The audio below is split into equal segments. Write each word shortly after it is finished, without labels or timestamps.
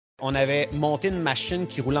On avait monté une machine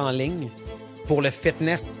qui roulait en ligne pour le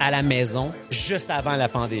fitness à la maison juste avant la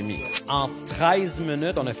pandémie. En 13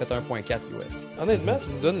 minutes, on a fait 1,4 US. Honnêtement, tu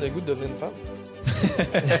me donnes le goût de devenir une femme.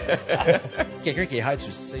 Quelqu'un qui est high, tu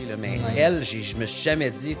le sais, là, mais elle, je me suis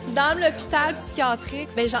jamais dit... Dans l'hôpital psychiatrique,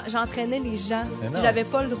 ben, j'entraînais les gens. J'avais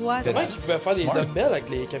pas le droit. Comment tu pouvais faire des dumbbells avec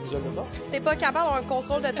les camisoles de bord? T'es pas capable d'avoir un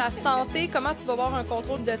contrôle de ta santé, comment tu vas avoir un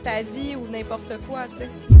contrôle de ta vie ou n'importe quoi, tu sais?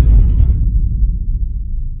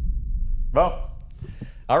 Bon.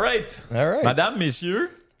 All right. Madame, messieurs,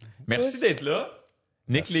 merci d'être là.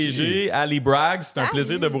 Nick Léger, Alie Bragz, c'est un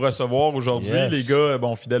plaisir de vous recevoir aujourd'hui. Yes. Les gars,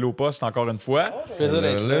 bon, fidèles au poste encore une fois. Plaisir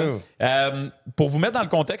d'être là. Pour vous mettre dans le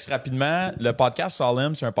contexte rapidement, le podcast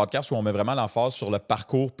Ensemble, c'est un podcast où on met vraiment l'emphase sur le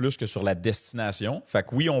parcours plus que sur la destination. Fait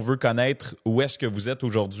que oui, on veut connaître où est-ce que vous êtes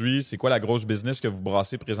aujourd'hui, c'est quoi la grosse business que vous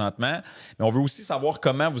brassez présentement, mais on veut aussi savoir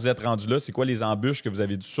comment vous êtes rendu là, c'est quoi les embûches que vous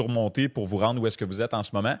avez dû surmonter pour vous rendre où est-ce que vous êtes en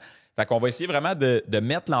ce moment. Fait qu'on va essayer vraiment de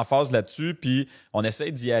mettre l'emphase là-dessus, puis on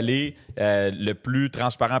essaie d'y aller le plus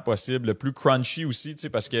transparent possible, le plus crunchy aussi, tu sais,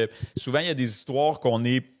 parce que souvent, il y a des histoires qu'on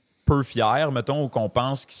est peu fiers, mettons, ou qu'on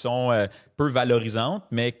pense qui sont peu valorisantes,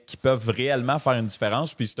 mais qui peuvent réellement faire une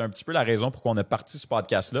différence. Puis c'est un petit peu la raison pour qu'on a parti ce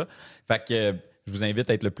podcast-là. Fait que je vous invite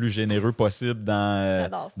à être le plus généreux possible dans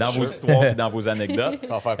vos histoires et dans vos anecdotes.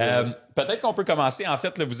 Ça va faire plaisir. Peut-être qu'on peut commencer. En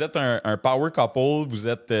fait, là, vous êtes un power couple, vous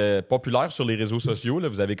êtes populaire sur les réseaux sociaux. Là,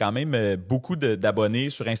 vous avez quand même beaucoup d'abonnés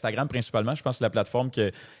sur Instagram principalement. Je pense que c'est la plateforme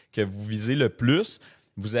que vous visez le plus.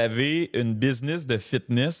 Vous avez une business de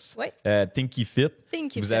fitness, Thinkifit.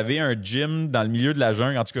 Vous avez un gym dans le milieu de la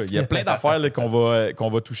jungle. En tout cas, il y a plein d'affaires là, qu'on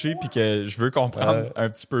va toucher puis que je veux comprendre un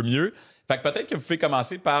petit peu mieux. Fait que peut-être que vous pouvez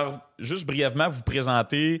commencer par juste brièvement vous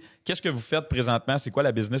présenter qu'est-ce que vous faites présentement, c'est quoi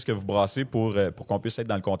la business que vous brassez pour qu'on puisse être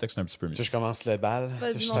dans le contexte un petit peu mieux. Tu veux que je commence le bal?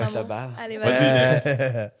 Vas-y, Tu veux que je mon tente amour. le bal? Allez,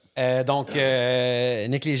 vas-y. Donc,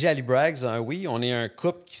 Nick Léger, Alie Bragz, oui, on est un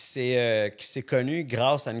couple qui s'est connu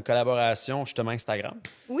grâce à une collaboration justement Instagram.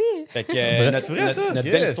 Oui. Fait que notre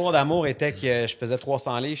belle Yes. histoire d'amour était que je pesais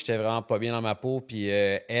 300 livres, j'étais vraiment pas bien dans ma peau, puis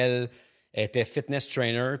elle était fitness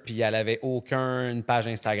trainer, puis elle avait aucune page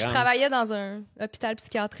Instagram. Je travaillais dans un hôpital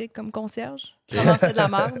psychiatrique comme concierge. Je ramassais de la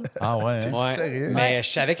merde. Ah ouais, hein? Ouais. Sérieux? Mais je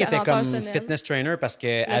savais qu'elle était 40 heures comme semaine. fitness trainer parce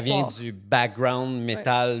qu'elle vient soir. du background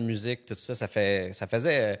métal, musique, tout ça. Ça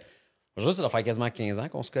faisait. Juste, ça doit faire quasiment 15 ans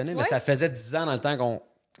qu'on se connaît, mais Ouais. ça faisait 10 ans dans le temps qu'on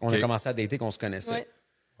a Ok. commencé à dater, qu'on se connaissait. Ouais.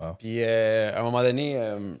 Wow. Puis à un moment donné,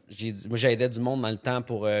 moi j'aidais du monde dans le temps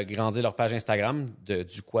pour grandir leur page Instagram,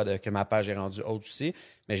 que ma page est rendue haute aussi.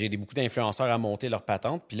 Mais j'ai aidé beaucoup d'influenceurs à monter leur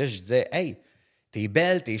patente. Puis là, je disais, hey, t'es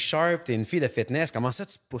belle, t'es sharp, t'es une fille de fitness. Comment ça,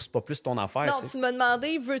 tu pousses pas plus ton affaire? Non, tu sais? tu m'as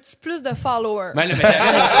demandé, veux-tu plus de followers? Mais là,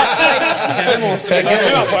 j'avais mon slogan.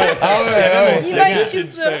 Il m'a écrit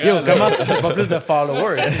ça. Yo, comment ça fait pas plus de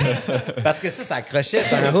followers? Parce que ça accrochait,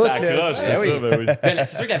 c'est un hook. Ça là. accroche, c'est Ben oui. ça, ben oui. Ben là,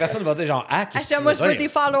 c'est sûr que la personne va dire genre, ah, qu'est-ce que tu Moi, veux je veux dire? des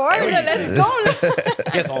followers, là, let's go, là.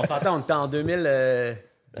 Chris, on s'entend, on était en 2018?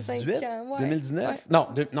 5 ans, ouais. 2019? Ouais.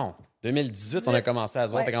 Non, 2018, on a commencé à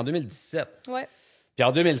se voir. Ouais. Fait qu'en 2017. Ouais. Puis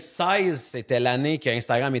en 2016, c'était l'année que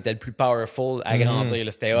Instagram était le plus powerful à grandir. Là,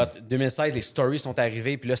 c'était hot. 2016, les stories sont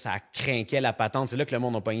arrivées, puis là, ça craquait la patente. C'est là que le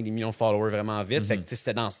monde a pogné des millions de followers vraiment vite. Fait que, tu sais,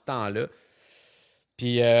 c'était dans ce temps-là.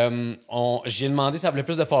 Puis j'ai demandé si elle voulait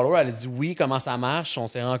plus de followers. Elle a dit oui, comment ça marche. On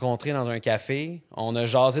s'est rencontrés dans un café. On a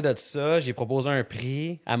jasé de ça. J'ai proposé un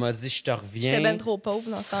prix. Elle m'a dit, je te reviens. J'étais ben trop pauvre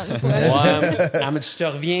dans ce temps-là. Ouais, elle m'a dit, je te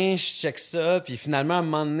reviens, je check ça. Puis finalement, à un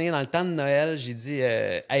moment donné, dans le temps de Noël, j'ai dit,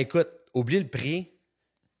 hey, écoute, oublie le prix.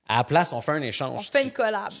 À la place, on fait un échange. On fait une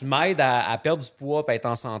collab. Tu m'aides à perdre du poids et être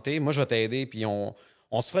en santé. Moi, je vais t'aider. Puis on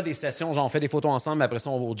se fera des sessions. Genre, on fait des photos ensemble. Après ça,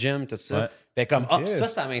 on va au gym, tout ça. Ouais. Fait comme, Ok.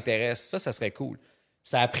 ça m'intéresse. Ça serait cool.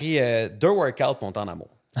 Ça a pris 2 workouts pour mon temps d'amour.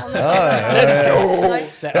 Ouais.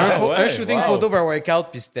 C'est ouais, un shooting wow. photo par workout,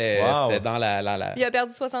 puis c'était Wow. dans la... Il a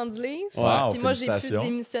perdu 70 livres. Wow, Puis moi, j'ai pu félicitations.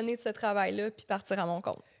 démissionner de ce travail-là puis partir à mon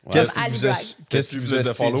compte. Qu'est-ce Comme qui Alie vous a, Bragz. qu'est-ce qui vous a Plus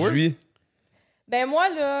de followers? séduit? Ben moi,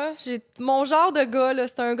 là, j'ai mon genre de gars, là,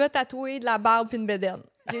 c'est un gars tatoué, de la barbe puis une bédaine.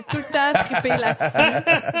 J'ai tout le temps trippé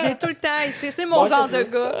là-dessus. J'ai tout le temps été... C'est mon genre de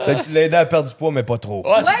gars. C'est que tu l'as aidé à perdre du poids, mais pas trop.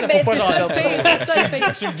 Ouais, Ouais, ça, ben faut pas c'est j'en ça le perde pire, c'est ça le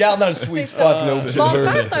pire. Tu le gardes dans le sweet C'est spot, ça. là, où tu Mon le veux.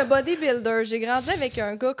 frère, c'est un bodybuilder. J'ai grandi avec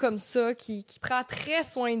un gars comme ça qui prend très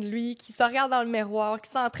soin de lui, qui se regarde dans le miroir,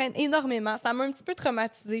 qui s'entraîne énormément. Ça m'a un petit peu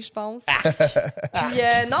traumatisé, je pense. Puis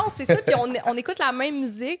non, c'est ça. Puis on écoute la même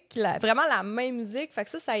musique, vraiment la même musique. Fait que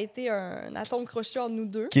ça a été un atome crochet entre nous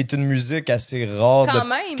deux. Qui est une musique assez rare Quand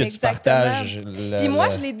même, que tu exactement. partages. Puis moi,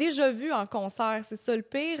 je l'ai déjà vu en concert. C'est ça le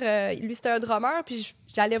pire. Lui, c'était un drummer, puis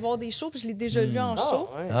j'allais voir des shows, puis je l'ai déjà vu en show.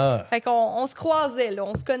 Ouais. Fait qu'on se croisait, là,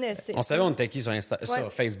 on se connaissait. On savait on était qui sur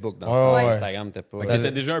Facebook. Dans Instagram, t'es pas... Fait que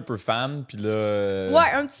t'étais déjà un peu fan, puis là...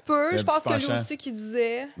 Ouais, un petit peu. un Je pense petit que lui penchant. aussi qui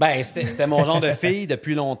disait. Ben, c'était mon genre de fille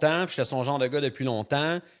depuis longtemps, puis j'étais son genre de gars depuis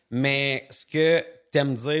longtemps. Mais ce que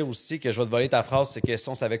t'aimes dire aussi, que je vais te voler ta phrase, c'est que si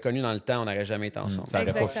on s'avait connu dans le temps, on n'aurait jamais été ensemble. Ça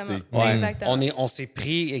aurait pas Exactement. fité. Ouais. Exactement. On s'est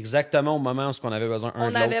pris exactement au moment où on avait besoin un On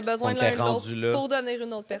de l'autre. avait besoin on de l'un était de rendu l'autre là. pour devenir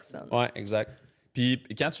une autre personne. Ouais, exact. Puis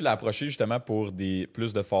quand tu l'as approché justement pour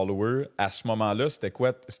plus de followers, à ce moment-là, c'était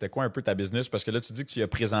quoi un peu ta business? Parce que là, tu dis que tu as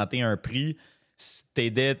présenté un prix. C'était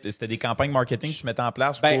des campagnes marketing que tu mettais en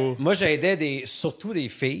place Ben, pour... moi, j'aidais surtout des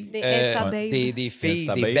filles. Des Insta-babes. Des filles,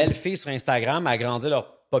 Insta-babes. des belles filles sur Instagram à grandir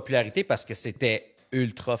leur popularité parce que c'était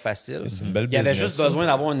ultra facile. C'est une belle Il y avait business, juste ça. besoin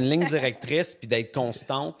d'avoir une ligne directrice puis d'être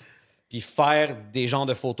constante puis faire des genres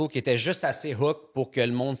de photos qui étaient juste assez hook pour que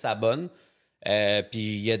le monde s'abonne. Puis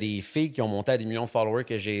il y a des filles qui ont monté à des millions de followers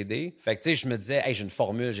que j'ai aidés. Fait que tu sais, je me disais, hey, j'ai une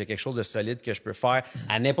formule, j'ai quelque chose de solide que je peux faire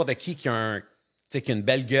à n'importe qui a une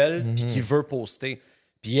belle gueule puis qui veut poster.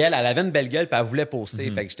 Puis elle avait une belle gueule puis elle voulait poster.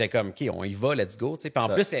 Fait que j'étais comme, OK, on y va, let's go. Puis en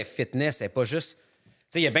plus, elle est fitness, elle est pas juste...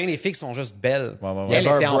 Tu sais, il y a bien des filles qui sont juste belles. Ouais. Elle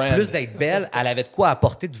était en brand. plus d'être belle, elle avait de quoi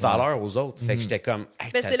apporter de valeur aux autres. Fait que j'étais comme... Hey,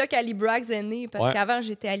 Ben, c'est là qu'Alie Bragz est née, parce Ouais. qu'avant,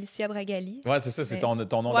 j'étais Alicia Bragali. Ouais, c'est ça, c'est Mais-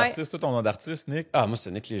 ton nom Ouais. d'artiste. Toi, ton nom d'artiste, Nick? Ah, moi,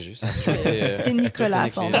 c'est Nick Léger. Ça a toujours été, C'est Nicolas,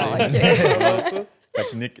 Nick son Léger. nom. ok. Fait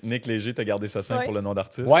que Nick Léger, t'as gardé ça simple Ouais. pour le nom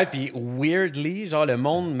d'artiste. Ouais, puis weirdly, genre, le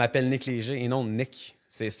monde m'appelle Nick Léger et non Nick.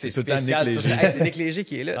 C'est tout le temps spécial. Nick tout ça. Léger. Hey, c'est Nick Léger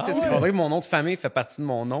qui est là. Tu sais, on dirait que mon nom de famille fait partie de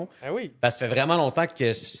mon nom. Ah oui. Parce que ça fait vraiment longtemps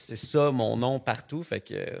que c'est ça, mon nom partout. Fait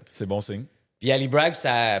que... C'est bon signe. Puis Alie Bragz,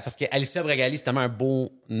 parce que Alicia Bragali, c'est tellement un beau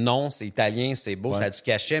nom, c'est italien, c'est beau, ça a du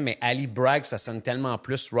cachet, mais Alie Bragz, ça sonne tellement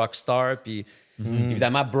plus rockstar. Puis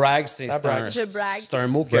évidemment, Bragz, c'est Je brague. c'est un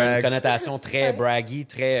mot qui a une Bragz. connotation très braggy,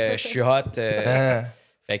 très je suis hot.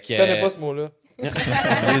 Fait que, Je connais pas ce mot-là. Il est tout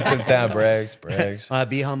le temps Bragz.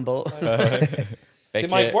 be humble. Fait C'est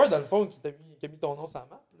que- Mike Ward, dans le fond, qui a mis ton nom sur la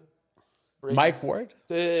map. Là. Mike Ward?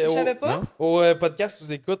 Je savais pas. Non? Au podcast que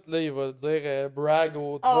vous écoutez, là, il va dire brag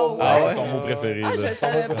au Oh, trois Ah, ouais. c'est son mot préféré. Ah, là. je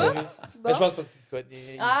savais pas. Mais Bon. je pense parce qu'il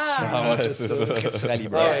connaît. Ah, Ouais, c'est ça. Sur Alie Ah,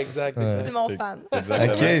 Bragz. exact. c'est mon fan.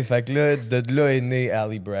 Exactement. OK, fait que là, de là est né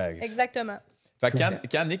Alie Bragz. Exactement. Fait que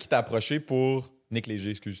quand Nick t'a approché pour... Nick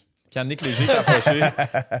Léger, excuse. Quand Nick Léger t'a approché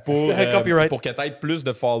Copyright. pour que tu aies plus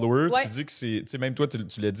de followers, Ouais. tu dis que c'est... Tu sais, même toi,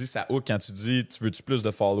 tu l'as dit, ça hook quand tu dis « tu veux-tu plus de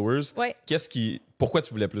followers Ouais. Pourquoi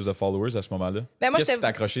tu voulais plus de followers à ce moment-là? Ben, moi, Qu'est-ce qui j'étais t'a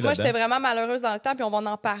accroché moi, là-dedans? j'étais vraiment malheureuse dans le temps, puis on va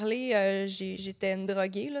en parler. J'étais une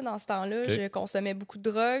droguée là, dans ce temps-là. Ok. Je consommais beaucoup de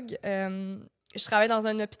drogue. Je travaillais dans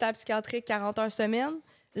un hôpital psychiatrique 40 heures semaine.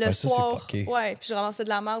 Le Ouais, ça, c'est soir, fucké. ouais, puis je ramassais de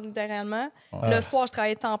la merde littéralement. Le soir, je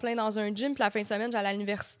travaillais temps plein dans un gym, puis la fin de semaine, j'allais à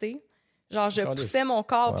l'université. Genre, je Calisse. poussais mon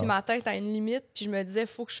corps puis ma tête à une limite, puis je me disais,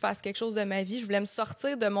 faut que je fasse quelque chose de ma vie. Je voulais me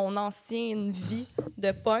sortir de mon ancienne vie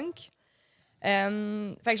de punk.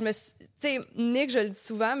 Fait que je me suis... Tu sais, Nick, je le dis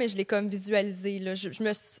souvent, mais je l'ai comme visualisé. Là.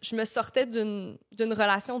 Je me sortais d'une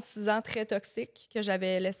relation de 6 ans très toxique que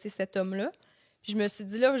j'avais laissé cet homme-là. Puis je me suis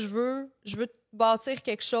dit, là, je veux bâtir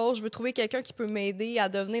quelque chose, je veux trouver quelqu'un qui peut m'aider à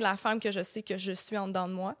devenir la femme que je sais que je suis en dedans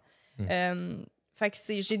de moi. Fait que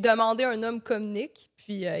j'ai demandé un homme comme Nick,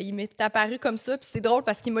 puis il m'est apparu comme ça, puis c'est drôle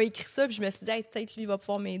parce qu'il m'a écrit ça, puis je me suis dit, hey, peut-être lui il va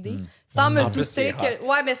pouvoir m'aider. Sans me En plus, douter c'est que.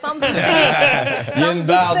 hot. Ouais, mais sans me douter. Il y a une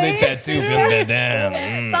barre des tatous plein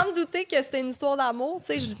dedans. Sans me douter que c'était une histoire d'amour.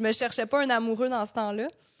 Tu sais, je me cherchais pas un amoureux dans ce temps-là.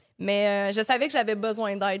 Mais je savais que j'avais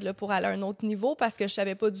besoin d'aide là, pour aller à un autre niveau parce que je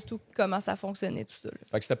savais pas du tout comment ça fonctionnait tout ça. Là.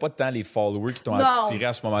 Fait que c'était pas tant les followers qui t'ont Non. attiré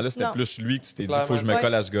à ce moment-là, c'était Non. plus lui que tu t'es dit, Clairement. faut que je me Ouais.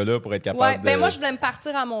 colle à ce gars-là pour être capable Ouais, de... ben moi, je voulais me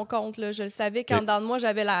partir à mon compte. Là. Je le savais qu'en Ok. dedans de moi,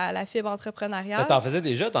 j'avais la fibre entrepreneuriale. T'en faisais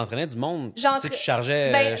déjà, t'entraînais du monde. Tu sais, tu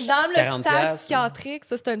chargeais Ben, dans 40 l'hôpital piastres. psychiatrique,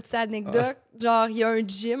 ça, c'est une petite anecdote. Genre, il y a un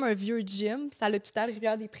gym, un vieux gym. C'est à l'hôpital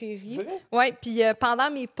Rivière-des-Prairies. Vrai? Ouais, puis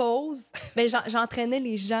pendant mes pauses, ben, j'entraînais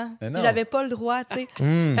les gens. Mais non. Puis j'avais pas le droit, tu sais. Fait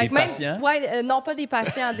Des que même- patients? Ouais, non, pas des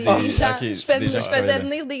patients, des Ah, gens. ok, Je des faisais gens qui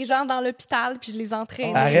venir des gens dans l'hôpital, puis je les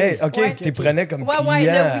entraînais. Arrête, OK, Ouais. tu les prenais comme Ouais, clients. ouais,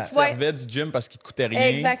 là, Tu oui. servais du gym parce qu'il te coûtait rien.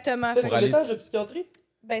 Exactement. C'est Fait sur que- l'étage de psychiatrie?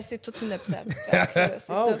 Ben, c'est toute une hôpital. psychiatrique, là, c'est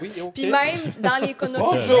Ah ça. oui, OK. Puis même dans Bonjour.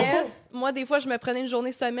 l'écono-fitness, moi, des fois, je me prenais une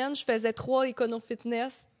journée semaine, je faisais 3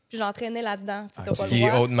 écono-fitness, puis j'entraînais là-dedans. Tu sais, t'as Ce pas qui le est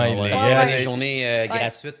droit. hautement Ouais, illégal. c'était ouais. des journées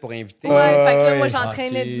gratuites pour inviter. Ouais, fait que là, moi, ouais,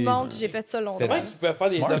 j'entraînais ok. du monde, puis j'ai fait ça longtemps. C'est vrai que tu pouvais faire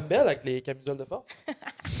des Smart. dumbbells avec les camisoles de force.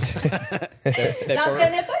 C'était pas...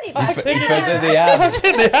 J'entraînais pas les patients. Il faisait des abs.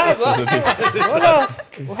 Des abs, hein? C'est ça.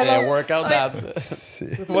 C'était un workout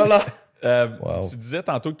d'abs. Voilà. Wow. Tu disais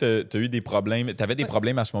tantôt que tu as eu des problèmes. Tu avais des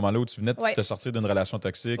problèmes à ce moment-là où tu venais de te sortir d'une relation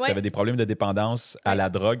toxique. Tu avais des problèmes de dépendance à la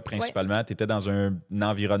drogue principalement. Tu étais dans un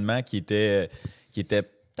environnement qui était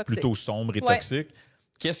plutôt sombre et toxique.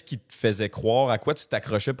 Qu'est-ce qui te faisait croire? À quoi tu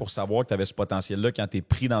t'accrochais pour savoir que tu avais ce potentiel-là quand tu es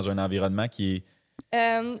pris dans un environnement qui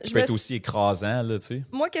peut être aussi écrasant, là, tu sais?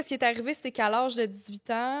 Moi, qu'est-ce qui est arrivé, c'était qu'à l'âge de 18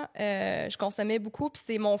 ans, je consommais beaucoup, puis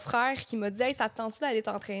c'est mon frère qui m'a dit « Hey, ça te tente-tu d'aller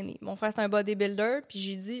t'entraîner? » Mon frère, c'est un bodybuilder, puis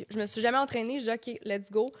j'ai dit « Je me suis jamais entraînée. » J'ai dit « OK,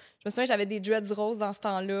 let's go. » Je me souviens, j'avais des dreads roses dans ce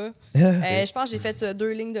temps-là. Je pense que j'ai fait 2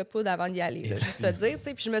 lignes de poudre avant d'y aller, là, juste te dire, tu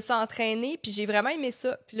sais. Puis je me suis entraînée, puis j'ai vraiment aimé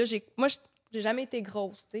ça. Puis là, moi, j'ai jamais été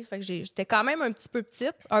grosse, tu sais. Fait que j'étais quand même un petit peu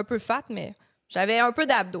petite, un peu fat, mais j'avais un peu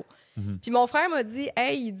d'abdos. Puis mon frère m'a dit,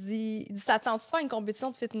 hey, il dit, ça te tente de faire une compétition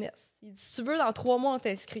de fitness? Il dit, si tu veux, dans 3 mois, on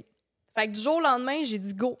t'inscrit. Fait que du jour au lendemain, j'ai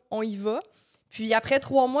dit, go, on y va. Puis après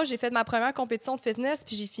 3 mois, j'ai fait ma première compétition de fitness,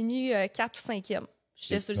 puis j'ai fini 4 ou 5e.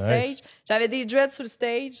 J'étais sur le stage. J'avais des dreads sur le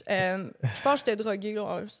stage. Je pense que j'étais droguée,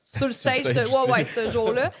 là, sur le stage. Ce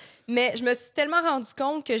jour-là. Mais je me suis tellement rendu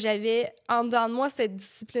compte que j'avais en dedans de moi cette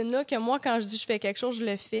discipline-là que moi, quand je dis je fais quelque chose, je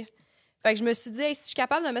le fais. Fait que je me suis dit, hey, si je suis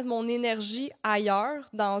capable de mettre mon énergie ailleurs,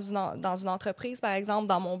 dans une entreprise, par exemple,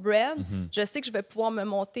 dans mon brand, je sais que je vais pouvoir me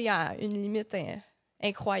monter à une limite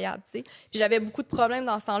incroyable, tu sais. Puis j'avais beaucoup de problèmes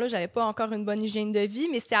dans ce temps-là. J'avais pas encore une bonne hygiène de vie,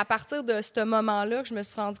 mais c'est à partir de ce moment-là que je me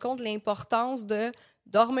suis rendu compte de l'importance de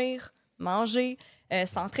dormir, manger,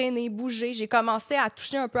 s'entraîner, bouger. J'ai commencé à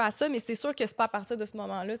toucher un peu à ça, mais c'est sûr que c'est pas à partir de ce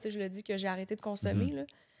moment-là, tu sais, je le dis, que j'ai arrêté de consommer, là.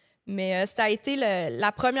 Mais ça a été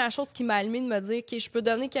la première chose qui m'a allumée de me dire, OK, je peux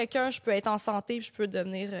devenir quelqu'un, je peux être en santé, puis je peux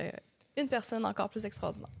devenir une personne encore plus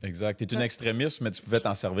extraordinaire. Exact. Tu es une extrémiste, mais tu pouvais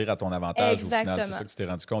t'en servir à ton avantage. Exactement. Au final. C'est ça que tu t'es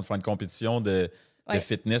rendu compte. Faire une compétition de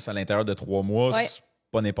fitness à l'intérieur de 3 mois, c'est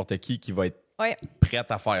pas n'importe qui va être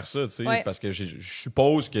prête à faire ça, tu sais, parce que je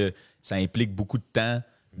suppose que ça implique beaucoup de temps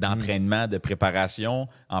d'entraînement, de préparation,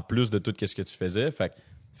 en plus de tout ce que tu faisais.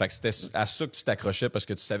 Fait que c'était à ça que tu t'accrochais parce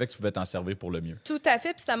que tu savais que tu pouvais t'en servir pour le mieux. Tout à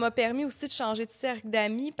fait. Puis ça m'a permis aussi de changer de cercle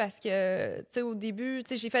d'amis parce que, tu sais, au début,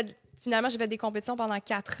 tu sais, j'ai fait des compétitions pendant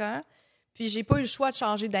 4 ans. Puis j'ai pas eu le choix de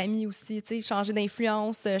changer d'amis aussi, tu sais, changer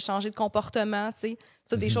d'influence, changer de comportement, tu sais.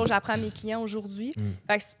 Ça, des choses que j'apprends à mes clients aujourd'hui.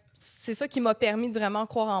 Fait que c'est ça qui m'a permis de vraiment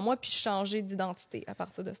croire en moi puis changer d'identité à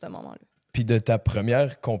partir de ce moment-là. Puis de ta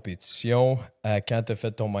première compétition à quand tu as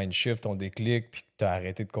fait ton mind shift, ton déclic, puis que tu as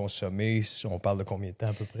arrêté de consommer, on parle de combien de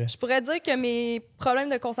temps à peu près? Je pourrais dire que mes problèmes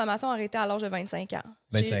de consommation ont arrêté à l'âge de 25 ans.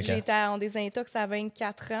 25 ans. J'ai été en désintox à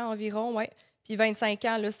 24 ans environ, ouais. Puis 25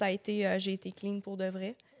 ans, là, ça a été, j'ai été clean pour de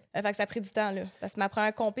vrai. Fait que ça a pris du temps, là. Parce que ma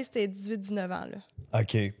première compé, c'était 18-19 ans, là.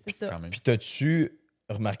 OK. C'est ça. Puis t'as-tu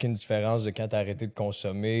remarqué une différence de quand tu as arrêté de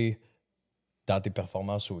consommer dans tes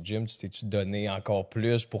performances au gym? Tu t'es-tu donné encore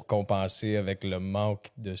plus pour compenser avec le manque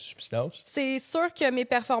de substances? C'est sûr que mes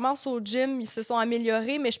performances au gym, ils se sont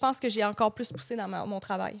améliorées, mais je pense que j'ai encore plus poussé dans mon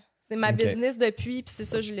travail. C'est ma business depuis, puis c'est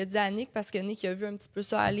ça, je le dis à Nick, parce que Nick a vu un petit peu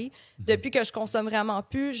ça aller. Depuis que je consomme vraiment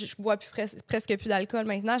plus, je bois presque plus d'alcool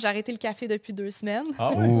maintenant. J'ai arrêté le café depuis 2 semaines.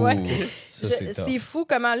 Ah ouais? C'est fou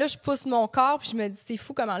comment là, je pousse mon corps, puis je me dis, c'est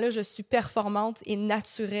fou comment là, je suis performante et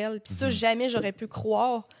naturelle. Puis ça, jamais j'aurais pu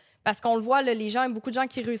croire. Parce qu'on le voit, là, beaucoup de gens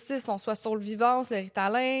qui réussissent, on soit sur le Vivance, le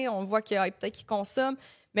Ritalin, on voit qu'il y a peut-être qui consomment.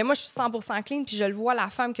 Mais moi, je suis 100% clean, puis je le vois, la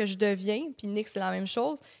femme que je deviens, puis Nick, c'est la même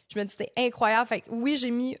chose. Je me dis, c'est incroyable. Fait que oui,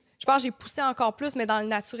 je pense que j'ai poussé encore plus, mais dans le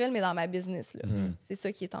naturel, mais dans ma business. Là. C'est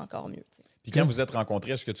ça qui est encore mieux. T'sais. Puis quand vous êtes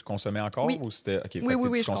rencontrés, est-ce que tu consommais encore ou c'était. OK,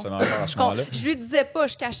 oui, tu consommais encore à ce moment-là? Je lui disais pas,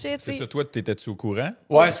 je cachais. C'est ça, toi, t'étais-tu au courant?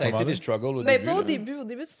 Ouais, ça a été des struggles au début. Mais pas au début. Au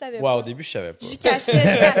début, tu savais pas. Ouais, au début, je savais pas. Je cachais.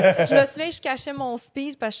 Je me souviens, je cachais mon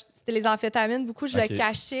speed parce que c'était les amphétamines. Beaucoup, je le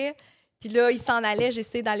cachais. Puis là, il s'en allait,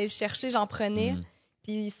 j'essayais d'aller le chercher, j'en prenais.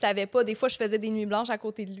 Puis il savait pas. Des fois, je faisais des nuits blanches à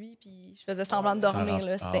côté de lui, puis je faisais semblant de dormir.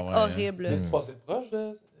 Là. C'était horrible. Tu passais proche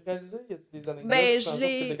de réaliser? Y a-t-il des anecdotes? Ben, je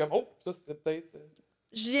l'ai. Comme, oh, ça, c'était peut-être.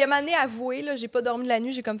 Je lui ai amené à avouer, là, j'ai pas dormi la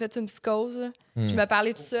nuit, j'ai comme fait une psychose. Je me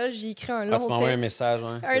parlais tout seul, j'ai écrit un long texte. Tu m'as envoyé un message,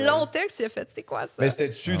 hein, un long texte, il a fait, c'est quoi ça? Mais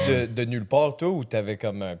c'était-tu de nulle part, toi, ou t'avais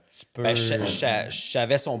comme un petit peu. Ben, je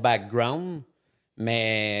savais son background,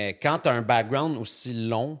 mais quand t'as un background aussi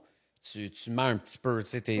long, tu mens un petit peu, tu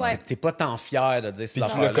sais, t'es pas tant fier de dire ça.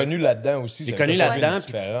 Puis tu l'as connu là-dedans aussi. J'ai connu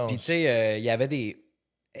là-dedans, puis tu sais, il y avait des.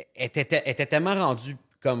 Elle était tellement rendue,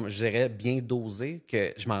 comme je dirais, bien dosée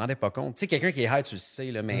que je m'en rendais pas compte. Tu sais, quelqu'un qui est high, tu le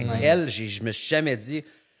sais, là, mais elle, je me suis jamais dit, hey,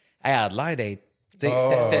 elle a l'air d'être.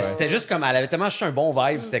 C'était juste comme, elle avait tellement juste un bon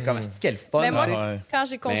vibe, c'était comme, c'était quel fun. Mais moi, quand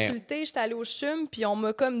j'ai consulté, j'étais allée au CHUM, puis on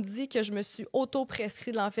m'a comme dit que je me suis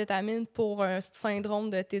auto-prescrit de l'amphétamine pour un syndrome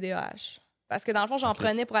de TDAH. Parce que dans le fond, j'en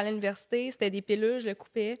prenais pour aller à l'université, c'était des pilules, je le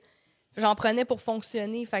coupais. J'en prenais pour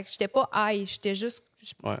fonctionner. Fait que j'étais pas high, j'étais juste...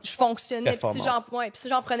 Je fonctionnais. Puis si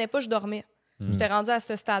j'en prenais pas, je dormais. J'étais rendue à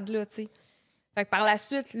ce stade-là, tu sais. Fait que par la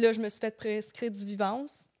suite, là, je me suis fait prescrire du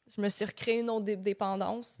vivance. Je me suis recréé une autre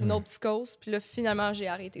dépendance, une autre psychose. Puis là, finalement, j'ai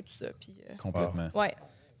arrêté tout ça. Puis, Complètement. Ouais.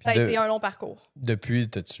 Ça a été un long parcours. Depuis,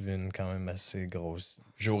 t'as-tu vu une quand même assez grosse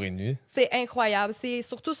jour et nuit? C'est incroyable. C'est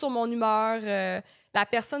surtout sur mon humeur, la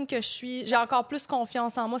personne que je suis. J'ai encore plus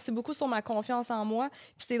confiance en moi. C'est beaucoup sur ma confiance en moi.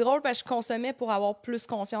 Puis c'est drôle parce que je consommais pour avoir plus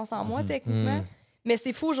confiance en moi, techniquement. Mais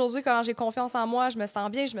c'est fou aujourd'hui, quand j'ai confiance en moi, je me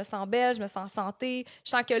sens bien, je me sens belle, je me sens en santé.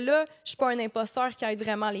 Je sens que là, je suis pas un imposteur qui aide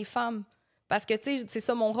vraiment les femmes. Parce que, tu sais, c'est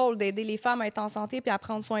ça mon rôle, d'aider les femmes à être en santé puis à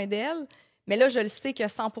prendre soin d'elles. Mais là, je le sais que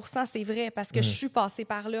 100% c'est vrai parce que je suis passée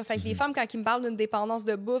par là. Fait que les femmes, quand ils me parlent d'une dépendance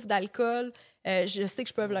de bouffe, d'alcool, je sais que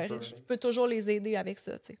je peux toujours les aider avec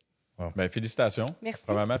ça, tu sais. Ben, félicitations. Merci.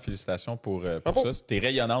 Premièrement, félicitations pour ça. T'es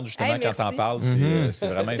rayonnante, justement, quand Merci. t'en parles. C'est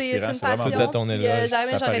vraiment inspirant. C'est une passion. Peut-être ton éloge.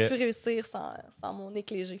 Jamais Ça j'aurais paraît. pu réussir sans mon Nick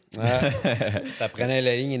Léger. Ça prenait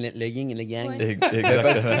le yin et le yang. Ouais.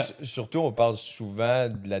 Parce que surtout, on parle souvent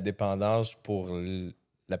de la dépendance pour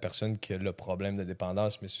la personne qui a le problème de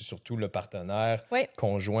dépendance, mais c'est surtout le partenaire, Oui.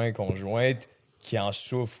 conjointe, qui en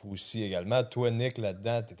souffre aussi également. Toi, Nick,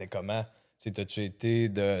 là-dedans, t'étais comment? T'as-tu été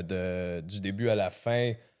du début à la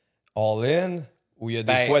fin all-in? Ou il y a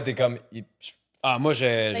des fois, t'es comme... Ah, moi,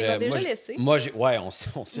 Il m'a déjà laissé. Moi, ouais, on s'est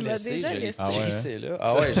Il m'a laissé. déjà Je l'ai laissé. crissé, là.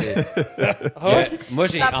 Ah ouais, moi,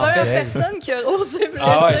 j'ai... La en première fait... personne qui a osé me laisser.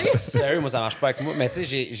 Ah ouais, sérieux, moi, ça marche pas avec moi. Mais tu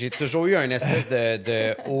sais, j'ai toujours eu une espèce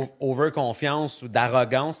de over-confiance ou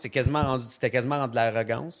d'arrogance. C'était quasiment rendu de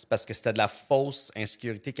l'arrogance parce que c'était de la fausse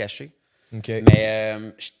insécurité cachée. OK. Mais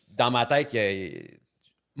dans ma tête,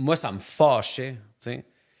 moi, ça me fâchait, tu sais.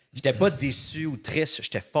 J'étais pas déçu ou triste,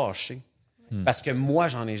 j'étais fâché. Parce que moi,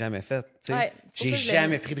 j'en ai jamais fait. Tu sais. Ouais, c'est J'ai pour ça que je jamais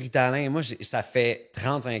l'aime. pris de Ritalin. Moi, ça fait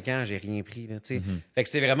 35 ans, j'ai rien pris. Là, tu sais. Fait que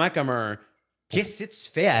c'est vraiment comme un... Qu'est-ce que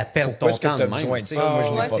tu fais à perdre Pourquoi ton est-ce que temps t'as de même? besoin de tu sais? ça? Moi,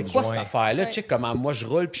 je n'ai pas C'est quoi besoin. cette affaire-là? Ouais. Tu sais comment moi, je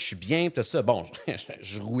roule puis je suis bien tout ça. Bon,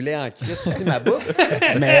 je roulais en crise aussi ma bouffe.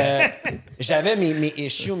 Mais j'avais mes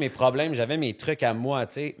issues, mes problèmes, j'avais mes trucs à moi,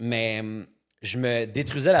 tu sais. Mais je me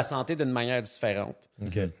détruisais la santé d'une manière différente.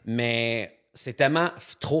 OK. Mais c'est tellement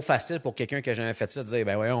trop facile pour quelqu'un qui a jamais fait ça de dire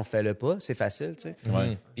ben ouais, on fait le pas, c'est facile, tu sais.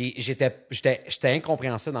 Ouais. Puis j'étais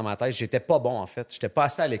incompréhensible dans ma tête, j'étais pas bon en fait, j'étais pas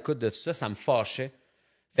assez à l'écoute de tout ça, ça me fâchait.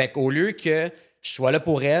 Fait qu'au lieu que je sois là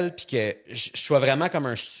pour elle puis que je sois vraiment comme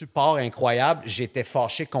un support incroyable, j'étais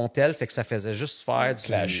fâché contre elle, fait que ça faisait juste faire du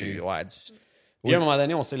Clasher. Ouais, Puis à un moment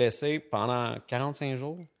donné, on s'est laissé pendant 45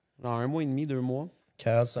 jours, genre 1 mois et demi, 2 mois.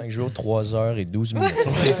 45 jours, 3 heures et 12 minutes.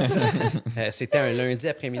 C'était un lundi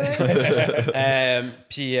après-midi.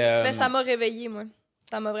 Puis Mais ça m'a réveillée, moi.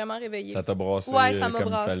 Ça m'a vraiment réveillée. Ça t'a brassé Ouais, ça m'a comme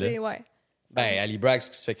il brassé, fallait. ouais. ben, Alie Bragz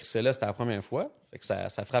qui se fait crisser là, c'était la première fois. Fait que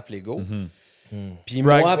ça frappe l'ego. Puis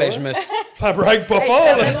moi, ben, je me suis... Ça brague pas Hey, fort,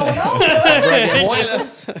 ça là. fait longtemps, Ça braguait moins,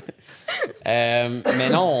 là. Mais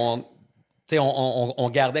non, tu sais, on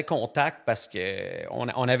gardait contact parce que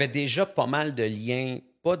on avait déjà pas mal de liens,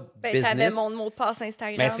 pas de Ben, t'avais business. mon mot de passe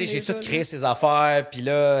Instagram. Mais tu sais, j'ai déjà, tout là. créé ces affaires, puis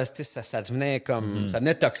là, tu sais, ça devenait comme... Ça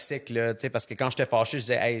devenait toxique, là, tu sais, parce que quand j'étais fâché, je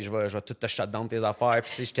disais « Hey, je vais tout te shut down tes affaires »,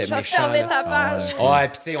 puis tu sais, j'étais Je vais méchant. fermer là. ta page. Ouais,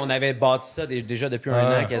 puis tu sais, on avait bâti ça déjà depuis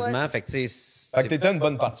un an quasiment, fait que tu sais... Fait que t'étais une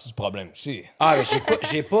bonne partie du problème aussi. Ah, mais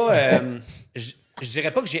j'ai pas... je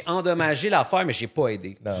dirais pas que j'ai endommagé l'affaire, mais j'ai pas aidé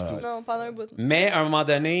du tout. Non, pendant un bout. Mais à un moment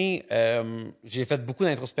donné, j'ai fait beaucoup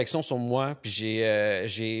d'introspection sur moi, puis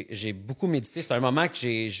j'ai beaucoup médité. C'était un moment que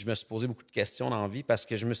je me suis posé beaucoup de questions dans la vie parce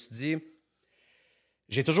que je me suis dit,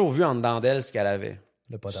 j'ai toujours vu en dedans d'elle ce qu'elle avait.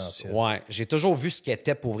 Le potentiel. Ouais, j'ai toujours vu ce qu'elle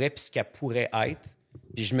était pour vrai puis ce qu'elle pourrait être.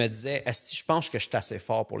 Puis je me disais, asti, je pense que je suis assez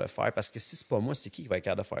fort pour le faire parce que si c'est pas moi, c'est qui va être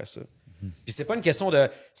capable de faire ça? Puis c'est pas une question de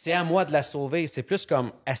c'est à moi de la sauver, c'est plus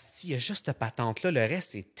comme asti, il y a juste cette patente-là, le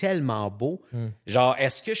reste c'est tellement beau. Genre,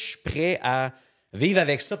 est-ce que je suis prêt à vivre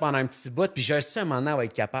avec ça pendant un petit bout? Puis je le sais un moment donné, on va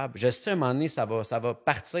être capable. Je le sais un moment donné, ça va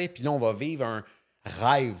partir, puis là, on va vivre un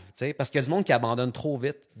rêve, tu sais, parce qu'il y a du monde qui abandonne trop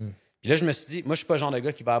vite. Puis là, je me suis dit, moi, je suis pas le genre de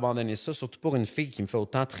gars qui va abandonner ça, surtout pour une fille qui me fait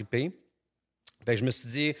autant triper. Fait que je me suis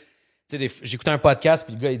dit, tu sais, j'écoutais un podcast,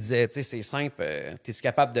 puis le gars, il disait, tu sais, c'est simple, t'es-tu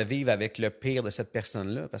capable de vivre avec le pire de cette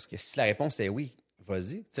personne-là? Parce que si la réponse est oui,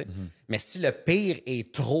 vas-y, tu sais. Mais si le pire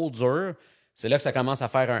est trop dur, c'est là que ça commence à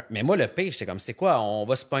faire un... Mais moi, le pire, j'étais comme, c'est quoi? On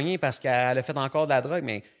va se pogner parce qu'elle a fait encore de la drogue,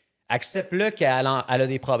 mais accepte-le qu'elle a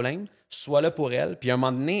des problèmes, sois là pour elle, puis à un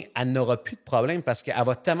moment donné, elle n'aura plus de problème parce qu'elle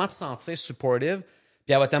va tellement te sentir supportive,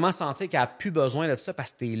 puis elle va tellement sentir qu'elle n'a plus besoin de ça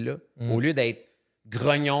parce que t'es là, au lieu d'être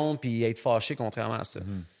grognon puis être fâché contrairement à ça.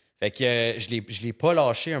 Fait que je l'ai pas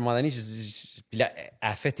lâché. À un moment donné, puis là, elle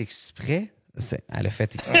a fait exprès Elle a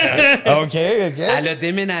fait exprès. OK. Elle a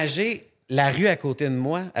déménagé la rue à côté de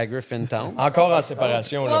moi, à Griffintown. Encore en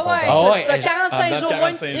séparation, là. Ouais, Ah ouais, t'as 45 jours,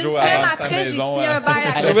 45 jours une semaine avant sa après, j'ai maison, signé un bail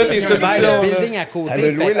à Elle a côté. signé un bail, le building à côté. Elle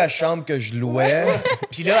a loué fait- la chambre que je louais.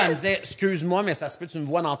 Puis là, elle me disait, excuse-moi, mais ça se peut que tu me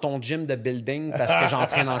vois dans ton gym de building parce que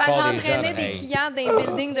j'entraîne Fait que encore des jeunes. j'entraînais des Hey. clients dans les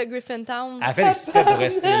buildings de Griffintown. Elle fait exprès pour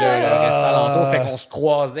rester là, rester alentour. Fait qu'on se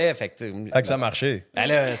croisait. Fait que, Fait que ça marchait. ben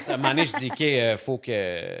là, ça m'a donné, je dis, OK, faut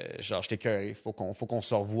que. Genre, je t'écœure, faut qu'on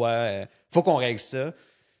se revoie, faut qu'on règle ça.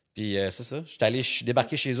 Puis c'est ça. Je suis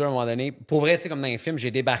débarqué chez eux à un moment donné. Pour vrai, tu sais, comme dans les films,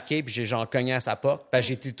 j'ai débarqué puis j'ai genre cogné à sa porte. Puis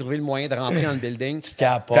j'ai trouvé le moyen de rentrer dans le building.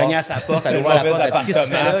 Cogné à sa porte, elle a ouvert la porte, elle a dit, qu'est-ce que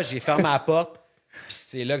tu fais là? J'ai fermé la porte. Puis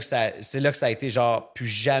c'est là que ça a été genre, plus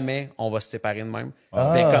jamais on va se séparer de même.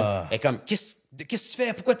 Elle est comme, qu'est-ce que tu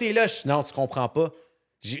fais? Pourquoi t'es là? Je dis, non, tu comprends pas.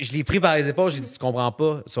 Je l'ai pris par les épaules, j'ai dit, tu comprends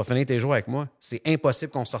pas, tu vas finir tes jours avec moi. C'est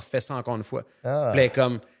impossible qu'on se refait ça encore une fois. Puis elle est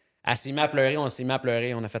comme, elle s'est mise à pleurer, on s'est mis à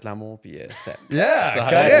pleurer, on a fait l'amour, puis ça. Yeah,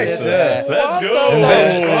 correct, ça. Let's go!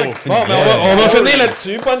 Bon, mais on va finir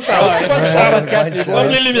là-dessus. Punch out. Podcast, les boys.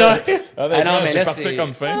 Comme les lumières. Ah non, mais là, c'est parfait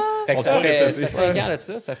comme fin. Fait que On ça peut fait répéter. 5 ans de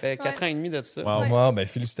ça, ça fait 4 ans et demi de ça. Wow, ben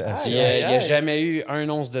félicitations. Puis, il n'y a jamais eu un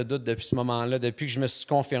once de doute depuis ce moment-là, depuis que je me suis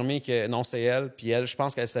confirmé que non, c'est elle. Puis elle, je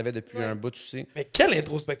pense qu'elle savait depuis un bout aussi. Mais quelle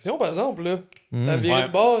introspection, par exemple, là. T'as viré de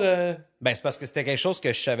bord. Ben, c'est parce que c'était quelque chose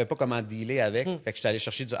que je savais pas comment dealer avec. Fait que j'étais allé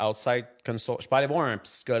chercher du outside consult. Je peux aller voir un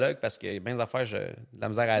psychologue parce qu'il y a bien des affaires, j'ai de la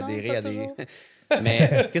misère à Non, adhérer pas à des. toujours.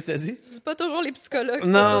 Mais, qu'est-ce que t'as dit? C'est pas toujours les psychologues.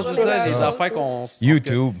 Non, pas c'est toujours ça, la des chose. affaires qu'on.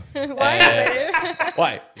 YouTube.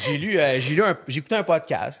 Ouais, sérieux. Ouais, j'ai écouté un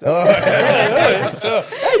podcast. C'est ça.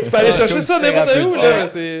 Tu peux aller chercher ça n'importe où, là.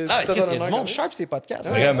 C'est Ah, tout Chris, à il y a fait du monde sharp, ces podcasts.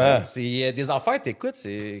 Vraiment. C'est des affaires, t'écoutes,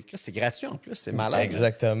 c'est gratuit en plus, c'est malade.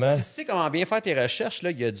 Exactement. Si tu sais comment bien faire tes recherches,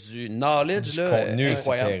 là, il y a du knowledge Du là, contenu, c'est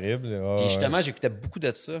incroyable. terrible. Ouais, Puis ouais. justement, j'écoutais beaucoup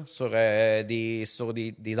de ça sur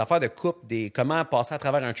des affaires de couple, comment passer à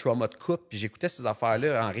travers un trauma de couple. Puis j'écoutais ces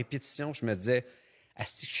affaires-là en répétition. Je me disais,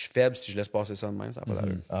 si je suis faible si je laisse passer ça de même, ça n'a pas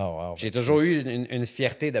d'allure. Ah, wow. J'ai toujours eu une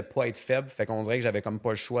fierté de ne pas être faible. Fait qu'on dirait que j'avais comme pas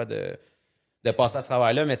le choix de passer à ce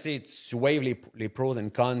travers-là. Mais tu sais, tu waves les pros and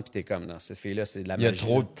cons, puis t'es comme, non, cette fille-là, c'est de la Il y a magie.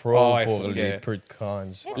 trop là. de pros Ah ouais, pour faut les que- peu de cons.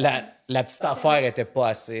 La petite affaire était pas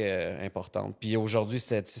assez importante. Puis aujourd'hui,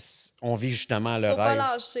 on vit justement le Faut pas rêve.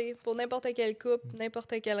 lâcher. Pour n'importe quel couple,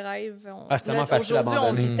 n'importe quel rêve. C'est tellement facile à Aujourd'hui, on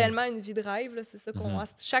abandonner. vit tellement une vie de rêve. là, C'est ça qu'on.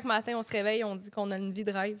 Chaque matin, on se réveille, on dit qu'on a une vie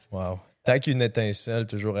de rêve. Wow. Tant qu'une étincelle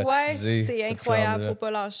toujours Ouais, attisée. c'est cette incroyable. flamme-là. Faut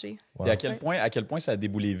pas lâcher. Wow. Puis à quel point ça a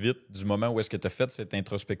déboulé vite du moment où est-ce que tu as fait cette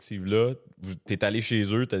introspective-là? Tu es allé chez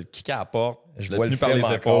eux, tu as kické à la porte, Je tu l'as vois tenu le par film les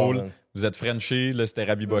encore, épaules, man. vous êtes frenché, là, c'était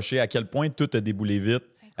rabiboché. À quel point tout a déboulé vite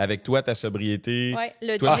avec toi, ta sobriété? Ouais,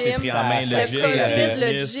 le Toi, gym, t'es pris en main, le le gym, la COVID, le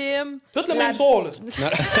business. gym. Tout le La- même soir, là.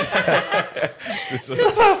 C'est ça.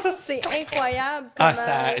 C'est incroyable. Ah,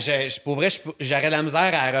 comment- pour vrai, j'aurais de la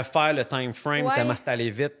misère à refaire le time frame Ouais. tellement c'est allé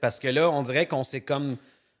vite. Parce que là, on dirait qu'on s'est comme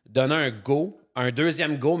donné un go, un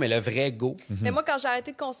deuxième go, mais le vrai go. Mais moi, quand j'ai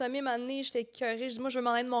arrêté de consommer, un moment donné, j'étais écœurée. Je dis, moi, je veux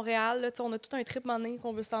m'en aller de Montréal. Là. Tu sais, on a tout un trip, un moment donné,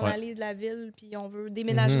 qu'on veut s'en Ouais. aller de la ville, puis on veut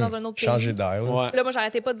déménager dans un autre pays. Changer d'air. là. Ouais. Puis là, moi,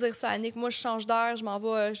 j'arrêtais pas de dire ça à Nick. Moi, je change d'air, je m'en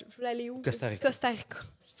vais. Je veux aller où? Costa Rica. Costa Rica.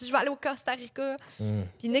 Je dis, je vais aller au Costa Rica.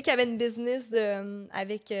 Puis Nick avait une business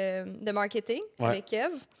de marketing Ouais. avec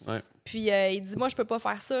Kev. Ouais. Puis il dit, moi, je peux pas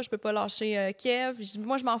faire ça, je peux pas lâcher Kev. Je dis,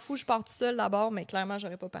 moi, je m'en fous, je pars tout seul d'abord, mais clairement,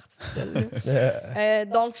 j'aurais pas parti tout seul. là.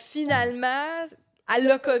 Donc, finalement,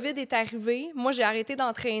 le COVID est arrivé. Moi, j'ai arrêté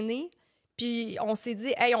d'entraîner. Puis on s'est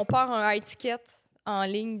dit, hey, on part un high ticket en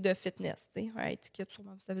ligne de fitness. Tu sais, un high ticket,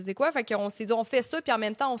 sûrement, vous savez c'est quoi? Fait qu'on s'est dit, on fait ça, puis en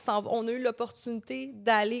même temps, on a eu l'opportunité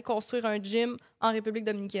d'aller construire un gym en République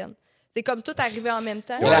dominicaine. C'est comme tout arrivé en même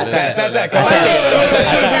temps. Attends.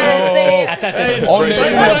 C'est- On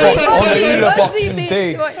a eu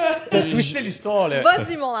l'opportunité. Ouais. T'as twisté l'histoire, là.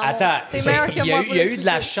 Vas-y, mon amour. Attends, T'es meilleur que il y moi a eu, pour il y a le eu de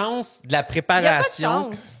la sujet. chance, de la Il y a préparation, pas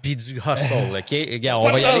de chance. puis du hustle, OK? Regarde, on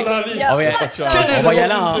Pas va de y aller. chance dans la vie. Il y a On va y pas de aller-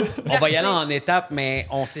 chance. on va y aller en étapes, mais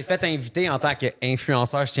on s'est fait inviter en tant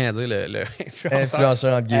qu'influenceur, je tiens à dire le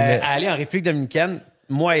Influenceur, entre guillemets. à aller en République dominicaine,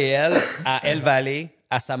 moi et elle, à El Valle,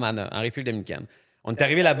 à Samana, en République dominicaine. On est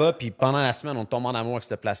arrivé là-bas, puis pendant la semaine, on tombe en amour avec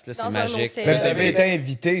cette place-là. C'est Dans un magique. hôtel. Mais vous avez été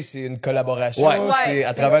invité, c'est une collaboration. Ouais. C'est à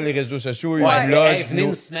Ouais, travers les réseaux sociaux, une Ouais, c'était, loge. hey, venez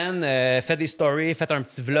une semaine, faites des stories, faites un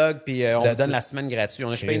petit vlog, puis on vous That's donne it. la semaine gratuite.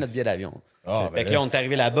 On a payé notre billet d'avion. Ah, Fait que là, on est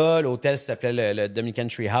arrivé là-bas. L'hôtel s'appelait le Dominican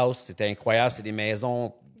Tree House. C'était incroyable. C'est des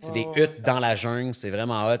maisons, c'est des huttes dans la jungle. C'est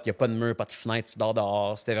vraiment hot. Il n'y a pas de mur, pas de fenêtre. Tu dors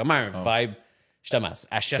dehors. C'était vraiment un vibe. Justement,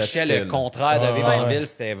 elle cherchait le contraire de vivre en ville.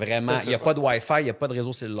 C'était vraiment... Il n'y a pas de Wi-Fi, il n'y a pas de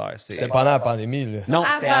réseau cellulaire. C'était pendant la pandémie, là. Non,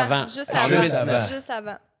 c'était avant. Juste En avant. 2019. Juste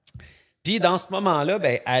avant. Puis dans ce moment-là,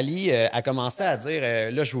 ben Alie a commencé à dire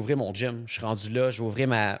là, je vais ouvrir mon gym. Je suis rendu là, je vais ouvrir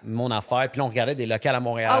mon affaire. Puis là, on regardait des locales à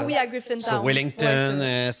Montréal. Ah oui, à Griffintown. Sur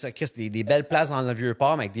Wellington, des belles places dans le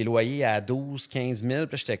Vieux-Port, mais avec des loyers à 12, 15 000. Puis là,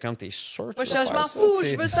 j'étais comme, t'es sûr? Moi, je m'en fous,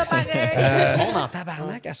 je veux ça pareil. C'est le monde en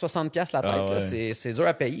tabarnak à 60$ la tête. Là, c'est dur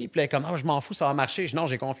à payer. Puis là, comme, je m'en fous, ça va marcher. Non,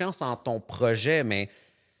 j'ai confiance en ton projet, mais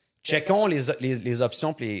checkons les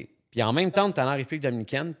options. Puis en même temps, tu es en République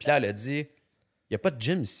dominicaine. Puis là, elle a dit, il n'y a pas de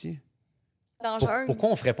gym ici.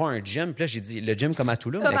 Pourquoi on ferait pas un gym? Puis là, j'ai dit, le gym comme à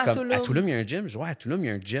Touloum. À Touloum, il y a un gym. Je dis, à Touloum, il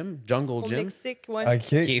y a un gym, Jungle Gym. Mexique, ouais.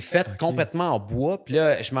 Qui est fait complètement en bois. Puis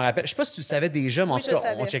là, je me rappelle, je sais pas si tu le savais déjà, mais en tout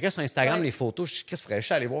cas, on checkait sur Instagram les photos. Je dis, qu'est-ce qu'il faudrait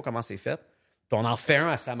juste aller voir comment c'est fait? Puis on en refait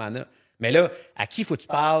un à Samana. Mais là, à qui faut que tu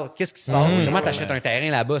parles? Qu'est-ce qui se passe? Comment tu achètes un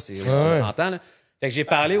terrain là-bas? On s'entend, là. Fait que j'ai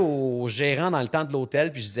parlé au gérant dans le temps de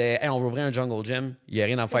l'hôtel, puis je disais, on va ouvrir un Jungle Gym. Il n'y a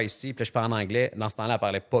rien à faire ici. Puis là, je parle en anglais. Dans ce temps-là, elle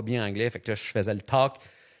parlait pas bien anglais. Fait que là, je faisais le talk.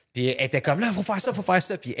 Puis elle était comme, là, faut faire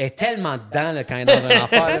ça. Puis elle est tellement dedans, là, quand elle est dans un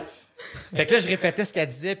affaire. Là. Fait que là, je répétais ce qu'elle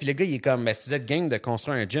disait. Puis le gars, il est comme, si vous êtes game de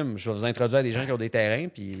construire un gym, je vais vous introduire à des gens qui ont des terrains.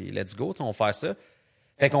 Puis let's go, on va faire ça.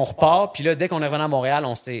 Fait qu'on repart. Puis là, dès qu'on est revenu à Montréal,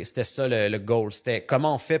 c'était ça le goal. C'était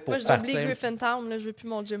comment on fait pour partir. Moi, j'ai oublié Griffintown, là, je veux plus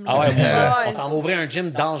mon gym. Là. On s'en va ouvrir un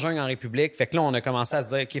gym dans le jungle en République. Fait que là, on a commencé à se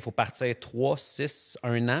dire, OK, il faut partir 3, 6,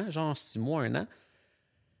 1 an, genre 6 mois, 1 an.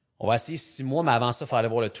 On va essayer 6 mois, mais avant ça, il fallait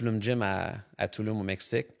voir le Tulum Gym à Tulum, au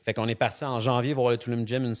Mexique. Fait qu'on est parti en janvier voir le Tulum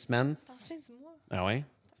Gym une semaine. Tu t'en souviens du mois? Ah ouais.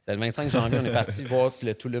 C'était le 25 janvier, on est parti voir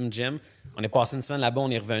le Tulum Gym. On est passé une semaine là-bas,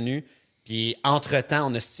 on est revenu. Puis,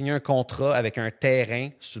 entre-temps, on a signé un contrat avec un terrain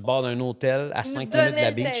sur le bord d'un hôtel à 5 minutes de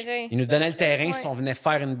la beach. Ils nous donnaient le terrain si on venait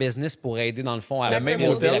faire une business pour aider, dans le fond, à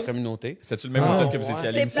builder la communauté. C'était-tu le même hôtel que vous étiez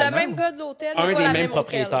allé initialement? C'est le même gars de l'hôtel. Un des mêmes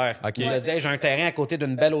propriétaires. Il nous a dit, j'ai un terrain à côté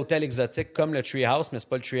d'une belle hôtel exotique comme le Treehouse, mais c'est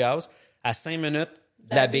pas le Treehouse. À 5 minutes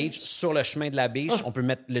de la beach, sur le chemin de la beach, on peut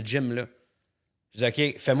mettre le gym là. Je dis,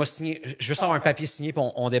 OK, fais-moi signer. Je veux savoir un papier signé, puis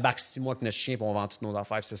on débarque 6 mois avec notre chien, puis on vend toutes nos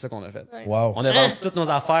affaires. Puis c'est ça qu'on a fait. Wow. On a vendu toutes nos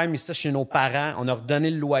affaires, mis ça chez nos parents. On a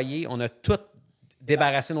redonné le loyer. On a tout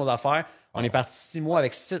débarrassé nos affaires. On est parti 6 mois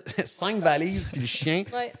avec 5 valises, puis le chien.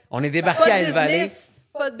 On est débarqué à Île-Vallée.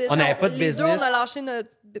 Pas de business. On n'avait pas de les business. Deux, on a lâché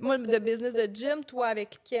moi, de business de gym, toi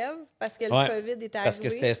avec Kev, parce que le COVID était arrivé. Parce que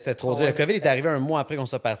c'était trop dur. Le COVID est arrivé un mois après qu'on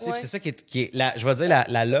soit parti. C'est ça qui est je vais dire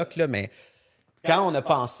la loc, là, mais quand on a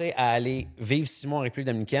pensé à aller vivre 6 mois en République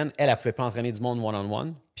dominicaine, elle pouvait pas entraîner du monde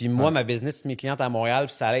one-on-one. Puis moi, ma business, mes clientes à Montréal,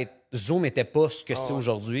 ça allait être Zoom n'était pas ce que c'est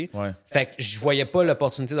aujourd'hui. Fait que je voyais pas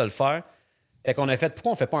l'opportunité de le faire. Fait qu'on a fait,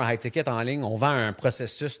 pourquoi on fait pas un high ticket en ligne? On vend un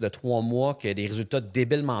processus de 3 mois qui a des résultats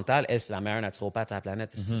débiles mentales. Elle, c'est la meilleure naturopathe sur la planète.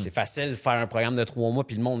 C'est facile de faire un programme de 3 mois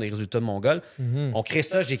puis le monde a des résultats de mongol. On crée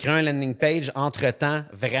ça. J'ai créé un landing page entre-temps,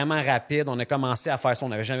 vraiment rapide. On a commencé à faire ça. On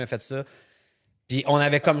n'avait jamais fait ça. Puis on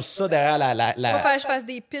avait comme ça derrière la... Moi, fallait que je fasse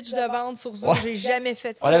des pitchs de vente sur Zoom. J'ai jamais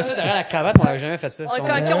fait ça. On avait ça derrière la cravate, mais on n'avait jamais fait ça. Quand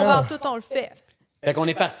on vend tout, on le fait. Fait qu'on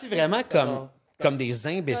est parti vraiment comme des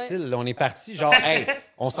imbéciles. Là. On est parti genre, hey,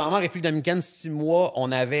 on s'en va en République dominicaine 6 mois.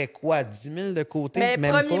 On avait quoi, 10 000 de côté? Mais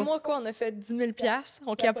même premier pas. mois, quoi, on a fait 10 000 $.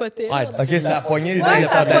 On capotait. OK, ça a poigné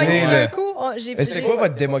ça a pogné là. d'un coup. Mais c'est quoi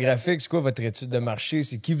votre démographique? C'est quoi votre étude de marché?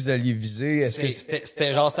 C'est qui vous alliez viser? Est-ce que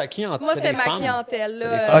C'était genre sa clientèle. Moi, c'était des ma femmes. clientèle. C'était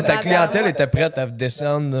des Là, femmes. ta clientèle était prête à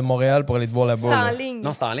descendre de Montréal pour aller te voir là-bas? C'est en là? ligne.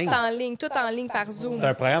 Non, c'est en ligne. C'est en ligne. Tout en ligne par Zoom. C'est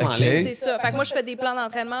un programme en OK. ligne. C'est ça. Fait que moi, je fais des plans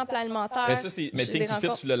d'entraînement, plans alimentaires. Mais j'ai des Thinkifit,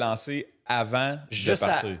 rencontres. tu l'as lancé avant Juste de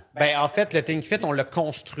partir. en fait, le Thinkifit, on l'a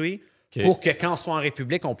construit pour que quand on soit en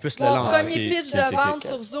République, on puisse le Mon lancer. premier pitch de vente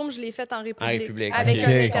sur Zoom, je l'ai fait en République. En République. Avec OK.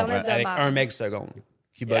 un Internet de Avec marde. 1 meg seconde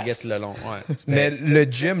qui buguette le long. Ouais. Mais le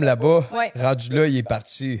gym là-bas, Ouais. rendu là, il est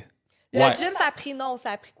parti. Le Ouais. gym, ça a pris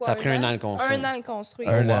quoi? Ça a pris un an le construire. 1 an le construire.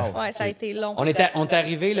 Un an. Ouais, ça a été long. On est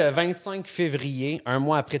arrivé le 25 février, un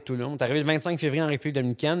mois après Touloum. On est arrivé le 25 février en République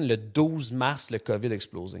dominicaine. Le 12 mars, le COVID a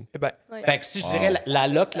explosé. Eh ben, Ouais. Fait que si je dirais la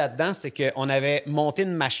loc là-dedans, c'est qu'on avait monté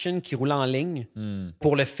une machine qui roulait en ligne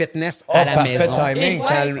pour le fitness à la parfait maison. timing. Ouais,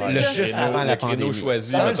 quand c'est le ça. Juste avant la pandémie. Créneau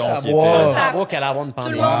choisi, Sans le mettons, qui savoir. était- Sans savoir qu'elle allait avoir une Tout le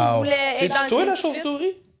pandémie. monde Wow. voulait c'est être dans toi le la Thinkifit.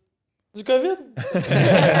 chauve-souris du COVID?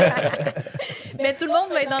 Mais tout le monde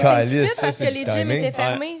voulait être dans le Calice, Thinkifit ça, parce c'est que du les gyms timing. étaient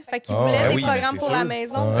fermés. Fait qu'ils Ah, voulaient ouais, des oui, mais programmes c'est pour sûr. la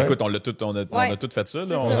maison. Ouais. Écoute, on a Ouais. tout fait ça. Là.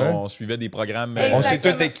 C'est On, ça. on suivait des programmes. On s'est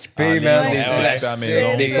Exactement. tout équipé, En man. ligne, Des ouais, élastiques, à la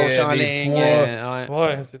maison. des Coach en des ligne. poids. Ouais.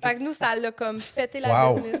 Ouais, c'est Fait que nous, ça l'a comme pété la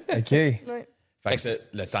Wow. business. OK. Ouais. Fait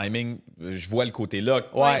que le timing, je vois le côté là.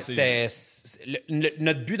 Ouais, Tu sais,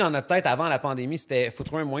 notre but dans notre tête avant la pandémie, c'était faut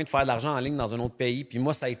trouver un moyen de faire de l'argent en ligne dans un autre pays. Puis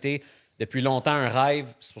moi, ça a été depuis longtemps un rêve.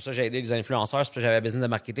 C'est pour ça que j'ai aidé les influenceurs, c'est pour ça que j'avais un business de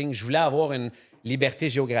marketing. Je voulais avoir une liberté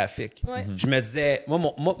géographique. Ouais. Je me disais,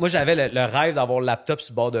 moi j'avais le rêve d'avoir le laptop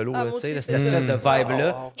sur le bord de l'eau, là, tu sais, cette espèce de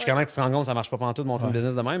vibe-là. Je suis quand même que tu te rends compte, ça marche pas pantoute de monter une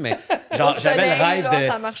business de même, mais genre, j'avais le rêve là, de.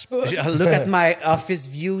 ça marche pas. Genre, look at my office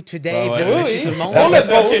view today. Ouais, Puis là, ouais. tu sais, tout le monde.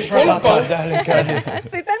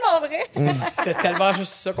 C'est tellement vrai. C'est tellement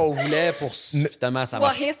juste ça qu'on voulait pour finalement ça Tu vois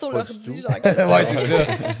marche rien sur pas du l'ordi, tout. genre. Ouais, c'est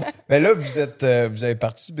ça. Mais là, vous avez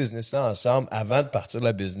parti ce business-là ensemble. Avant de partir de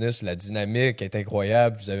la business, la dynamique est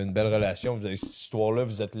incroyable. Vous avez une belle relation. Vous avez cette histoire-là.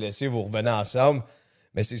 Vous êtes laissés, vous revenez ensemble.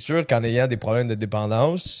 Mais c'est sûr qu'en ayant des problèmes de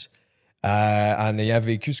dépendance, en ayant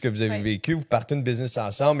vécu ce que vous avez vécu, vous partez une business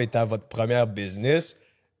ensemble, étant votre première business.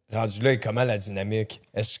 Rendu là, et comment la dynamique?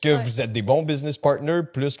 Est-ce que vous êtes des bons business partners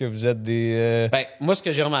plus que vous êtes des... Ben, moi, ce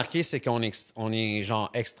que j'ai remarqué, c'est qu'on est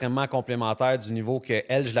genre extrêmement complémentaires du niveau que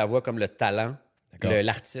elle, je la vois comme le talent,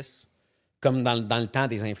 l'artiste, comme dans le temps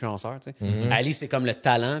des influenceurs. Tu sais. Ali, c'est comme le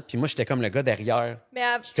talent, puis moi, j'étais comme le gars derrière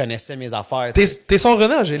qui connaissait mes affaires. T'es son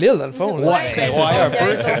René Angélil, dans le fond. Là. Ouais, un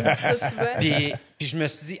peu. Ils ont dit ça souvent. Puis je me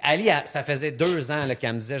suis dit, Ali, ça faisait 2 ans là,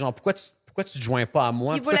 qu'elle me disait, genre, pourquoi tu te joins pas à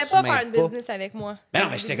moi? Ils Pourquoi voulaient tu pas m'aides faire une business avec moi. Ben non,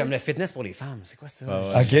 mais j'étais comme le fitness pour les femmes. C'est quoi ça?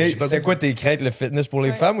 OK. C'était quoi tes craintes, le fitness pour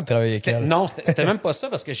les femmes ou travailler avec elle? Non, c'était même pas ça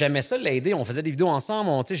parce que j'aimais ça l'aider. On faisait des vidéos ensemble,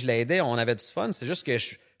 je l'aidais, on avait du fun. C'est juste que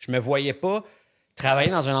je me voyais pas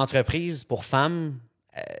travailler dans une entreprise pour femmes.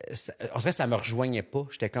 On dirait que ça me rejoignait pas.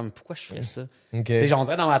 J'étais comme, pourquoi je fais ça? Okay. On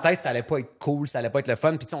dirait dans ma tête, ça allait pas être cool, ça allait pas être le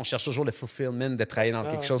fun. Puis on cherche toujours le fulfillment de travailler dans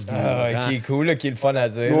quelque chose qui Qui est cool, là, qui est le fun à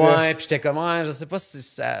dire. Ouais, puis j'étais comme, je sais pas si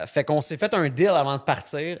ça. Fait qu'on s'est fait un deal avant de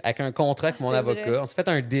partir avec un contrat avec mon avocat. Vrai. On s'est fait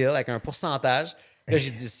un deal avec un pourcentage. Là,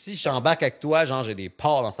 j'ai dit, si je embarque avec toi, genre, j'ai des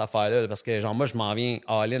parts dans cette affaire-là, parce que, genre, moi, je m'en viens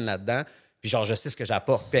all-in là-dedans. Puis, genre, je sais ce que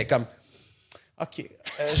j'apporte. Puis, elle est comme, OK,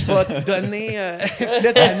 je vais te donner. Puis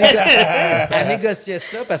là, t'as négocié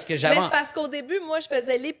ça parce que Mais j'avais. c'est parce qu'au début, moi, je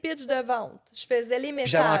faisais les pitchs de vente. Je faisais les messages.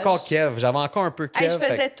 J'avais encore Kev. J'avais encore un peu Kev. Hey, je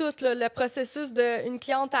faisais fait- tout, là, le processus de une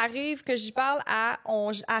cliente arrive, que j'y parle,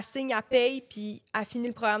 elle signe, elle paye, puis elle finit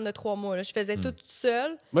le programme de 3 mois. Là. Je faisais tout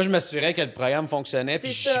seule. Moi, je m'assurais que le programme fonctionnait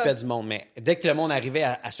puis je C'est ça. chipais du monde. Mais dès que le monde arrivait,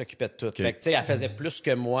 elle s'occupait de tout. Fait que, tu sais, elle faisait plus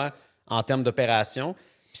que moi en termes d'opération.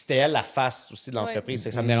 Puis c'était elle la face aussi de l'entreprise. Fait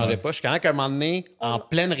que ça me dérangeait pas. Je suis quand même qu'à un moment donné, en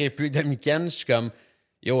pleine République dominicaine, je suis comme,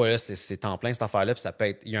 yo, là, c'est temps plein cette affaire-là, puis ça peut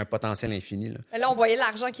être, il y a un potentiel infini, là. Là, on voyait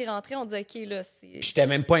l'argent qui rentrait, on disait, OK, là, c'est. Puis j'étais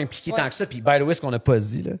même pas impliqué tant que ça. Puis, by the way, ce qu'on n'a pas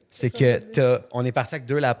dit, là, c'est que on est parti avec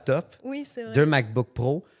 2 laptops, Oui, c'est vrai. 2 MacBook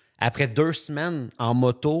Pro. Après 2 semaines en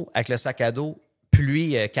moto, avec le sac à dos,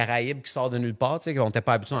 pluie Caraïbe qui sort de nulle part, tu sais, qu'on n'était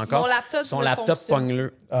pas habitué encore. Mon laptop Son ne laptop fonctionne.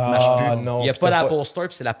 pogne-le. Ah, marche plus. non, Il n'y a puis pas t'as d'Apple pas- Store,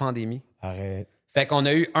 puis c'est la pandémie. Arrête. Fait qu'on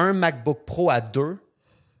a eu un MacBook Pro à 2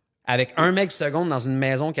 avec 1 meg seconde dans une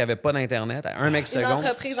maison qui avait pas d'Internet, à 1 meg Une seconde.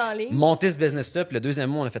 entreprise en ligne. Monter ce business-là, puis le deuxième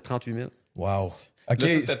mois, on a fait 38 000. Wow. OK. Là,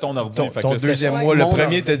 ça, c'était ton ordi. Ton, Fait que ton là, c'était deuxième ça. mois, le Mon premier,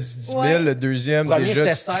 ordi. t'as dit 10 000, Ouais. le deuxième, Premier, déjà,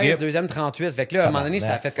 c'était tu 16, tripes. deuxième 38. Fait que là, à un moment donné,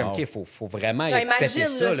 ça a fait comme, Wow. OK, faut vraiment Là, y péter imagine,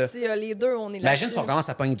 ça, là. là, si les deux, on est là. Imagine si on commence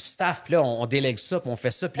à pogner du staff, puis là, on délègue ça, puis on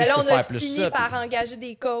fait ça, puis Mais là, là, je peux on a faire plus fini ça. par engager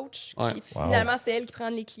des coachs. Ouais. Qui, finalement, c'est elles qui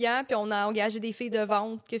prennent les clients. Puis on a engagé des filles de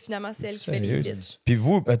vente que finalement, c'est elles qui font les Sérieux? pitchs. Puis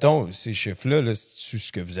vous, mettons, ces chiffres-là, là, c'est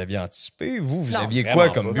ce que vous aviez anticipé? Vous Non, aviez quoi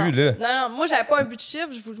vraiment comme pas. but, là? Non, moi, j'avais pas un but de chiffre.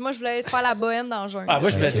 Moi, je voulais faire la bohème dans le jungle. Ah, moi,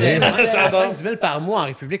 je me Ok. disais, à 5-10 000 par mois en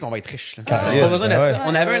République, on va être riche. Là. Ah, Pas yes, besoin de ouais. ça.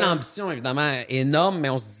 On avait une ambition, évidemment, énorme, mais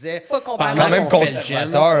on se disait, Pas comparable. pendant Quand même qu'on fait le gym,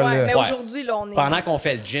 conservateur, Ouais, là. mais Ouais. aujourd'hui, là, on est. pendant qu'on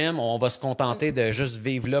fait le gym, on va se contenter de juste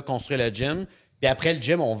vivre là, construire le gym. Puis après le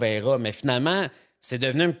gym, on verra. Mais finalement, c'est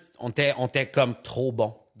devenu on était comme trop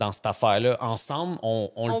bon dans cette affaire-là. Ensemble, on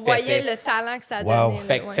le On voyait pétait. le talent que ça Wow. donnait.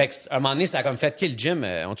 Fait, là, ouais. fait que, à un moment donné, ça a comme fait kill le gym. On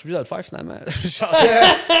est obligé de le faire finalement.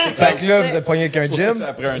 Fait que là, vous êtes pogné avec un C'est pour ça que gym? ça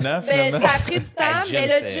a pris un an, Ben, finalement. ça a pris du temps, Le gym, mais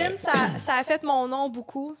le c'était- gym, ça a fait mon nom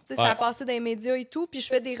beaucoup. Tu sais, Ça Ouais. a passé dans les médias et tout. Puis je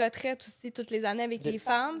fais des retraites aussi toutes les années avec les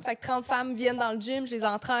femmes. Fait que 30 femmes viennent dans le gym, je les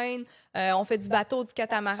entraîne. On fait du bateau, du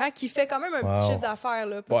catamaran, qui fait quand même un Wow. petit chiffre d'affaires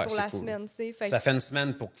là, pour Ouais, la c'est cool. semaine. Tu sais. Fait que- Ça fait une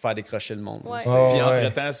semaine pour faire décrocher le monde. Ouais. Oh, Puis ouais.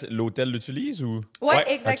 entre-temps, l'hôtel l'utilise ou? Ouais,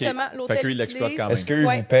 exactement. Ok. L'hôtel Fait qu'eux, ils l'exploitent l'utilise. quand même. Est-ce qu'eux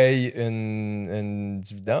Ouais. vous payent une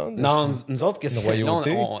dividende? Non, nous autres, qu'est-ce Une qu'on fait? Là,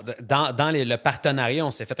 royauté? dans le partenariat,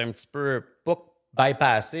 on s'est fait un petit peu, pas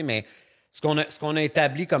bypasser, mais ce qu'on a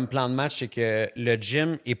établi comme plan de match, c'est que le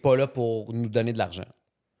gym est pas là pour nous donner de l'argent.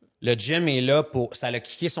 Le gym est là pour... Ça a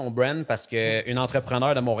kické son brand parce qu'une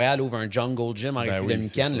entrepreneur de Montréal ouvre un Jungle Gym en République oui,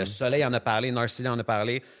 dominicaine. c'est Le ça. Soleil en a parlé, Narcity en a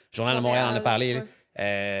parlé, Journal de Montréal en a parlé. Ouais.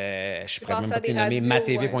 Je pourrais même passé pas à te des nommer.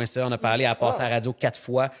 radios, matv.ca en a parlé, elle a passé à la radio 4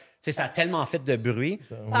 fois. Tu sais, ça a tellement fait de bruit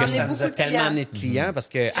a que amené ça nous beaucoup a de tellement clients. amené de clients parce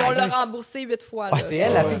que... Puis on l'a Ah, remboursé 8 fois. ah, là. c'est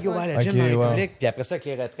elle, la fille qui a Ouais. ouvert le gym Ok, en wow. République. Puis après ça, avec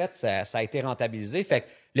les retraites, ça a été rentabilisé. Fait que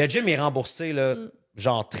le gym est remboursé là,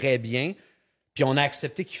 genre très bien. Puis on a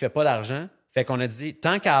accepté qu'il ne fait pas d'argent. Fait qu'on a dit,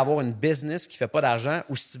 tant qu'à avoir une business qui ne fait pas d'argent,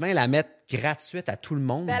 aussi bien la mettre gratuite à tout le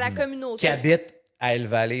monde Ben, à la communauté. qui habite à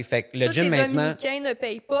El-Valley. Fait que le Tous gym les maintenant... Dominicains ne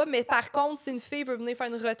payent pas, mais par contre, si une fille veut venir faire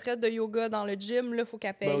une retraite de yoga dans le gym, là, il faut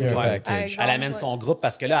qu'elle paye. Ben oui. par package. exemple, Elle amène son groupe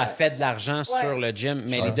parce que là, elle fait de l'argent Ouais. sur le gym.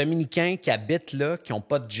 Mais les Dominicains qui habitent là, qui n'ont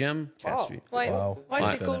pas de gym, gratuit. Ouais, Wow. ouais, Ouais.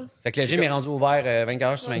 c'est cool. Fait que le gym est rendu ouvert 24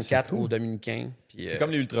 heures sur 24 aux Dominicains. Puis, C'est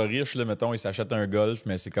comme les ultra riches, là, mettons, ils s'achètent un golf,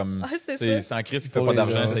 mais c'est comme. Ah, c'est C'est ça. sans Chris, il fait Pour pas les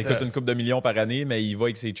d'argent. gens, Ça c'est coûte ça. une couple de millions par année, mais il va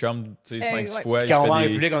avec ses chums 5-6 ouais. fois. il quand se on va en fait des-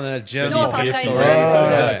 République, on a notre gym. Nous, on on fait- s'entraîne. Ouais, Ouais. c'est ça, Ouais.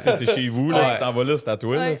 exact. Tu sais, c'est chez vous, là. Ouais. Si t'en vas là, c'est à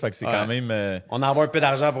toi, là. Ouais. Fait que c'est Ouais. quand même. On envoie un peu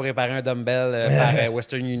d'argent pour réparer un dumbbell par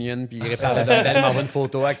Western Union, puis il répare le dumbbell, il m'envoie une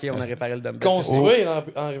photo. OK, on a réparé le dumbbell. Construire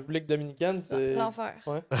en République dominicaine, c'est. L'enfer.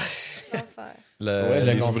 Ouais. L'enfer. Ouais, je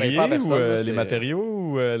le les conseille ouvriers pas à personne, ou là, les c'est- matériaux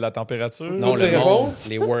ou la température? Non, Toutes le les monde, réponses?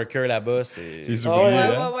 les workers là-bas, c'est... Les Ah ouvriers, ouais,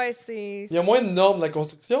 Ouais, hein? ouais, c'est. Il y a moins de normes de la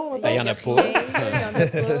construction. Ben, il y en a rien, pas. Il y en a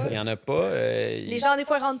pas. Il y en a pas. Les gens, des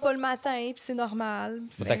fois, ils rentrent pas le matin, puis c'est normal.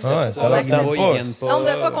 Faut Ouais, t'accepter Ouais, ça. ça leur Ils tente voient, pas. ils viennent pas. Nombre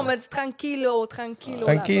de fois qu'on m'a dit tranquillo. Tranquillo,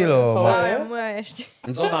 là-bas. ouais. Ouais.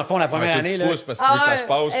 Nous autres, dans le fond, la première Ouais, année, tu là, pousses parce que tu veux que ça se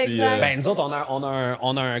passe. Puis, exact. ben, nous autres,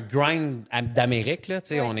 on a un grind d'Amérique, là, tu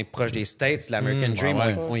sais, Ouais. on est proche des States, l'American Dream,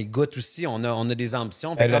 ouais. on y goûte aussi, on a des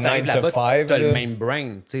ambitions. Fait que le quand t'arrives 9 to là-bas, 5, t'as le là. même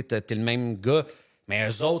brain, tu sais, t'es le même gars, mais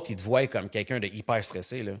eux autres, ils te voient comme quelqu'un de hyper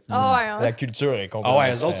stressé, là. Ah ouais, hein. La culture est complètement Ah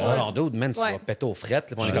ouais, eux autres sont différente. genre d'autres, man, tu Ouais. vas péter aux frettes.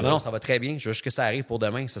 Là. Puis on est comme, non, ça va très bien, je veux juste que ça arrive pour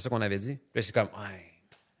demain, c'est ça qu'on avait dit. Puis là, c'est comme, ouais,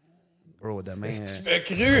 bro, demain, Tu m'as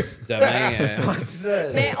cru! demain, ouais, c'est ça.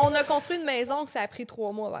 Mais on a construit une maison que ça a pris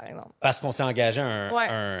 3 mois, par exemple. Parce qu'on s'est engagé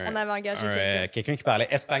Ouais, on avait engagé quelqu'un. quelqu'un qui parlait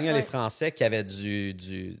espagnol et Ouais. français, qui avait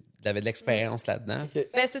avait de l'expérience là-dedans.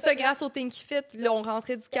 Ben, c'est ça, grâce au Thinkifit, là, on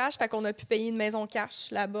rentrait du cash, fait qu'on a pu payer une maison cash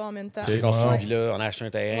là-bas en même temps. C'est construit Wow. une villa, on a acheté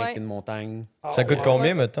un terrain Ouais. avec une montagne. Ça coûte ouais.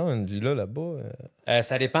 combien, mettons, une villa là-bas?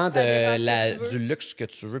 Ça dépend, Ça dépend ce que tu veux. du luxe que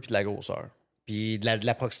tu veux puis de la grosseur. Puis de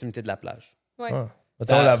la proximité de la plage. Ouais. Ah.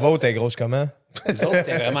 Mettons, la vôtre est grosse comment? Nous autres,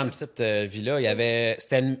 c'était vraiment une petite villa.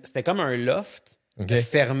 C'était comme un loft OK.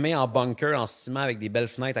 fermé en bunker, en ciment, avec des belles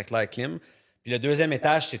fenêtres avec l'air clim. Puis le deuxième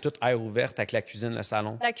étage, c'est tout air ouverte avec la cuisine, le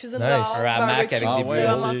salon. La cuisine Nice. dehors, Un hamac barbecue, avec des c'est bouleaux.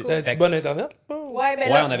 vraiment Ok. cool. T'as-tu Fait que- bon Internet? Ouais, ben Ouais,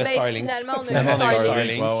 là, on avait ben, Starlink. Finalement, on a Finalement, eu on a eu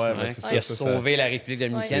Starlink. Starlink. Ouais, ouais, Ouais. c'est Il a ça, sauvé la République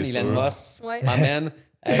dominicaine, Ouais. Elon C'est Musk. Ouais. Amen.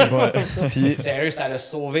 Puis, Sérieux, ça a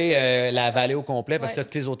sauvé la vallée au complet parce que Ouais. là,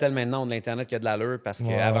 tous les hôtels maintenant ont de l'Internet qui a de l'allure parce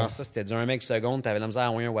qu'avant ça, c'était du 1 meg seconde, t'avais la misère à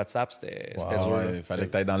envoyer un WhatsApp, c'était Ah dur. ouais, fallait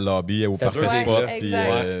que t'ailles dans le lobby au C'était parfait dur, spot. ouais, Puis,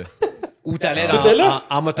 exact. Ou t'allais T'étais là?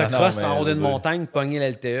 en motocross Ah non, mais en haut d'une je veux dire- montagne, pogner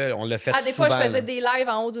l'LTE. On l'a fait Ah, des souvent. fois, je faisais là. des lives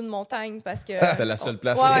en haut d'une montagne parce que. C'était la seule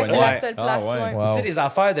place Ouais, au ouais, poignet. c'était la Ouais. seule Ah, place. ouais. ouais. wow. Tu sais, des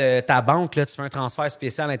affaires de ta banque, là, tu fais un transfert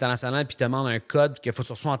spécial international puis tu demandes un code qu'il faut que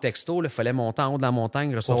tu reçois en texto. Il fallait monter en haut de la montagne,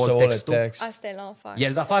 pour recevoir recevoir le texto. Ah, c'était l'enfer. Il y a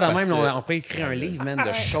des affaires de Parce même, que- là, on peut écrire un livre, man, de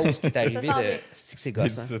Ouais. choses qui est arrivé. Ça sent bien. C'est que c'est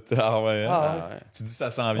gossant. Ah ouais. hein? Ah, ouais. Tu dis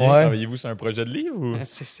ça s'en vient. Ouais. Travaillez-vous sur un projet de livre ou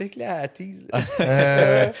C'est que là, la tease.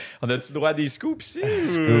 là. on a-tu droit à des scoops ici? ou-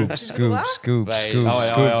 Scoop, scoop, scoop, Ben, scoop, ah ouais,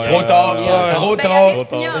 scoop. ouais, ouais, Trop ouais, tard, ouais, là, ouais. trop Ben, tard. il y a rien de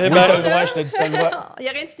signé Oui, encore, t'as le là. droit, je te dis, t'as le droit. Il n'y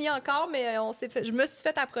a rien de signé encore, mais je me suis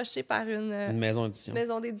fait approcher par une Une maison d'édition.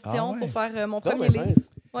 maison d'édition Ah ouais. pour faire mon Non, premier mais livre.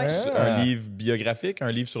 Ouais. Ah. Un livre biographique, un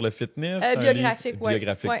livre sur le fitness? un Biographique, livre ouais.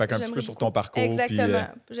 biographique. Ouais, Fait qu'un petit j'aimerais peu sur beaucoup. ton parcours. Exactement.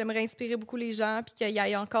 J'aimerais inspirer beaucoup les gens puis qu'il y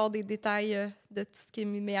ait encore des détails de tout ce qui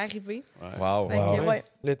m'est arrivé. Wow. Fait que, Wow. ouais.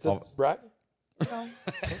 Le titre, Bragg. Non.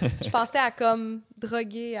 Je pensais à comme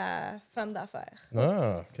droguer à femme d'affaires.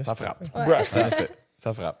 Ah, qu'est-ce Ça que frappe. Ouais. Bragg. Ça fait.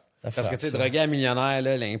 Ça frappe. ça Parce que, frappe, tu sais, ça. droguer à millionnaire,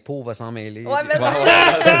 là, l'impôt va s'en mêler. Ouais, mais De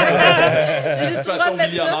j'ai toute juste le droit façon, de mettre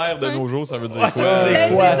millionnaire ça. de Ouais. nos jours, ça veut dire Ouais, quoi? ça veut dire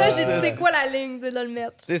Ben, quoi, c'est ça, ça? j'ai dit, c'est quoi la ligne de le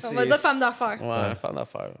mettre? Tu sais, On va dire femme d'affaires. Ouais, femme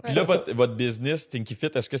d'affaires. Puis là, votre business, Thinkifit,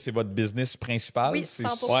 est-ce que c'est votre business principal? Oui, c'est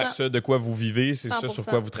 100%. ce de quoi vous vivez, c'est ce sur 100%.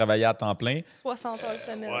 quoi vous travaillez à temps plein. 60 heures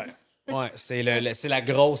semaine. Ouais, c'est la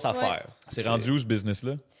grosse affaire. C'est rendu où ce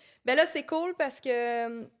business-là? Ben là, c'est cool parce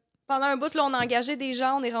que pendant un bout, là, on a engagé des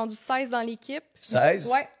gens. On est rendu 16 dans l'équipe.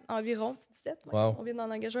 16? Ouais, environ 17. Ouais. Wow. On vient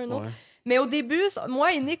d'en engager un autre. Ouais. Mais au début,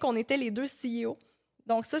 moi et Nick, on était les deux CEO.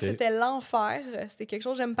 Donc ça, Ok. c'était l'enfer. C'était quelque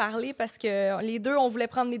chose que j'aime parler parce que les deux, on voulait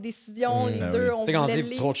prendre les décisions. Les ah deux, oui. on Tu sais, quand on voulait dit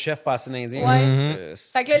les... trop de chefs pas assez d'Indiens. Ouais.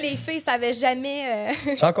 c'est- Fait que là, les filles savaient jamais...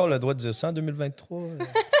 Tu as encore le droit de dire ça en 2023?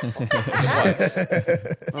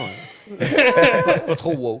 c'est pas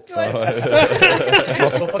trop woke. ça. On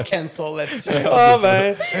se va pas cancel là-dessus. Ah,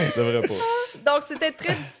 ben. Je devrais pas. Donc, c'était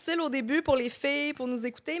très difficile au début pour les filles, pour nous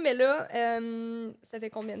écouter, mais là, ça fait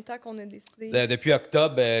combien de temps qu'on a décidé? Depuis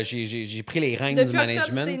octobre, j'ai pris les rênes Depuis du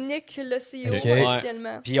octobre, management. c'est Nick, le CEO, Ok.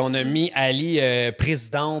 officiellement. Puis on a mis Alie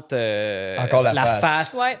présidente, Encore la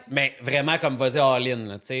face. Ouais. mais vraiment comme vas-y all-in.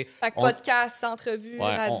 Là, tu sais. Fait que podcast, entrevue,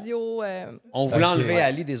 Ouais, radio. On voulait Ok, enlever ouais.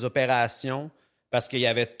 Ali des opérations parce qu'il y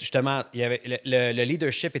avait justement le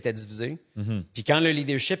leadership était divisé. Puis quand le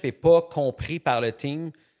leadership est pas compris par le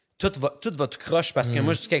team, tout va tout croche parce que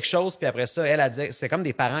moi je dis quelque chose puis après ça elle dit c'était comme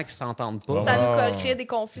des parents qui s'entendent pas. Ça nous crée des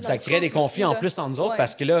conflits. Ça crée des conflits en plus entre nous autres Ouais.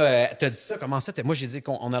 parce que là, t'as dit ça, comment ça? Moi, j'ai dit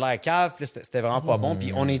qu'on a l'air cave, puis là, c'était vraiment pas bon.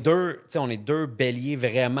 Puis on est deux béliers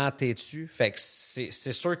vraiment têtus. Fait que c'est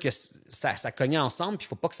sûr que ça cognait ensemble, puis il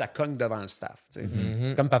faut pas que ça cogne devant le staff. Tu sais.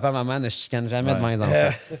 C'est comme papa, maman ne chicanent jamais devant les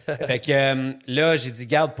enfants. Fait que là, j'ai dit,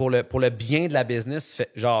 garde, pour le bien de la business,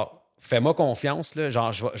 fais-moi confiance, là.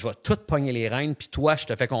 Genre, je vais tout pogner les rênes, puis toi, je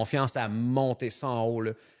te fais confiance à monter ça en haut,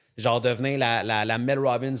 là. Genre, devenir la Mel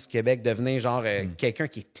Robbins du Québec, devenir genre quelqu'un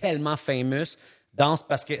qui est tellement famous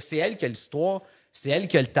parce que c'est elle qui a l'histoire, c'est elle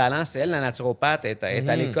qui a le talent, c'est elle la naturopathe, elle est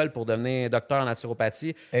à l'école pour devenir docteur en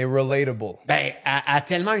naturopathie. Et relatable. Ben, elle a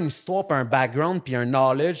tellement une histoire, puis un background, puis un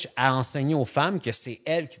knowledge à enseigner aux femmes que c'est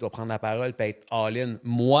elle qui doit prendre la parole puis être all-in.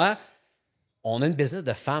 Moi, on a une business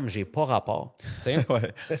de femmes, j'ai pas rapport. Tu sais?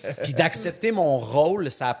 Puis d'accepter mon rôle,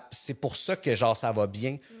 c'est pour ça que genre ça va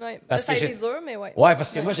bien. Ouais. Parce Ça a que été dur, mais ouais. Ouais,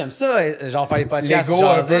 parce que moi j'aime ça, genre faire des podcasts, L'ego,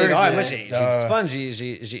 jaser. un peu, Ouais, puis- moi j'ai du fun,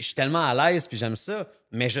 je suis tellement à l'aise puis j'aime ça.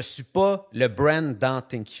 Mais je suis pas le brand dans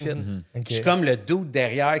Thinkifit. Je suis comme le dude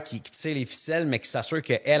derrière qui tire les ficelles, mais qui s'assure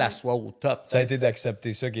qu'elle elle soit au top. Ça a été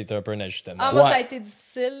d'accepter ça qui était un peu un ajustement. Ah, moi, Ouais. ça a été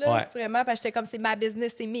difficile, là, Ouais. vraiment, parce que j'étais comme, c'est ma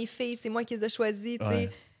business, c'est mes filles, c'est moi qui les ai choisies, tu sais.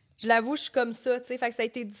 Je l'avoue, je suis comme ça, tu sais. Fait que ça a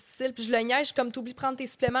été difficile. Puis je le niaise, je suis comme, t'oublies de prendre tes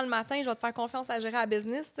suppléments le matin, je vais te faire confiance à gérer la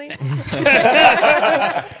business, tu sais.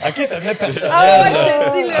 OK, ça venait personnel. Ah ouais, je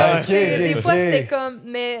te dis, là. Ok, tu sais, des ok. fois, c'était comme,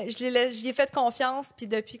 mais j'y ai fait confiance, puis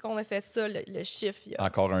depuis qu'on a fait ça, le chiffre,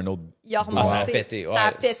 Encore un autre. il a remonté. Ça a pété, ouais. Ça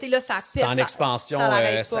a pété, là, ça pète. C'est en expansion, ça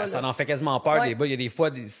l'arrête pas, ça là. en fait quasiment peur. Ouais. Des bas, il y a des fois,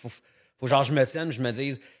 faut genre je me tienne, je me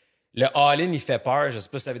dise, le all-in, il fait peur. Je sais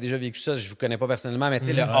pas si vous avez déjà vécu ça, je vous connais pas personnellement, mais tu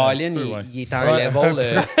sais, le all-in, il est à un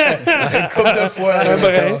level. Une couple de fois.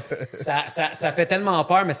 Ça fait tellement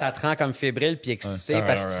peur, mais ça te rend comme fébrile puis excité c'est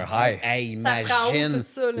parce un que tu te high. dis, hey, Ça se rend où, imagine, tout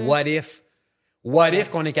ça, là? what if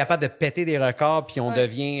qu'on est capable de péter des records puis on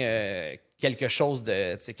devient quelque chose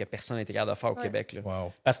de, tu sais, que personne n'était capable de faire au Québec. Là.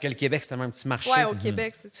 Wow. Parce que le Québec, c'est tellement un petit marché. Ouais, au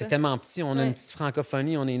Québec, c'est ça. C'est tellement petit. On a une petite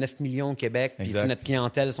francophonie. On est 9 millions au Québec. Puis tu sais, Exact. notre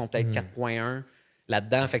clientèle sont peut-être 4,1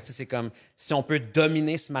 là-dedans. Fait que tu sais, c'est comme si on peut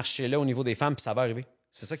dominer ce marché-là au niveau des femmes, puis ça va arriver.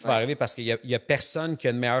 C'est ça qui va arriver parce qu'il y a personne qui a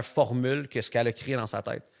une meilleure formule que ce qu'elle a créé dans sa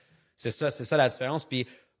tête. C'est ça la différence. Puis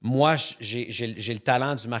moi, j'ai le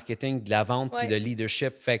talent du marketing, de la vente, puis de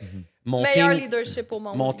leadership. Fait que mon Meilleur team, leadership au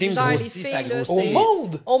monde. mon team Genre, les grossit, filles, ça là, grossit. c'est- Au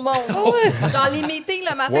monde? Au monde. Genre, les meetings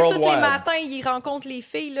le matin, tous les Worldwide. matins, il rencontre les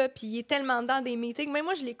filles, là, puis il est tellement dans des meetings. Mais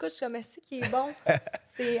moi, je l'écoute, je suis comme, est-ce qu'il est bon?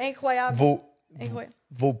 C'est incroyable. Incroyable.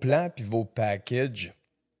 Vos plans puis vos packages.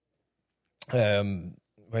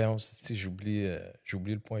 Voyons, j'ai oublié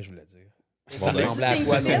le point que je voulais dire. Ça ressemblait à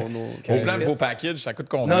quoi Thinkifit. nos Vos plans de vos packages, ça coûte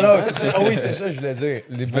combien? Non, c'est ça. Ah oui, c'est ça que je voulais dire.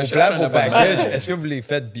 Vos chercher plans, un vos abonnement. packages, est-ce que vous les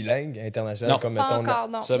faites bilingues, international, Non. comme Pas mettons... encore,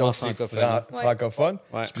 non. Seulement Donc, c'est francophone. francophone.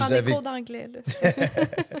 Ouais. Je prends Vous des avez, cours d'anglais, là.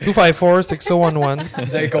 254-6011.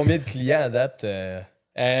 vous avez combien de clients à date? Dans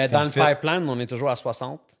le Thinkifit. pipeline, on est toujours à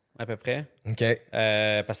 60 à peu près. OK.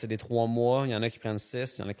 Parce que c'est des 3 mois. Il y en a qui prennent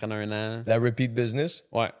 6, il y en a qui prennent 1 an. La repeat business?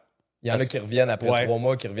 Ouais. Il y en a qui reviennent après Ouais. 3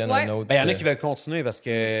 mois, qui reviennent Ouais. un autre. Ben, il y en a qui veulent continuer parce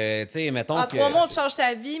que, tu sais, mettons En que... 3 mois, on te change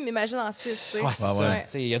ta vie, mais imagine en 6, tu sais. Ouais, c'est ça. Ouais. Tu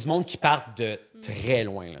sais, il y a du monde qui part de très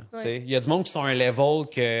loin. Là. Tu sais, il y a du monde qui sont à un level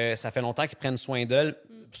que ça fait longtemps qu'ils prennent soin d'eux,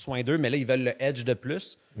 mais là, ils veulent le edge de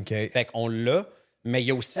plus. OK. Fait qu'on l'a. Mais il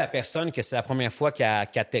y a aussi la personne que c'est la première fois qu'elle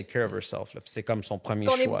take care of herself. Là. Puis c'est comme son premier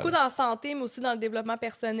On choix. est beaucoup là. dans la santé, mais aussi dans le développement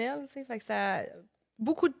personnel, tu sais. Fait que ça...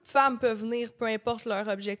 Beaucoup de femmes peuvent venir, peu importe leur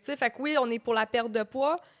objectif. Fait que oui, on est pour la perte de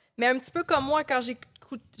poids, mais un petit peu comme moi, quand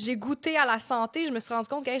j'ai goûté à la santé, je me suis rendu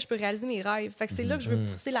compte que hey, je peux réaliser mes rêves. Fait que c'est là que je veux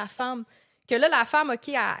pousser la femme. Que là, la femme,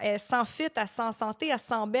 OK, elle se sent fit, elle se sent en santé, elle se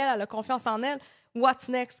sent belle, elle a confiance en elle. What's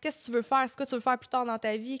next? Qu'est-ce que tu veux faire? Est-ce que tu veux faire plus tard dans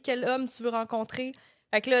ta vie? Quel homme tu veux rencontrer?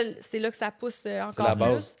 Fait que là, c'est là que ça pousse encore la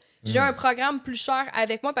base. plus. J'ai un programme plus cher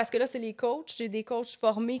avec moi parce que là, c'est les coachs. J'ai des coachs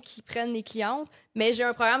formés qui prennent les clientes, mais j'ai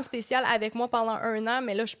un programme spécial avec moi pendant 1 an,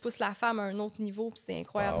 mais là, je pousse la femme à un autre niveau, puis c'est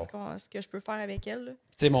incroyable ce que je peux faire avec elle. Là.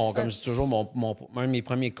 Tu sais, comme je dis toujours, un de mes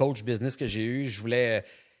premiers coachs business que j'ai eu, je voulais...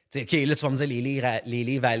 Tu sais, OK, là, tu vas me dire les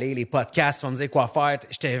livres à lire, les podcasts, tu vas me dire quoi faire.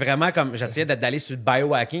 J'étais vraiment comme... J'essayais d'aller sur le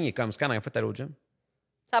biohacking et comme, c'est quand la dernière fois que t'allais au gym?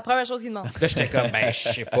 C'est la première chose qu'il demande. Là, j'étais comme, ben, je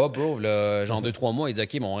sais pas, bro. Là, genre 2-3 mois, il dit,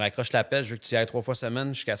 OK, bon, on raccroche l'appel, je veux que tu y ailles 3 fois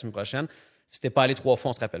semaine jusqu'à la semaine prochaine. Si t'es pas allé 3 fois,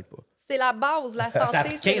 on se rappelle pas. C'est la base, la Ça santé, a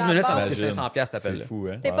c'est 15 la minutes, ça m'a base. coûté 500$ cet C'est appel-là. fou,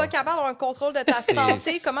 hein? T'es pas capable d'avoir un contrôle de ta C'est-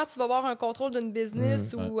 santé, comment tu vas avoir un contrôle d'une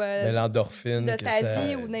business ou Mais l'endorphine. de que ta ça-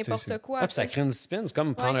 vie ou tu sais, n'importe c'est- quoi. Ah, puis ça crée une discipline. C'est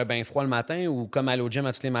comme prendre un bain froid le matin ou comme aller au gym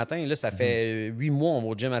à tous les matins. Là, ça fait 8 mois, on va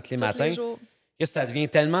au gym à tous les tous matins. les jours. Et ça devient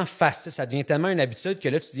tellement facile, ça devient tellement une habitude que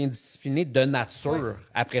là, tu deviens discipliné de nature.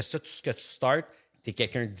 Après ça, tout ce que tu startes, t'es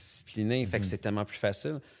quelqu'un de discipliné. Fait que c'est tellement plus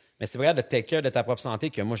facile. Mais c'est vrai de take care de ta propre santé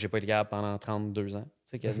que moi, j'ai pas été capable pendant 32 ans,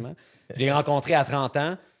 tu sais, quasiment. Je l'ai rencontrée à 30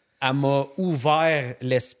 ans. Elle m'a ouvert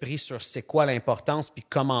l'esprit sur c'est quoi l'importance puis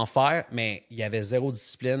comment faire, mais il y avait zéro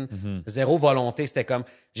discipline, zéro volonté. C'était comme,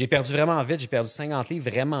 j'ai perdu vraiment vite, j'ai perdu 50 livres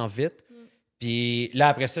vraiment vite. Puis là,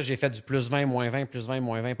 après ça, j'ai fait du plus 20, moins 20, plus 20,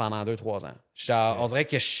 moins 20 pendant 2-3 ans. On dirait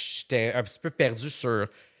que j'étais un petit peu perdu sur...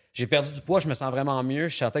 J'ai perdu du poids, je me sens vraiment mieux.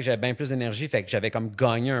 Je sentais que j'avais bien plus d'énergie, fait que j'avais comme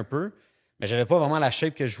gagné un peu. Mais j'avais pas vraiment la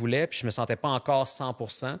shape que je voulais, puis je me sentais pas encore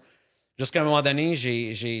 100%. Jusqu'à un moment donné,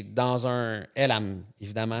 j'ai dans un...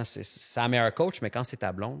 évidemment, c'est sa meilleure coach, mais quand c'est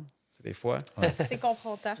ta blonde, c'est des fois... C'est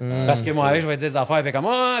confrontant. Parce que moi, je vais dire des affaires, puis comme,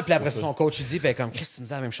 puis après ça, son coach, il dit, puis comme, Chris, tu me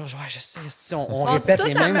dis la même chose. Ouais, je sais, si on répète dit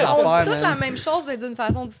les toute la mêmes même- affaires. On dit toute man. la même chose, mais d'une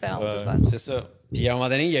façon différente. de toute façon. C'est ça. Puis à un moment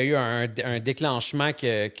donné, il y a eu un déclenchement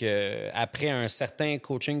après un certain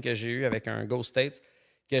coaching que j'ai eu avec un Go States,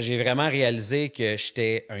 que j'ai vraiment réalisé que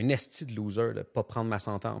j'étais un esti de loser de pas prendre ma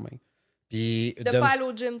santé en main. Puis De pas aller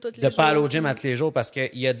au gym tous les de jours. pas aller au gym à tous les jours parce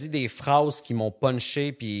qu'il a dit des phrases qui m'ont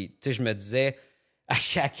punché, puis tu sais, je me disais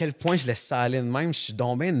à quel point je laisse ça aller de même, je suis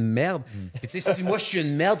donc bien une merde. Puis tu sais, si moi je suis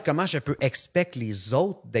une merde, comment je peux expect les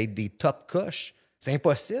autres d'être des top coches? C'est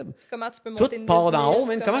impossible. Comment tu peux Tout monter une part d'en business, haut,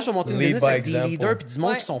 man. Comment je vais monter une Lead business by avec des example. leaders puis du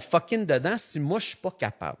monde Ouais. qui sont fucking dedans si moi, je suis pas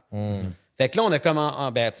capable? Fait que là, on a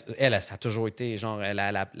comment... elle, ça a toujours été genre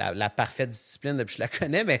la parfaite discipline depuis que je la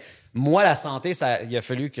connais, mais moi, la santé, il a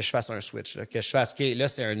fallu que je fasse un switch. Là, que je fasse... OK, là,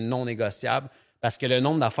 c'est un non négociable parce que le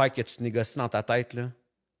nombre d'affaires que tu négocies dans ta tête, là,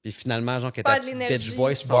 puis finalement, genre, que ta Pas de petite l'énergie. bitch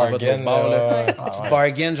voice s'en va de l'autre Bargain, bord, là. là. Tu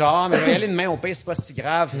bargain, genre, mais je vais y aller demain au pays, c'est pas si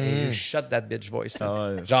grave. Et shut that bitch voice. Là. Ah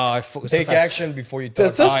ouais. Genre, il faut... Take ça- action before you T'as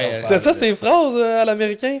talk. ça, ouais, t'as ça ces phrases à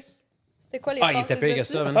l'américain? C'est quoi les Ah, il forces était des pire que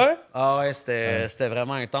ça, études? man. Ouais? Ah ouais, c'était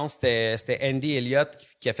vraiment intense. C'était Andy Elliott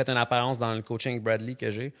qui a fait une apparence dans le coaching avec Bradley que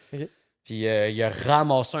j'ai. Ok. Puis il a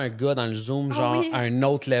ramassé un gars dans le Zoom, genre oui. à un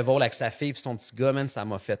autre level avec sa fille puis son petit gars, man, ça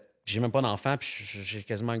m'a fait... J'ai même pas d'enfant, puis j'ai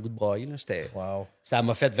quasiment un goût de brailler. Là. Wow. Ça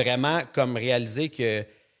m'a fait vraiment comme réaliser que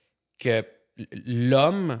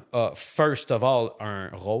l'homme a, first of all, un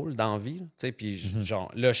rôle dans la vie. Tu sais, puis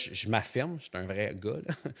genre, là, je m'affirme, je suis un vrai gars.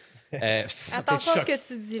 Là. Ça va Attention à ce peut-être que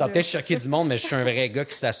tu dis. ça va là. peut-être choquer du monde, mais je suis un vrai gars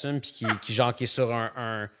qui s'assume puis qui est sur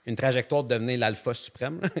une trajectoire de devenir l'alpha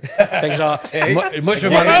suprême. Fait que genre, moi, je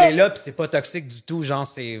veux m'en aller là, puis c'est pas toxique du tout. Genre,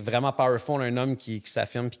 c'est vraiment powerful, un homme qui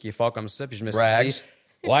s'affirme puis qui est fort comme ça. Puis je me suis Bragz. dit...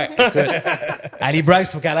 Ouais, écoute, Alie Bragz,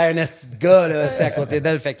 faut qu'elle ait un esti de gars, là, tu sais, à côté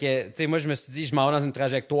d'elle. Fait que, tu sais, moi, je me suis dit, je m'en vais dans une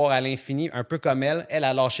trajectoire à l'infini, un peu comme elle. Elle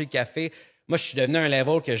a lâché le café. Moi, je suis devenu à un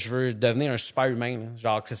level que je veux devenir un super humain, là.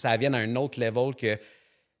 Genre, que ça vienne à un autre level que...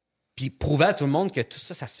 Puis prouver à tout le monde que tout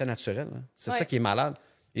ça, ça se fait naturel, là. C'est Ouais. ça qui est malade.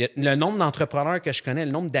 Il y a le nombre d'entrepreneurs que je connais,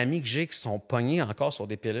 le nombre d'amis que j'ai qui sont pognés encore sur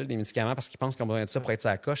des pilules, des médicaments parce qu'ils pensent qu'ils ont besoin de ça pour être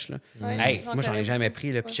sa coche. Là. Ouais, Hey, j'en moi, j'en ai connais jamais beaucoup.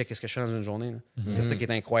 pris. Là, puis check qu'est-ce que je fais dans une journée. Là. C'est ça qui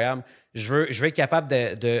est incroyable. Je veux être capable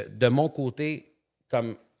de mon côté,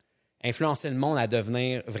 comme influencer le monde à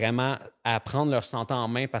devenir vraiment, à prendre leur santé en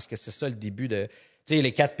main parce que c'est ça le début de... Tu sais,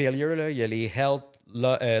 les 4 piliers, là, il y a les health,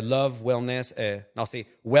 love, wellness... non, c'est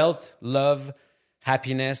wealth, love,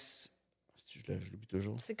 happiness... Je l'oublie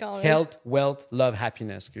toujours. C'est quand Health, wealth, love,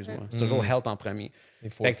 happiness, excuse-moi. C'est toujours health en premier. Il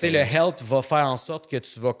faut Fait que, tu sais, le health va faire en sorte que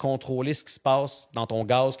tu vas contrôler ce qui se passe dans ton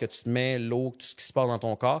gaz, que tu te mets, l'eau, tout ce qui se passe dans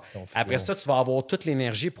ton corps. Après ça, tu vas avoir toute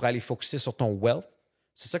l'énergie pour aller focuser sur ton wealth.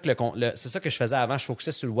 C'est ça que c'est ça que je faisais avant. Je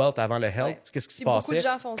focusais sur le wealth avant le health. Ouais. Qu'est-ce qui se Puis beaucoup passait? de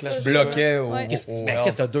gens font ça. Tu je bloquais vois. au... Ouais. Qu'est-ce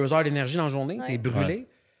que t'as 2 heures d'énergie dans la journée? Ouais. T'es brûlé.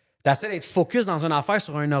 T'essaies d'être focus dans une affaire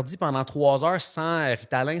sur un ordi pendant 3 heures sans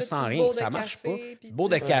Ritalin, Petit sans bout rien. de Ça marche café, pas. puis Petit bout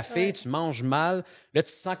de tu- café, Ouais. tu manges mal. Là,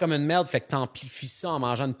 tu te sens comme une merde, fait que t'amplifies ça en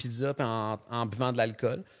mangeant une pizza et en buvant de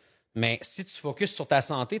l'alcool. Mais si tu focuses sur ta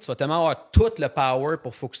santé, tu vas tellement avoir tout le power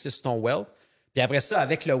pour focuser sur ton wealth. Puis après ça,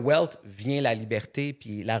 avec le wealth, vient la liberté,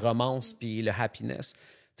 puis la romance, puis le happiness.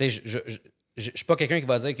 Tu sais, je suis pas quelqu'un qui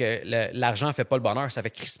va dire que l'argent fait pas le bonheur. Ça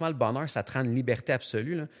fait crissement le bonheur, ça te rend une liberté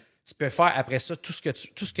absolue, là. Tu peux faire après ça tout ce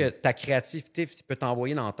que ta créativité peut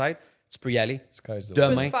t'envoyer dans la tête, tu peux y aller Sky's the Tu peux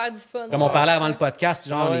demain. te faire du fun. Comme on parlait avant le podcast,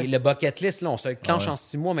 genre Ouais. le bucket list, là, on se clenche en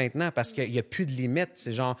 6 mois maintenant parce qu'il n'y a plus de limite.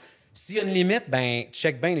 C'est genre, S'il y a une limite, ben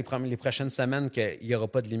check bien les prochaines semaines qu'il n'y aura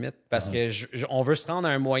pas de limite. Parce que on veut se rendre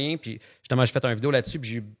à un moyen, puis justement, j'ai fait une vidéo là-dessus, puis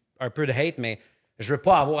j'ai eu un peu de hate, mais je veux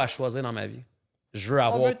pas avoir à choisir dans ma vie. Je veux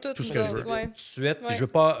avoir tout ce que je veux tout de suite. Puis je veux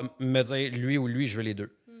pas me dire lui ou lui, je veux les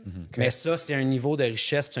deux. Mais ça, c'est un niveau de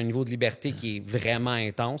richesse, c'est un niveau de liberté qui est vraiment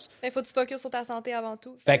intense. Il faut que tu focuses sur ta santé avant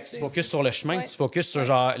tout. Fait que tu focuses sur le chemin, tu focuses sur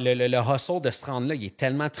genre le hustle de se rendre là, il est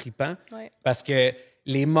tellement trippant. Parce que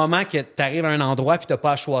les moments que tu arrives à un endroit puis tu n'as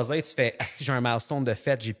pas à choisir, tu fais si j'ai un milestone de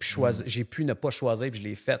fait, j'ai pu ne pas choisir puis je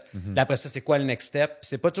l'ai fait. Puis après ça, c'est quoi le next step? Puis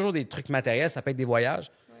c'est pas toujours des trucs matériels, ça peut être des voyages.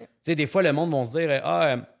 Tu sais, des fois, le monde va se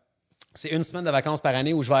dire c'est une semaine de vacances par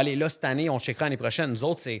année où je vais aller là cette année, on checkera l'année prochaine. Nous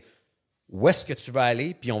autres, c'est où est-ce que tu veux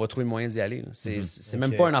aller, puis on va trouver le moyen d'y aller. C'est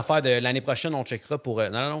même pas une affaire de l'année prochaine, on checkera pour.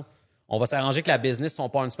 Non. On va s'arranger que la business, si on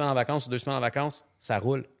part une semaine en vacances ou 2 semaines en vacances, ça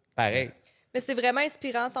roule. Pareil. Mais c'est vraiment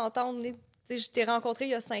inspirant de t'entendre. Je t'ai rencontré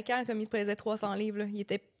il y a 5 ans, comme il pesait 300 livres. Là. Il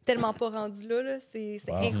était tellement pas rendu là. C'est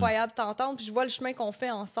incroyable de t'entendre. Puis je vois le chemin qu'on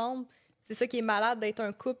fait ensemble. C'est ça qui est malade d'être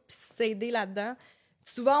un couple puis s'aider là-dedans.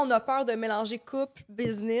 Souvent, on a peur de mélanger couple,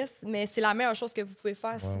 business, mais c'est la meilleure chose que vous pouvez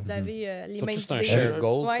faire si vous avez les mêmes idées. C'est un share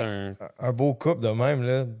goal. Un beau couple de même,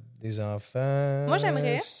 là. Des enfants. Moi,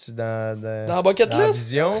 j'aimerais. Dans la bucket list?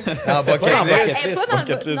 Vision. Dans la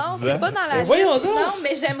bucket list. Non, c'est pas dans la liste. Non,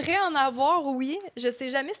 mais j'aimerais en avoir, oui. Je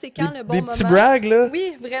sais jamais c'est quand le bon moment. Des petits brags, là?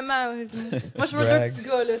 Oui, vraiment. Moi, je veux 2 petits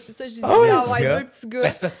gars, là. C'est ça, j'ai dit. avoir 2 petits gars.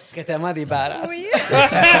 Ben, c'est parce que ce serait tellement des badass. Oui.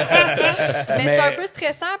 Mais c'est un peu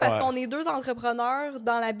stressant parce qu'on est 2 entrepreneurs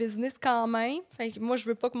dans la business quand même. Fait que moi, je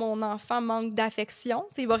veux pas que mon enfant manque d'affection.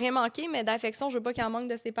 T'sais, il va rien manquer, mais d'affection, je veux pas qu'il en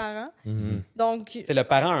manque de ses parents. Donc, c'est le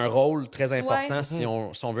parent a un rôle très important si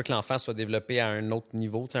on veut que l'enfant soit développé à un autre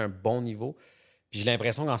niveau, un bon niveau. Puis j'ai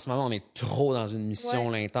l'impression qu'en ce moment, on est trop dans une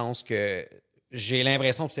mission intense que j'ai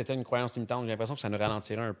l'impression que c'était une croyance limitante. J'ai l'impression que ça nous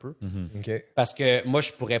ralentirait un peu. Parce que moi,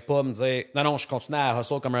 je pourrais pas me dire non, je continue à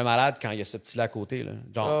hustle comme un malade quand il y a ce petit-là à côté. Là.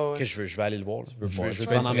 Genre, je vais aller le voir. Je veux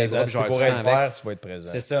prendre dans mes bras. Tu pourrais être père, tu vas être présent.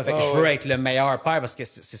 C'est ça. Fait que je veux être le meilleur père parce que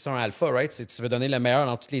c'est ça un alpha, right? Tu veux donner le meilleur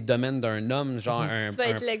dans tous les domaines d'un homme. Genre tu veux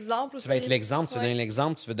être l'exemple aussi. Tu veux être l'exemple, tu veux donner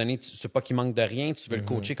l'exemple, tu veux veux pas qu'il manque de rien, tu veux le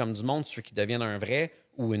coacher comme du monde, tu veux qu'il devienne un vrai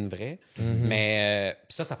ou une vraie. Mais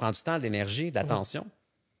ça prend du temps, de l'énergie, de l'attention.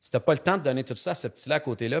 Si t'as pas le temps de donner tout ça à ce petit-là à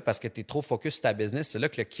côté-là parce que t'es trop focus sur ta business, c'est là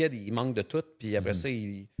que le kid, il manque de tout, puis après ça,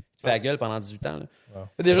 il te fait la gueule pendant 18 ans. Là.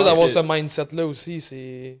 Déjà, d'avoir ce mindset-là aussi,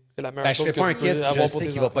 c'est la meilleure chose je fais pas un kid si je sais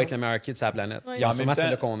qu'il va enfants. pas être le meilleur kid sur la planète. Et en ce moment, c'est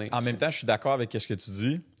là qu'on est. En même temps, je suis d'accord avec ce que tu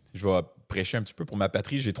dis. Je vais prêcher un petit peu pour ma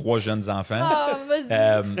patrie. J'ai 3 jeunes enfants.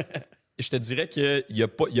 Vas-y. Je te dirais qu'il n'y a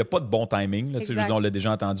pas de bon timing. Là, je veux dire, on l'a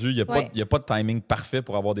déjà entendu. Il n'y a pas de timing parfait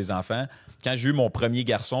pour avoir des enfants. Quand j'ai eu mon premier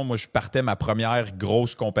garçon, moi, je partais ma première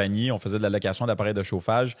grosse compagnie. On faisait de la location d'appareils de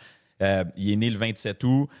chauffage. Il est né le 27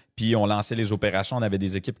 août, puis on lançait les opérations. On avait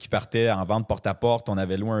des équipes qui partaient en vente porte-à-porte. On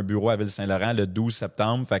avait loué un bureau à Ville-Saint-Laurent le 12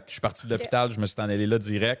 septembre. Fait que je suis parti de l'hôpital, je me suis en allé là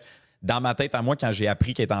direct. Dans ma tête à moi, quand j'ai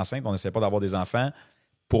appris qu'elle était enceinte, on n'essayait pas d'avoir des enfants.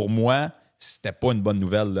 Pour moi, c'était pas une bonne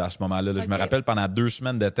nouvelle là, à ce moment-là. Je me rappelle, pendant 2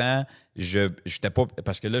 semaines de temps, j'étais pas...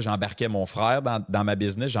 Parce que là, j'embarquais mon frère dans ma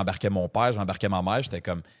business, j'embarquais mon père, j'embarquais ma mère. J'étais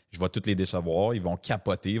comme, je vais toutes les décevoir. Ils vont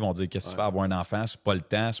capoter, ils vont dire, qu'est-ce que tu fais avoir un enfant? C'est pas le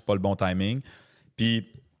temps, c'est pas le bon timing. Puis,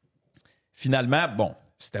 finalement, bon,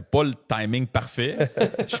 c'était pas le timing parfait.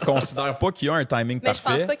 Je considère pas qu'il y a un timing parfait.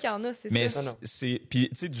 Mais je pense pas qu'il y en a, c'est ça. Mais puis,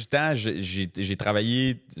 tu sais, du temps, j'ai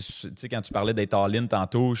travaillé, tu sais, quand tu parlais d'être all-in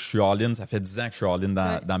tantôt, je suis all-in, ça fait 10 ans que je suis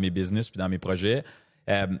all-in dans mes business puis dans mes projets.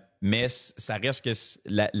 Mais ça reste que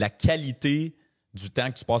la qualité du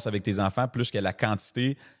temps que tu passes avec tes enfants plus que la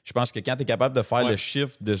quantité. Je pense que quand tu es capable de faire le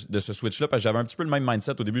shift de ce switch-là, parce que j'avais un petit peu le même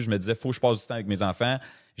mindset au début, je me disais, faut que je passe du temps avec mes enfants,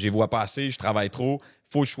 je les vois pas assez, je travaille trop,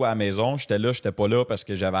 faut que je sois à la maison. J'étais là, j'étais pas là parce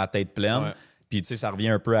que j'avais la tête pleine. Ouais. Puis, tu sais, ça revient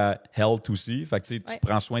un peu à health aussi. Fait que, tu sais, tu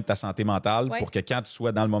prends soin de ta santé mentale pour que quand tu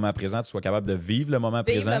sois dans le moment présent, tu sois capable de vivre le moment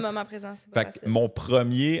présent. Vivre le moment présent, c'est fait que mon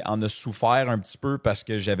premier en a souffert un petit peu parce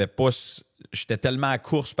que j'étais tellement à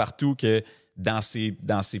course partout que dans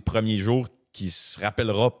ces premiers jours, qui se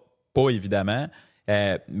rappellera pas, évidemment,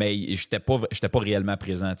 mais j'étais pas réellement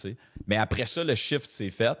présent, tu sais. Mais après ça, le shift s'est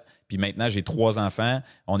fait. Puis maintenant, j'ai 3 enfants.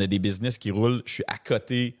 On a des business qui roulent. Je suis à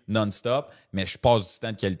côté non-stop, mais je passe du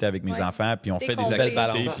temps de qualité avec mes enfants. Puis on fait des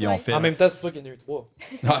activités. Puis on fait... En même temps, c'est pour ça qu'il y en a eu 3.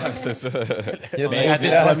 Ah, c'est ça.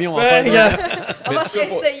 On va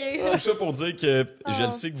s'essayer. Tout ça pour dire que je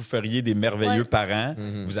le sais que vous feriez des merveilleux parents.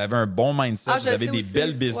 Vous avez un bon mindset. Vous avez des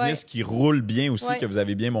belles business qui roulent bien aussi, que vous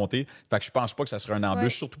avez bien monté. Fait que je pense pas que ça serait un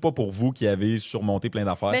embûche, surtout pas pour vous qui avez surmonté plein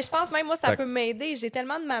d'affaires. Mais je pense même, moi, ça peut m'aider. J'ai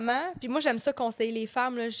tellement de mamans. Puis moi, j'aime ça conseiller les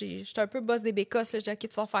femmes. Là. je suis un peu boss des bécosses, là, je dis, OK, tu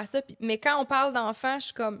vas faire ça. Mais quand on parle d'enfants, je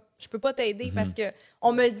suis comme, je peux pas t'aider parce que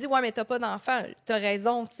on me dit, ouais, mais t'as pas d'enfant. T'as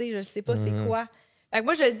raison, tu sais, je sais pas c'est quoi. Fait que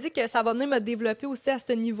moi, je dis que ça va venir me développer aussi à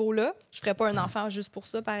ce niveau-là. Je ferais pas un enfant juste pour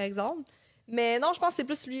ça, par exemple. Mais non, je pense que c'est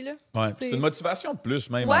plus lui, là. Ouais, c'est une motivation de plus,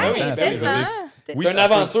 même. Ouais, en même temps, tu sais, je veux tellement. dire, oui, C'est une ça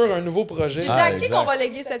peut- aventure, un nouveau projet. Puis c'est Ah, à qui exact. qu'on va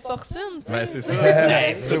léguer cette fortune, tu sais? Ouais, c'est ça.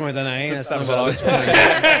 Hey, c'est sûr qu'on va donner rien. Tout sinon cet je vais avoir argent. quelque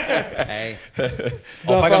chose à Hey.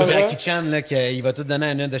 On va faire comme Jackie Chan, là, qu'il va tout donner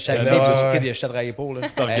à une de chaque Ouais, vie, puis ouais. c'est qu'il y a à travailler pour, là.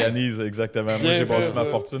 Tu t'organises, exactement. Moi, Bien j'ai fait, bâti ma ça.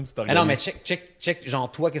 fortune, tu Mais non, mais t'organises. check,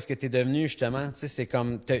 genre, toi, qu'est-ce que t'es devenu, justement? Tu sais, c'est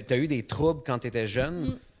comme, t'as eu des troubles quand t'étais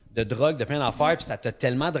jeune, de drogue, de plein d'affaires, puis ça t'a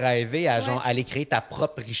tellement drivé à, genre, aller créer ta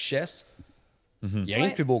propre richesse. Il n'y a rien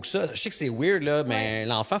de plus beau que ça. Je sais que c'est weird, là, mais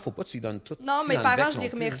l'enfant, faut pas que tu lui donnes tout. Non, mes parents, je les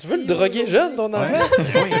remercie. Tu veux le droguer jeune, ton enfant?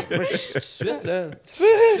 Oui, moi, tout de suite, là. Tout de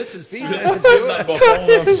suite, tu le sais, là. Bon fond,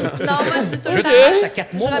 là. Non, moi, c'est tout Je le te temps. lâche à 4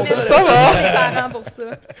 Je mois, mon remercie gars, là. toujours mes parents pour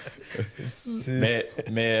ça.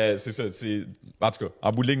 Mais c'est ça. En tout cas,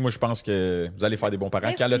 en bout de ligne, moi, je pense que vous allez faire des bons parents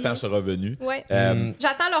Merci. quand le temps sera venu. Ouais. Euh,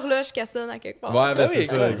 J'attends l'horloge qu'elle sonne à quelque part. Ouais, ben, oui, c'est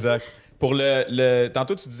ça, exact. exact. Pour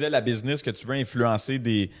tantôt, tu disais la business que tu veux influencer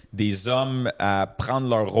des hommes à prendre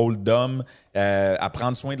leur rôle d'homme, à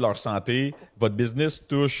prendre soin de leur santé. Votre business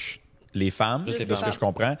touche les femmes, Juste c'est les de ce que femmes. je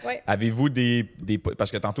comprends. Ouais. Avez-vous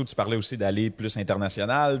parce que tantôt, tu parlais aussi d'aller plus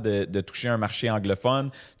international, de toucher un marché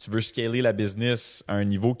anglophone. Tu veux scaler la business à un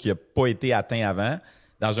niveau qui n'a pas été atteint avant.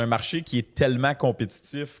 Dans un marché qui est tellement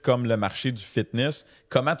compétitif comme le marché du fitness,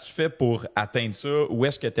 comment tu fais pour atteindre ça? Où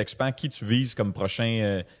est-ce que tu expands? Qui tu vises comme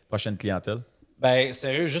prochaine clientèle? Ben,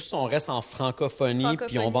 sérieux, juste si on reste en francophonie,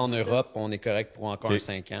 puis on va en c'est ça. Europe, on est correct pour encore Ok.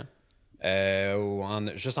 5 ans.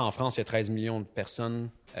 Juste en France, il y a 13 millions de personnes.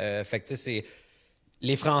 Fait que, tu sais, c'est...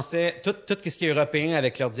 Les Français, tout ce qui est européen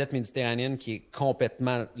avec leur diète méditerranéenne qui est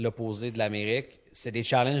complètement l'opposé de l'Amérique, c'est des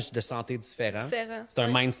challenges de santé différents. C'est un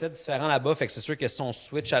mindset différent là-bas. Fait que c'est sûr que si on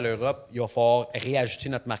switch à l'Europe, il va falloir réajuster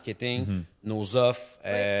notre marketing, nos offres,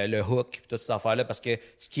 le hook, puis toutes ces affaires-là. Parce que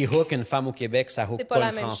ce qui hook une femme au Québec, ça hook C'est pas pas la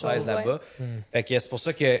une même Française chose, là-bas. Fait que c'est pour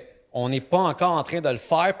ça que on n'est pas encore en train de le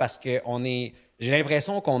faire parce que j'ai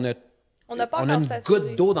l'impression qu'on a On n'a pas on a encore une saturé.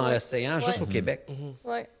 goutte d'eau dans Ouais. l'océan juste au Québec.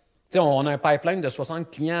 Ouais. Tu sais, on a un pipeline de 60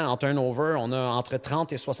 clients en turnover. On a entre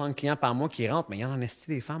 30 et 60 clients par mois qui rentrent, mais il y en a esti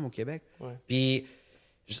des femmes au Québec. Ouais. Puis,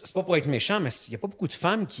 c'est pas pour être méchant, mais il n'y a pas beaucoup de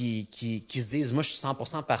femmes qui se disent « Moi, je suis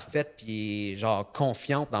 100% parfaite puis genre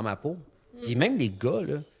confiante dans ma peau. » Puis même les gars,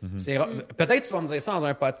 là, peut-être tu vas me dire ça dans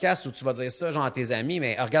un podcast ou tu vas dire ça genre à tes amis,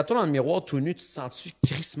 mais regarde-toi dans le miroir tout nu, tu te sens-tu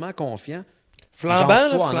crissement confiant? Flambant, Genre, là,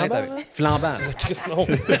 sois honnête flambant, avec- là. Flambant. Non.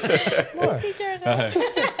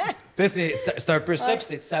 Tu sais, c'est un peu ça, puis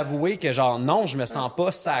c'est de s'avouer que genre, non, je me sens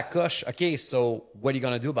pas, ça coche. OK, so, what are you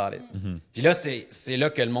gonna do about it? Puis là, c'est là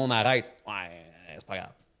que le monde arrête. Ouais, c'est pas grave.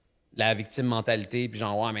 La victime mentalité, puis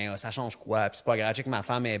genre, ouais, mais ça change quoi? Puis c'est pas grave, check que ma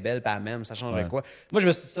femme est belle, pas même, ça changerait quoi? Moi, je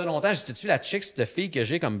me suis dit ça longtemps, j'étais-tu la chick, cette fille que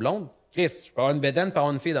j'ai comme blonde? Chris, je peux avoir une bédaine, pas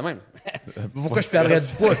avoir une fille de même. Pourquoi je perdrais du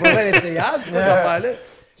poids? Je peux pas être essayable, c'est quoi cette affaire-là?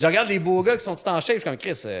 Je regarde les beaux gars qui sont tout en shape, je suis comme,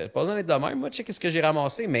 Chris, j'ai pas besoin d'être de même. Moi, tu sais qu'est-ce que j'ai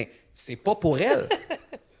ramassé, mais c'est pas pour elle.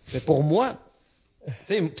 C'est pour moi. Tu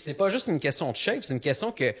sais, c'est pas juste une question de shape, c'est une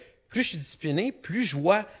question que plus je suis discipliné, plus je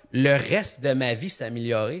vois le reste de ma vie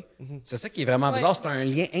s'améliorer. C'est ça qui est vraiment bizarre, c'est un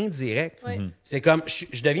lien indirect. Ouais. C'est comme,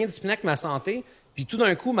 je deviens discipliné avec ma santé, puis tout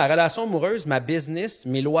d'un coup, ma relation amoureuse, ma business,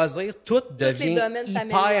 mes loisirs, tout devient domaines hyper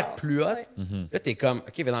s'améliorent. plus haut. Ouais. Là, t'es comme,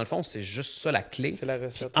 OK, mais dans le fond, c'est juste ça la clé. C'est la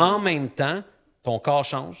recette. Puis en même temps, ton corps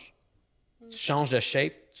change, tu changes de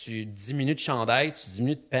shape, tu diminues de chandail, tu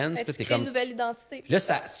diminues de pants, Ben, puis tu t'es crées comme... une nouvelle identité. Puis là,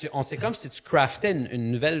 c'est comme si tu craftais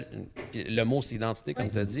une nouvelle... puis le mot, c'est identité, comme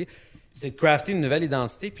tu as dit. C'est de crafter une nouvelle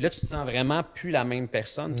identité, puis là, tu te sens vraiment plus la même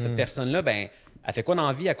personne. Puis cette personne-là, ben, elle fait quoi dans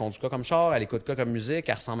la vie? Elle conduit quoi comme char? Elle écoute quoi comme musique?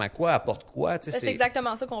 Elle ressemble à quoi? Elle porte quoi? Tu sais, C'est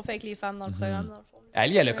exactement ça qu'on fait avec les femmes dans le programme, dans le fond.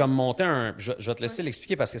 Ali, elle a comme monté un... Je vais te laisser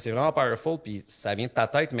l'expliquer parce que c'est vraiment powerful, puis ça vient de ta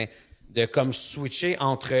tête, mais de comme switcher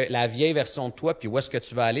entre la vieille version de toi puis où est-ce que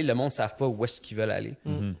tu vas aller. Le monde ne savent pas où est-ce qu'ils veulent aller.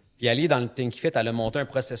 Puis Ali, dans le Thinkifit, elle a monté un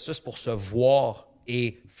processus pour se voir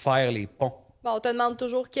et faire les ponts. Bon, on te demande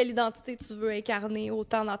toujours quelle identité tu veux incarner,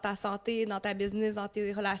 autant dans ta santé, dans ta business, dans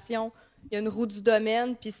tes relations. Il y a une roue du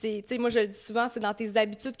domaine, puis c'est, tu sais, moi je le dis souvent, c'est dans tes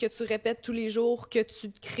habitudes que tu répètes tous les jours que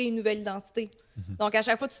tu crées une nouvelle identité. Donc, à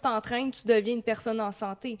chaque fois que tu t'entraînes, tu deviens une personne en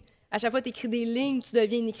santé. À chaque fois que tu écris des lignes, tu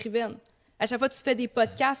deviens une écrivaine. À chaque fois que tu fais des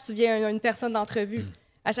podcasts, tu deviens une personne d'entrevue.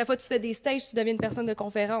 À chaque fois que tu fais des stages, tu deviens une personne de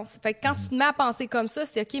conférence. Fait que quand tu te mets à penser comme ça,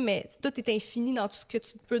 c'est OK, mais tout est infini dans tout ce que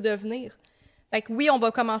tu peux devenir. Fait que oui, on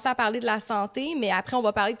va commencer à parler de la santé, mais après, on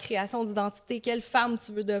va parler de création d'identité. Quelle femme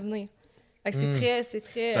tu veux devenir? Fait que c'est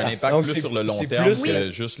très... C'est un impact Donc, plus c'est- sur le long c'est terme plus- que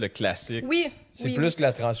juste le classique. Oui, C'est oui, plus que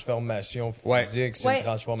la transformation physique, c'est Ouais, une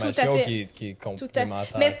transformation tout à fait. qui est Tout à fait.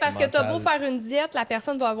 complémentaire. Mais c'est parce que t'as beau mentale. faire une diète, la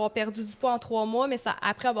personne va avoir perdu du poids en 3 mois, mais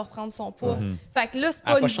après, elle va reprendre son poids. Fait que là, c'est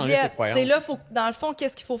Elle a pas pas une changé ses diète. croyances. C'est là, dans le fond,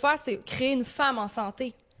 qu'est-ce qu'il faut faire? C'est créer une femme en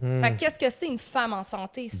santé. Fait que qu'est-ce que c'est une femme en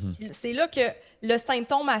santé? Puis c'est là que le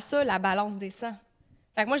symptôme à ça, la balance descend.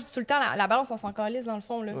 Fait que moi, je dis tout le temps, la balance, on s'en calisse dans le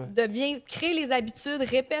fond. Là. De bien créer les habitudes,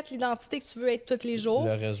 répète l'identité que tu veux être tous les jours.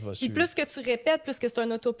 Le reste va Puis suivre. plus que tu répètes, plus que c'est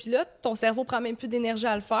un autopilote, ton cerveau prend même plus d'énergie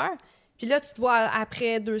à le faire. Puis là, tu te vois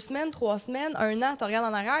après 2 semaines, 3 semaines, 1 an, tu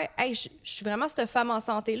regardes en arrière, hey, je suis vraiment cette femme en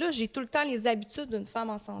santé-là, j'ai tout le temps les habitudes d'une femme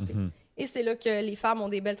en santé. Et c'est là que les femmes ont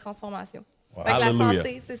des belles transformations. Fait que la Hallelujah.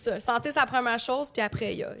 santé, c'est ça. Santé, c'est la première chose, puis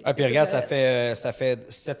après, il y a. Ah, puis regarde, ça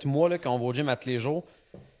fait 7 mois là, qu'on va au gym à tous les jours.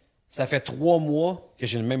 Ça fait 3 mois que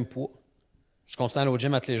j'ai le même poids. Je continue à aller au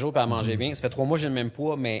gym à tous les jours et à manger bien. Ça fait 3 mois que j'ai le même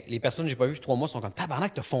poids, mais les personnes que j'ai pas vues depuis 3 mois sont comme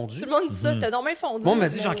tabarnak, t'as fondu. Tout le monde dit ça, t'as donc bien fondu. Moi, on m'a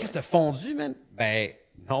dit, Jean-Christ, t'as fondu, man. Ben,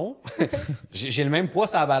 non. j'ai le même poids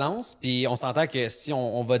sur la balance, puis on s'entend que si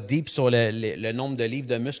on va deep sur le nombre de livres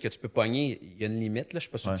de muscles que tu peux pogner, il y a une limite, là. Je suis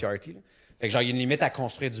pas sur le TRT, là. Fait que genre, il y a une limite à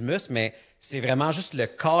construire du muscle, mais c'est vraiment juste le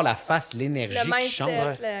corps, la face, l'énergie Le qui mindset,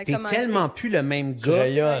 change. T'es comment tellement plus le même Tu gars.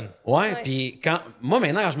 rayonnes. Ouais, Ouais. puis moi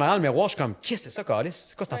maintenant quand je me regarde dans le miroir, je suis comme qu'est-ce que c'est ça, Calis?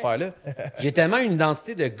 C'est quoi cette affaire-là? J'ai tellement une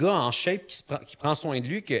identité de gars en shape qui prend soin de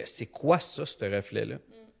lui que c'est quoi ça, ce reflet-là?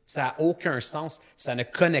 Ça a aucun sens. Ça ne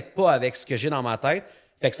connecte pas avec ce que j'ai dans ma tête.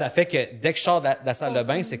 Fait que ça fait que dès que je sors de la salle de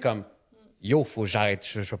bain, c'est comme yo, faut que j'arrête,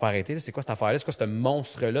 je peux pas arrêter, là. C'est quoi cette affaire-là? C'est quoi ce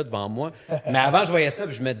monstre-là devant moi? Mais avant, je voyais ça,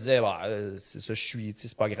 puis je me disais, c'est ça, je suis, tu sais,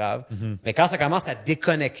 c'est pas grave. Mais quand ça commence à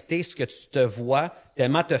déconnecter ce que tu te vois,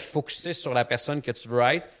 tellement te focusser sur la personne que tu veux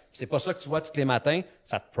être, c'est pas ça que tu vois tous les matins,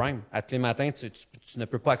 ça te prime. À tous les matins, tu ne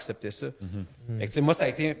peux pas accepter ça. Fait que, tu sais, moi, ça a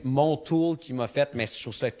été mon tool qui m'a fait, mais je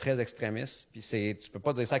trouve ça très extrémiste. Puis tu peux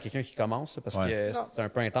pas dire ça à quelqu'un qui commence, parce que c'est un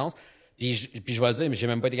peu intense. Puis je vais le dire, mais j'ai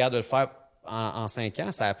même pas été capable de le faire en 5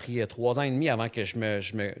 ans. Ça a pris 3 ans et demi avant que je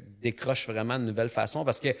me décroche vraiment de nouvelle façon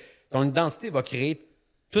parce que ton identité va créer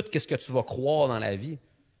tout ce que tu vas croire dans la vie.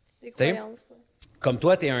 Des T'sais, croyances. Comme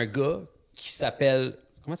toi, tu es un gars qui s'appelle...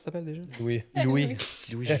 Comment tu t'appelles déjà? Oui. Louis.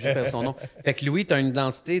 Louis, j'ai juste perdu son nom. Fait que Louis, tu as une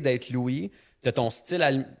identité d'être Louis. T'as ton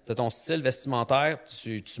style vestimentaire.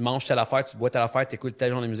 Tu manges telle affaire, tu bois telle affaire, tu écoutes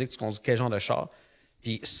tel genre de musique, tu conduis quel genre de char.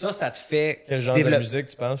 Puis ça te fait... Quel genre de musique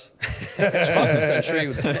tu penses? Je pense que c'est country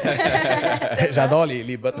aussi. J'adore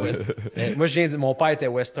les bottes west. Moi, mon père était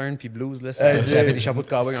western puis blues. Là, j'avais des chapeaux de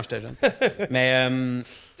cowboy quand j'étais jeune. Mais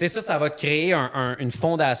tu sais, ça va te créer une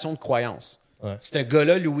fondation de croyance. Ouais. Ce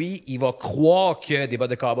gars-là, Louis, il va croire que des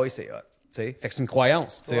bottes de cowboy, c'est hot. T'sais. Fait que c'est une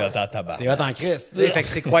croyance. C'est hot en tabac. C'est hot en Christ. T'sais. Fait que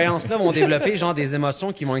ces croyances-là vont développer genre des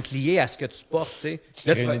émotions qui vont être liées à ce que tu portes. T'sais.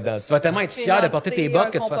 Là, tu crée une vas identité. tellement être fier de porter tes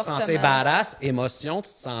bottes que tu vas te sentir comportement. badass, émotion,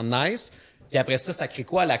 tu te sens nice. Puis après ça crée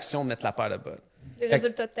quoi l'action de mettre la paire de bottes? Les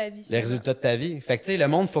résultats de ta vie. Les résultats de ta vie. Fait que, tu sais, le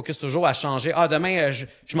monde focus toujours à changer. Ah, demain, je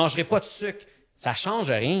mangerai pas de sucre. Ça change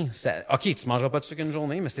rien. OK, tu mangeras pas de sucre une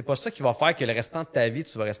journée, mais c'est pas ça qui va faire que le restant de ta vie,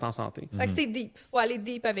 tu vas rester en santé. Fait que c'est deep. Faut aller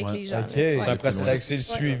deep avec les gens. OK. là. un processus. Fait que c'est le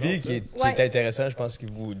suivi qui est intéressant. Je pense qu'il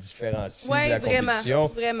vous différencie de Ouais, la vraiment. compétition.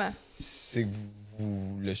 Vraiment. C'est que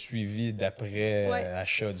vous le suivi d'après Ouais.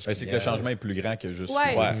 achat du Ben, c'est que le changement est plus grand que juste...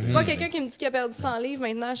 Ouais. Ouais. Pas quelqu'un qui me dit qu'il a perdu 100 livres.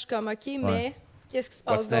 Maintenant, je suis comme, OK, mais qu'est-ce qui se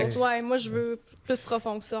passe What's next? d'autre? Ouais, moi, je veux plus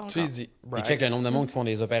profond que ça encore. Tu dis. Puis check le nombre de monde qui font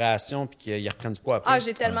des opérations puis qu'ils reprennent du poids après. Ah,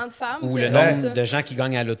 j'ai tellement de femmes. Ou que le c'est nombre ça. de gens qui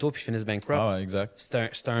gagnent à l'auto puis finissent bankrupt. Ah, ouais, exact.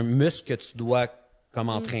 C'est un muscle que tu dois comme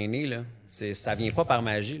entraîner. Là. Ça vient pas par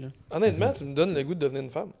magie. Là. Honnêtement, tu me donnes le goût de devenir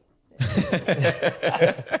une femme.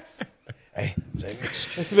 Hey, vous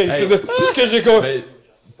avez C'est tout ce que j'ai compris. Ben,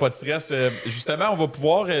 pas de stress. Justement, on va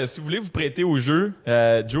pouvoir, si vous voulez vous prêter au jeu,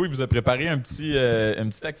 Joe, il vous a préparé une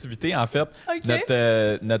petite activité. En fait, Ok.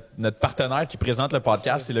 notre partenaire qui présente le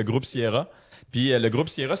podcast, c'est le Groupe Sierra. Puis le Groupe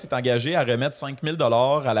Sierra s'est engagé à remettre 5 000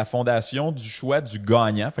 $ à la fondation du choix du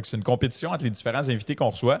gagnant. Fait que c'est une compétition entre les différents invités qu'on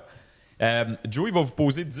reçoit. Joe, il va vous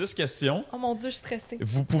poser 10 questions. Oh mon Dieu, je suis stressée.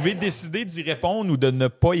 Vous pouvez décider d'y répondre ou de ne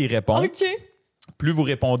pas y répondre. OK. Plus vous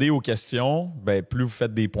répondez aux questions, ben plus vous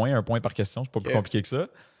faites des points, 1 point par question, c'est pas plus compliqué que ça.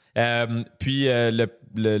 Puis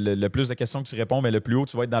le plus de questions que tu réponds, ben, le plus haut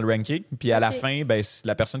tu vas être dans le ranking. Puis à la Ok. fin, ben,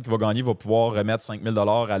 la personne qui va gagner va pouvoir remettre 5 000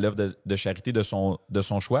 $ à l'œuvre de charité de son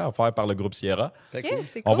choix, offert par le groupe Sierra. OK,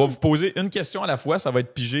 c'est On cool. va vous poser une question à la fois, ça va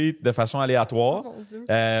être pigé de façon aléatoire. Oh mon Dieu.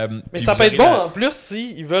 Mais Puis ça vous peut être aurez bon la- en plus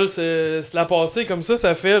si ils veulent se la passer comme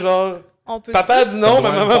ça fait genre. On peut Papa dit non, mais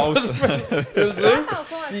Ouais, maman passe. peut le Fais dire.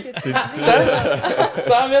 attention à ce que tu C'est dis.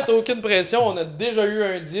 Sans mettre aucune pression, on a déjà eu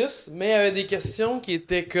un 10, mais il y avait des questions qui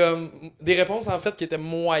étaient comme. Des réponses en fait qui étaient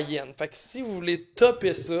moyennes. Fait que si vous voulez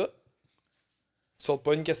topper ça, Tu sautes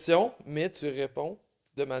pas une question, mais tu réponds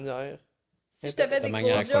de manière... Si je te fais De des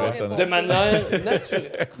manière questions, correcte, réponds. De manière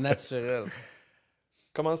naturelle. Naturel.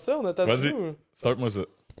 Comment ça, on attend Vas-y. tout? Start-moi ça.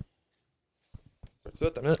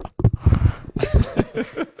 Ça, t'as mis...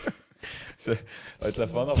 Ça va être la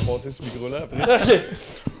fun de repasser ce micro-là après.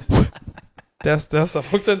 Test, ça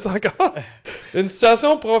fonctionne encore? Une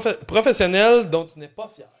situation professionnelle dont tu n'es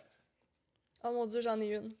pas fier. Oh mon Dieu, j'en ai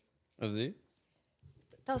une. Vas-y.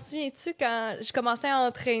 T'en souviens-tu quand je commençais à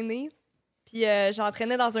entraîner? Puis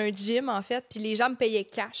j'entraînais dans un gym, en fait, puis les gens me payaient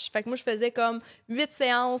cash. Fait que moi, je faisais comme 8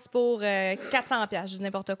 séances pour 400$, je dis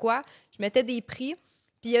n'importe quoi. Je mettais des prix.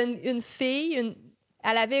 Puis il y a une fille,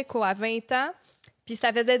 elle avait quoi, 20 ans, puis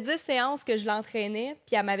ça faisait 10 séances que je l'entraînais,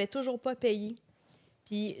 puis elle m'avait toujours pas payé.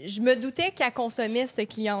 Puis je me doutais qu'elle consommait, cette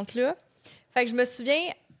cliente-là. Fait que je me souviens,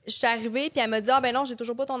 je suis arrivée, puis elle m'a dit « Ah ben non, j'ai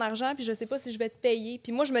toujours pas ton argent, puis je sais pas si je vais te payer. »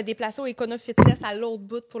 Puis moi, je me déplaçais au Econo Fitness à l'autre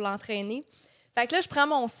bout pour l'entraîner. Fait que là, je prends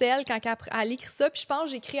mon sel quand elle écrit ça, puis je pense que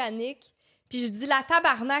j'écris à Nick, puis je dis « La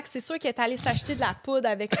tabarnak, c'est sûr qu'elle est allée s'acheter de la poudre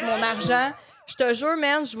avec mon argent. Je te jure,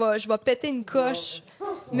 man, je vais péter une coche. »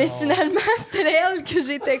 Mais finalement, c'était elle que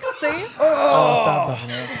j'ai texté.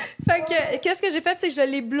 Fait que, qu'est-ce que j'ai fait, c'est que je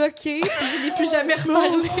l'ai bloqué, puis je l'ai plus jamais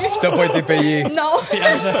reparlé. T'as pas été payé. Non.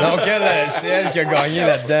 Donc, c'est elle qui a gagné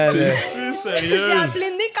là-dedans. Là. Tu J'ai sérieux?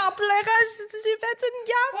 appelé Nick en pleurant, j'ai dit « J'ai fait une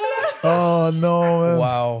gaffe, là. » Oh non, man.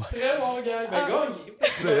 Wow. Très bon gars, ben gagné.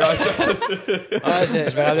 Je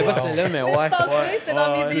me rappelais pas de celle-là, mais ouais. Tu t'en souviens, c'était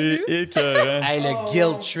dans mes débuts. C'est écœurant. Hey, le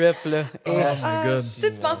guilt trip, là. Tu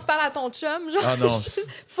sais, tu penses que tu parles à ton chum, genre, Ah non.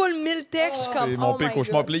 full 1000 textes, je suis comme, C'est mon oh pire my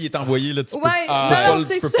cauchemar. God. Puis là, il est envoyé, là. Tu peux, Ouais, tu peux non, pas,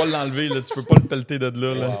 c'est tu peux ça. pas l'enlever, là. Tu peux pas le pelleter de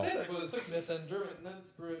là, là. Peut-être à cause de ça que Messenger, maintenant,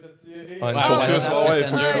 tu peux retirer. Ouais, Ouais, Faut ouais, tous, ça, ouais, Messenger,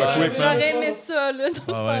 faut que tu sois ouais. quick, man. J'aurais aimé ça, là, dans ce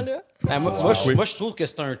Ah ouais. temps-là. Moi, je trouve que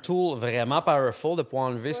c'est un tool vraiment powerful de pouvoir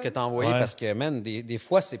enlever ce que t'as envoyé Ouais. parce que, man, des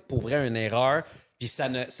fois, c'est pour vrai une erreur, puis ça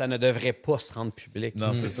ne devrait pas se rendre public.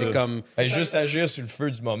 Non, c'est ça. comme... Hey, juste agir sur le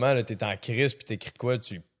feu du moment, là, t'es en crise puis t'écris de quoi,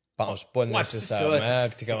 tu penses pas Ouais, puis nécessairement. c'est ça,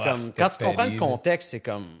 puis t'es c'est comme, comme- quand tu comprends le contexte, c'est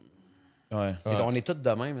comme... Ouais. On est tous de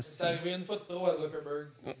même. C'est arrivé une fois de trop à Zuckerberg.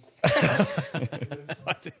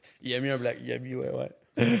 Il a mis un black. Il a mis, ouais.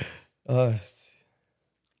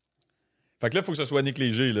 Fait que là, il faut que ce soit Nick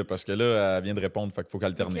Léger, là, parce que là, elle vient de répondre. Fait qu'il faut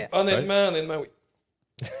qu'alterner. Ok. Honnêtement, oui.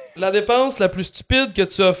 La dépense la plus stupide que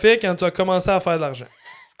tu as fait quand tu as commencé à faire de l'argent.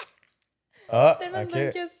 Ah, Tellement ok. de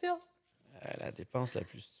bonnes questions. La dépense la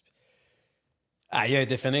plus stupide. Ah, il y a un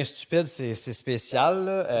définir stupide, c'est spécial.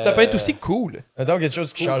 Là. Ça peut être aussi cool. Donc, quelque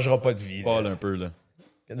chose qui changera pas de vie. Paul, Là. un peu, là.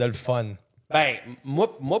 De le fun. Ben,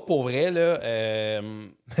 moi pour vrai, là...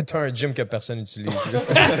 T'as un gym que personne n'utilise.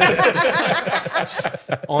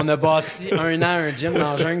 On a bâti un an un gym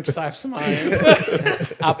dans le jungle qui sert absolument à rien.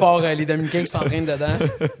 À part les Dominicains qui s'entraînent dedans.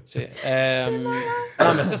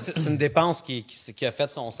 Non, mais ça, c'est une dépense qui a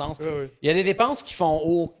fait son sens. Il y a des dépenses qui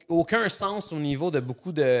font aucun sens au niveau de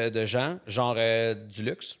beaucoup de gens, genre du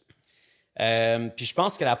luxe. Puis je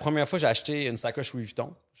pense que la première fois que j'ai acheté une sacoche Louis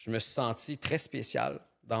Vuitton, je me suis senti très spécial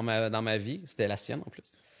dans ma vie. C'était la sienne, en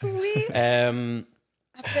plus. Oui.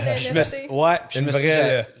 Après Je le me NFT. suis, ouais, puis je Une me suis...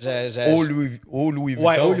 vraie, j'ai- Au Louis Vuitton.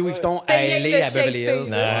 Ouais, au Louis Vuitton, à Payé avec LA, le à Beverly shape Hills.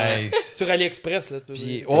 pay. Nice. Sur AliExpress, là.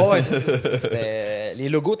 Puis, ouais, c'est ça. C'était... Les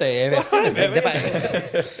logos étaient inversés, mais c'était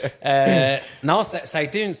pareil. Non, ça a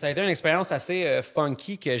été une expérience assez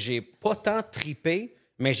funky que j'ai pas tant trippé,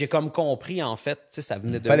 mais j'ai comme compris, en fait. Tu sais, ça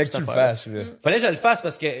venait de... Fallait où, que tu cette le affaire-là. fasses. Là. Fallait que je le fasse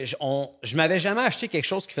parce que je m'avais jamais acheté quelque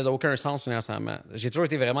chose qui faisait aucun sens financièrement. J'ai toujours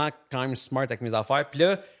été vraiment quand même smart avec mes affaires. Puis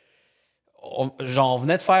là, on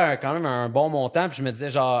venait de faire quand même un bon montant, puis je me disais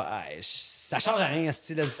genre, ça change à rien,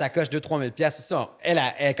 style de sacoche 2-3 000 $, c'est ça. Elle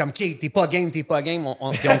comme, t'es pas game.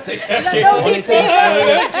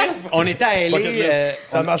 On était à LA.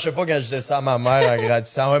 Ça marchait pas quand je disais ça à ma mère en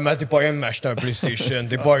grandissant. Ouais, mais t'es pas game de m'acheter un PlayStation.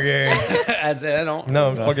 T'es pas game. Elle disait non.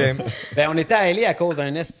 Non, pas game. Ben, on était à LA à cause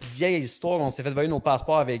d'une vieille histoire. On s'est fait voler nos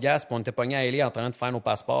passeports à Vegas, puis on était pognés à LA en train de faire nos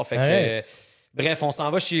passeports. Fait que, Ouais. bref, on s'en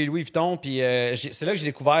va chez Louis Vuitton, puis c'est là que j'ai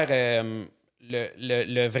découvert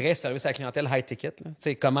le vrai service à la clientèle high ticket. Tu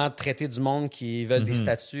sais, comment traiter du monde qui veulent des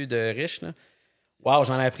statuts de riches. Là. Wow,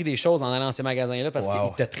 j'en ai appris des choses en allant dans ces magasins-là parce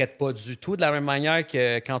qu'ils te traitent pas du tout de la même manière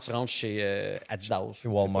que quand tu rentres chez Adidas. Chez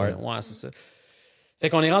Walmart. Ouais, c'est ça. Fait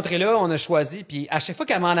qu'on est rentré là, on a choisi, puis à chaque fois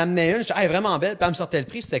qu'elle m'en amenait une, je disais, hey, vraiment belle, puis elle me sortait le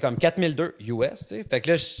prix, puis c'était comme 4002 US, tu sais. Fait que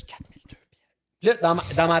là, 4002. Puis là,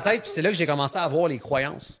 dans ma tête, puis c'est là que j'ai commencé à avoir les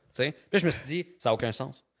croyances, tu sais. Puis là, je me suis dit, ça n'a aucun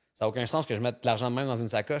sens. Ça n'a aucun sens que je mette de l'argent de même dans une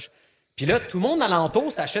sacoche. Puis là, tout le monde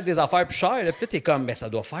alentour s'achète des affaires plus chères. Là, puis là, t'es comme, ben ça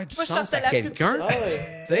doit faire du Moi, je sens sortais à la quelqu'un. pub. Tu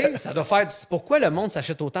sais, ça doit faire du... Pourquoi le monde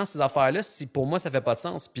s'achète autant ces affaires-là si pour moi, ça fait pas de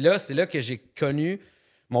sens? Puis là, c'est là que j'ai connu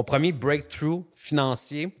mon premier breakthrough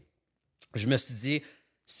financier. je me suis dit,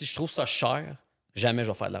 si je trouve ça cher, jamais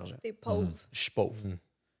je vais faire de l'argent. T'es pauvre. Je suis pauvre.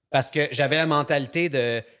 Parce que j'avais la mentalité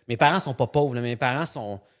de... Mes parents sont pas pauvres, là. Mes parents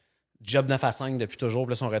sont job 9 à 5 depuis toujours,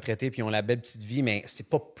 puis là, sont retraités, puis ils ont la belle petite vie, mais c'est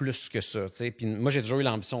pas plus que ça, tu sais. Puis moi, j'ai toujours eu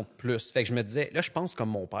l'ambition de plus. Fait que je me disais, là, je pense comme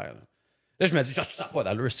mon père, là. Là, je me dis, ça n'a pas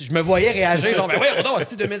d'allure. Si je me voyais réagir, genre, ben oui, on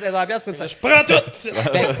c'est 2500$ pour une salle. Je prends tout!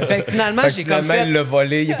 Fait que finalement, j'ai comme fait... il l'a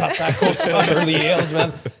volé, il est parti à course sur Beverly Hills,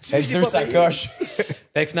 man. Avec 2 sacoches.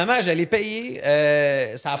 Fait que finalement, je l'ai payé.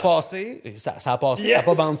 Ça a passé. Ça a passé, Yes! ça n'a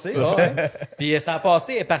pas bouncé. Puis ça a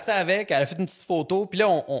passé, elle est partie avec, elle a fait une petite photo. Puis là,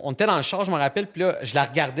 on était dans le char, je me rappelle. Puis là, je la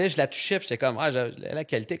regardais, je la touchais. Puis j'étais comme, la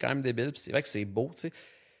qualité est quand même débile. Puis c'est vrai que c'est beau, tu sais.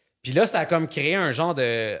 Puis là, ça a comme créé un genre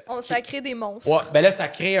de... Ça crée des monstres. Ouais, ben là, ça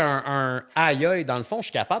crée un aïe-aïe. Dans le fond, je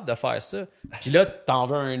suis capable de faire ça. Puis là, t'en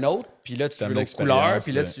veux un autre. Puis là, tu veux l'autre couleur.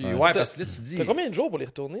 Puis là, tu... Ouais, parce que là, tu dis... T'as combien de jours pour les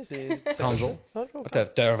retourner? 30 jours. 30 jours.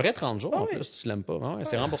 T'as un vrai 30 jours, en oui. plus, si tu l'aimes pas. Ouais,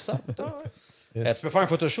 c'est remboursable. Tu peux faire un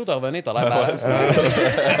photoshoot, t'as revenir, t'as l'air balance.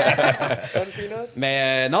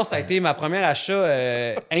 Mais non, ça a été ma première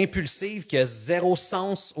achat impulsive qui a zéro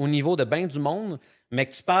sens au niveau de bien du monde, mais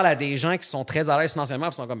que tu parles à des gens qui sont très à l'aise financièrement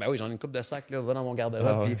et sont comme, ben oui, j'en ai une coupe de sac, là, va dans mon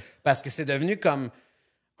garde-robe. Puis, parce que c'est devenu comme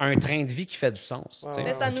un train de vie qui fait du sens. tu sais.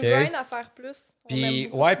 Mais ça nous grind à faire plus. Puis,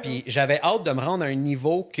 ouais, puis j'avais hâte de me rendre à un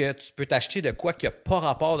niveau que tu peux t'acheter de quoi qui n'a pas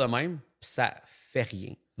rapport de même, puis ça fait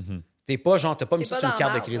rien. T'es pas genre, t'as pas mis ça sur une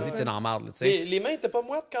carte de crédit, t'es dans la marde. Là, tu sais. Les mains étaient pas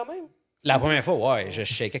moites quand même? La première fois, ouais, je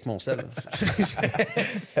shakais avec mon sel.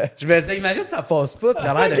 Je me disais, imagine ça passe pas, pis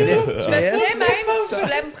t'as l'air de Je me laisse. souviens même, je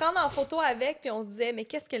voulais me prendre en photo avec, puis on se disait, mais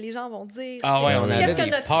qu'est-ce que les gens vont dire? Ah ouais, on Qu'est-ce avait que des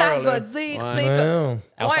notre peurs, staff là. va dire? Ouais. tu sais,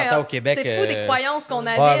 On Ouais, s'entend au Québec. C'est fou des croyances qu'on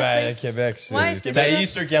avait. Ouais, ben, tu sais. Québec, c'est... Ouais, c'est T'haïs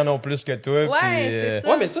ça. ceux qui en ont plus que toi. Ouais, puis, c'est ça.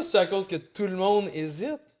 Ouais, mais ça, c'est à cause que tout le monde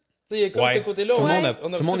hésite. Tu sais, il y a comme Ouais. ce côté-là. Tout le on monde a a- reçu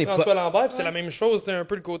tout le monde est François pas- Lambert, puis c'est la même chose. C'est un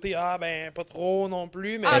peu le côté, pas trop non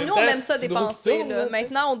plus. Mais en Ah, même nous, on temps, aime ça c'est drôle dépenser. qui tourne, Là. tu sais.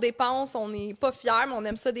 Maintenant, on dépense, on n'est pas fiers, mais on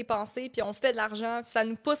aime ça dépenser, puis on fait de l'argent, puis ça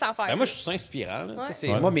nous pousse à faire. Ben moi, je trouve ça inspirant. Là. Ouais. Tu sais,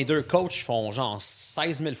 moi, mes deux coachs font genre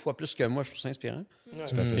 16 000 fois plus que moi. Je trouve ça inspirant. Ouais.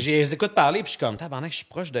 Je les écoute parler, puis je suis comme, tabarnak, je suis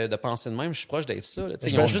proche de penser de même, je suis proche d'être ça. Là. Tu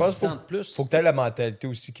sais, Ils ont je juste pense 10 ans de plus. Faut que t'aies la mentalité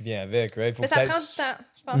aussi qui vient avec, right? Faut mais que ça t'aies- prend du temps,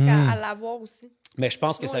 je pense, à l'avoir aussi. Mais je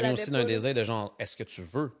pense que Nous, ça on vient l'avait aussi pas, d'un là. désir de genre, est-ce que tu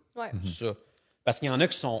veux Ouais. ça? Parce qu'il y en a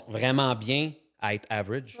qui sont vraiment bien à être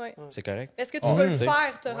average. Ouais. C'est correct. Est-ce que tu veux le t'sais.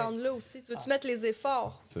 faire, te rendre là aussi? Tu veux-tu mettre les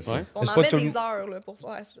efforts? C'est ça. Ouais. On Mais c'est en pas met tout le- des heures là, pour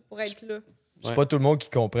faire ça, pour être là. C'est Ouais. pas tout le monde qui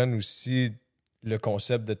comprenne aussi le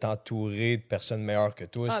concept de t'entourer de personnes meilleures que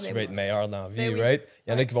toi Ah, si tu ben veux oui. être meilleur dans la vie, Ben oui. right? Il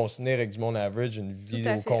y en a Ouais. qui vont se tenir avec du monde average une vie Tout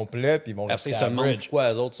à au fait. complet, puis ils vont Après, rester ils se demandent average.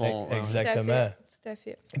 pourquoi les autres sont. Exactement. Tout à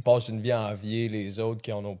fait. Ils passent une vie à envier les autres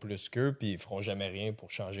qui en ont plus qu'eux, puis ils feront jamais rien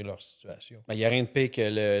pour changer leur situation. Il n'y a rien de pire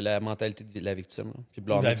que la mentalité de la victime. Là. Puis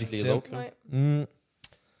blâmer La toutes les victime. autres. Là. Ouais, Hmm.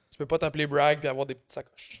 Tu peux pas t'appeler Bragg puis avoir des petites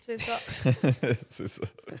sacoches. c'est ça. C'est ça.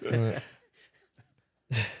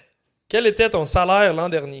 Quel était ton salaire l'an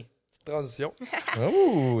dernier? Petite transition.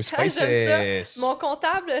 Oh, c'est pas J'aime ça. Mon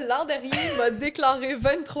comptable, l'an dernier, m'a déclaré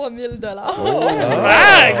 23 000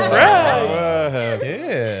 Bragg! Bragg!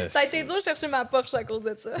 Yes. Ça a été dur de chercher ma Porsche à cause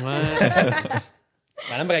de ça. Ouais.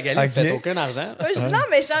 Madame Bragali, vous Ok. faites aucun argent. Je dis non,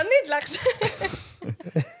 mais j'en ai de l'argent.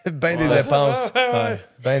 Ben des Ouais. dépenses. Ouais.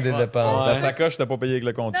 Ben des dépenses. La sacoche, t'as pas payé avec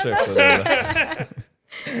le compte chèque. Ça,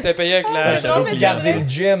 T'es payé avec la... C'est drôle, mais Garder le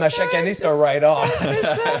gym, à chaque année, c'est un write-off.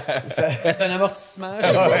 Ben, c'est un amortissement.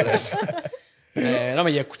 je sais pas. Non,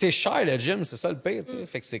 mais il a coûté cher le gym, c'est ça le pire. Tu sais.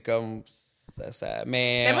 Fait que c'est comme.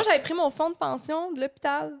 Mais Mais moi, j'avais pris mon fonds de pension de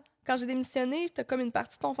l'hôpital. Quand j'ai démissionné, t'as comme une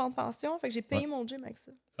partie de ton fonds de pension. Fait que j'ai payé mon gym avec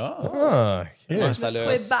ça. Ah, Ouais, yes. ça Je me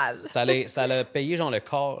l'a- trouvais belle. ça l'a payé genre le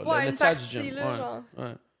corps, Ouais, le une tiers du partie, gym. là, Ouais. genre.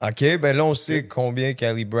 Ouais. OK, ben là, on sait combien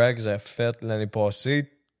qu'Alie Bragz a fait l'année passée.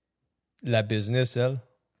 La business, elle.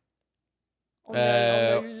 On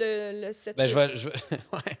a eu le 7 Ben, je vais je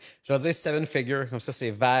vais dire 7 figures, comme ça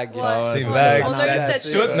c'est vague. Ouais. là. C'est Ouais. vague. On a eu ça sept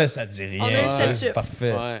dit chiffres. tout, mais ça dit rien. On a eu sept Ouais, chiffres.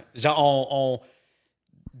 Parfait. Ouais. Genre,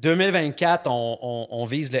 2024, on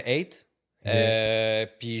vise le 8.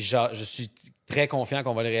 Puis je suis très confiant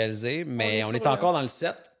qu'on va le réaliser, mais On on est est sur encore dans le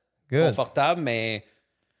 7. Good. Confortable, mais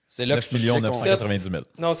c'est là que 9 990 000.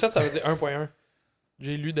 Non, 7, ça veut dire 1.1.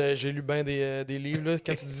 J'ai lu bien des livres. Là.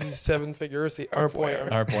 Quand tu dis 7 figures, c'est 1.1.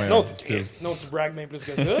 1.1. Sinon, tu bragues bien plus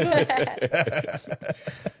que ça. là.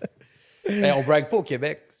 Ben, on brague pas au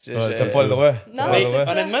Québec. Ouais, t'as pas le droit. Non, T'as pas mais le droit. c'est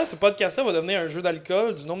ça. Honnêtement, ce podcast-là va devenir un jeu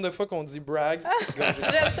d'alcool du nombre de fois qu'on dit brag.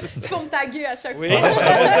 Il faut me taguer à chaque Oui, fois.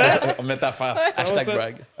 ça va. On met ta face. Hashtag ça.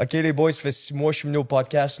 brag. OK, les boys, ça fait 6 mois que je suis venu au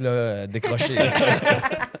podcast, là, décroché.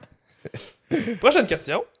 Prochaine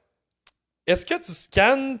question. Est-ce que tu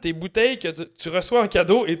scannes tes bouteilles que tu reçois en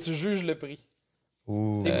cadeau et tu juges le prix?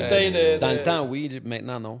 Ouh. Des bouteilles de... Dans le temps, oui.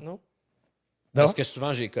 Maintenant, non. Non? Parce que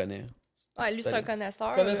souvent, je les connais. Ouais, lui, c'est un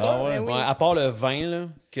connaisseur. Connaisseur? Ah ouais? Ben oui. Ouais, à part le vin, là.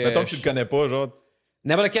 Mettons que tu le connais pas, genre.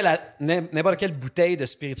 N'importe quelle bouteille de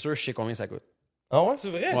spiritueux, je sais combien ça coûte. Ah ouais, c'est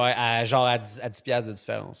vrai? Ouais, à 10 piastres de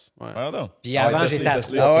différence. Ouais. Ah non. Puis avant, Ouais, j'étais à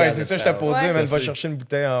Tesla. 3 Ah ouais, piastres c'est de ça, j'étais pour différence. dire, man, va Tesla. chercher une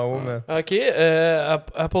bouteille en haut, man. OK,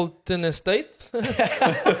 Appleton Estate.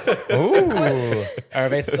 Ouh! Un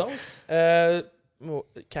 26 sauces?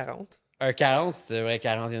 40. Un 40, c'était vrai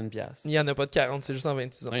 41 piastres. Il n'y en a pas de 40, c'est juste en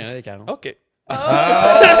 26 ans. Non, il y en a des 40. OK. Oh!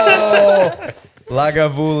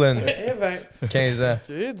 Lagavulin, Eh ben, 15 ans.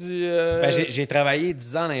 OK, Ben, j'ai travaillé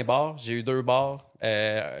 10 ans dans les bars. J'ai eu 2 bars.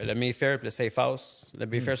 Le Mayfair et le Safe House. Le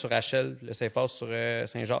Mayfair sur Rachel, le Safe House sur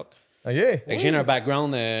Saint-Jacques. OK. Fait que j'ai un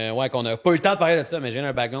background, qu'on n'a pas eu le temps de parler de ça, mais j'ai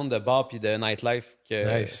un background de bar puis de nightlife.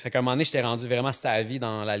 Nice. Fait qu'à un moment donné, j'étais rendu vraiment sa vie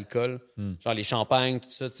dans l'alcool. Genre les champagnes,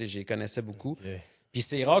 tout ça, tu sais, j'y connaissais beaucoup. Puis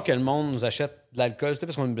c'est rare que le monde nous achète de l'alcool, c'est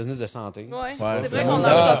parce qu'on a une business de santé. Ouais, c'est Ouais, vrai c'est qu'on ça.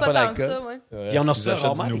 n'en Ça, a pas pas tant que d'alcool. ça, ouais. Puis on a Ils reçu achètent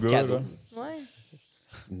rarement du des nougat, cadeaux. là. Ouais.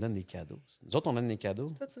 Ils nous donnent des cadeaux. Nous autres, on donne des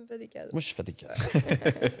cadeaux. Toi, tu me fais des cadeaux. Moi, je fais des cadeaux.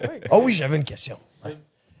 Oh oui, j'avais une question.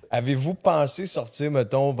 Avez-vous pensé sortir,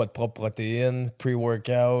 mettons, votre propre protéine,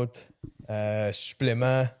 pre-workout,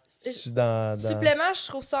 supplément Supplément, je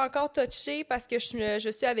trouve ça encore touché parce que je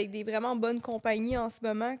suis avec des vraiment bonnes compagnies en ce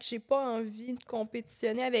moment que j'ai pas envie de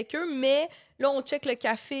compétitionner avec eux. Mais là, on check le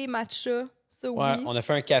café matcha. Ça, oui. Ouais, on a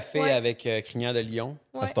fait un café Ouais. avec Crinière de Lyon.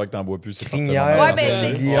 Ouais. C'est toi que t'en bois plus, c'est Crinière. Ouais, Ouais,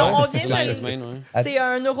 ben, Lyon. on vient Sur la de semaine, ouais. C'est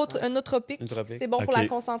un nootropique. Nootropique. C'est bon pour Ok. la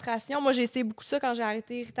concentration. Moi, j'ai essayé beaucoup ça quand j'ai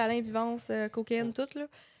arrêté Ritalin, Vivance, cocaïne, tout. Là.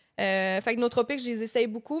 Fait que nootropiques, je les essaye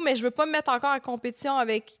beaucoup, mais je veux pas me mettre encore en compétition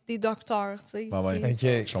avec des docteurs. Tu sais. Ah ouais.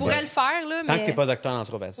 OK. Je pourrais le faire, là, Tant mais... que t'es pas docteur en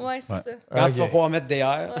naturopathie. Ouais, c'est Ouais. ça. Quand Ok. tu vas pouvoir mettre des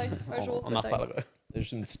airs, Ouais, un jour, on en peut-être. reparlera. C'est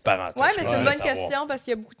juste une petite parenthèse. Ouais, mais c'est une bonne savoir. question parce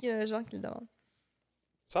qu'il y a beaucoup de gens qui le demandent.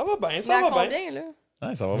 Ça va bien, Mais ça à va bien. combien, là?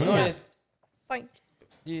 Ouais, ça va bien. Ouais. 5.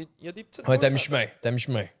 Il y a des petites... Ouais, t'as choses à-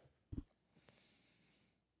 mi-chemin.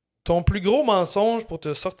 Ton plus gros mensonge pour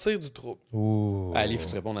te sortir du trouble. Ouh. Allez, faut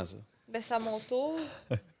te répondre à ça. Ben, c'est à mon tour.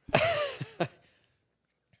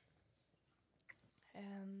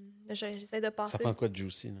 J'essaie de Ça passer. prend de quoi de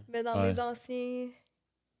juicy, là? Mais dans Ouais. mes anciens...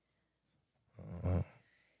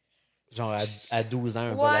 Genre à 12 ans,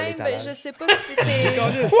 un vol à Ouais, ben, l'étalage. je sais pas si c'est...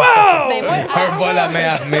 Wow! Ben, moi, Un vol à main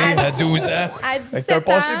armée à 12 ans. À Fait que 17 t'as un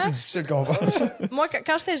passé ans, plus difficile qu'on pense. moi,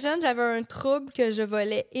 quand j'étais jeune, j'avais un trouble que je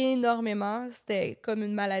volais énormément. C'était comme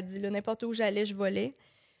une maladie. Là. N'importe où j'allais, je volais.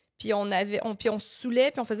 Puis on se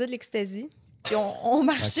saoulait, puis on faisait de l'ecstasy. Puis on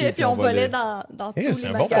marchait, Ok, puis on on volait. volait dans tous c'est les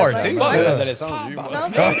un bon magasins. party, C'est ça. pas l'adolescence, j'ai eu, moi. Non,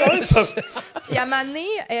 mais- Puis à un moment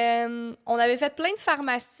donné, on avait fait plein de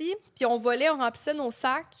pharmacies, puis on volait, on remplissait nos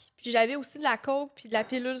sacs. Puis j'avais aussi de la coke puis de la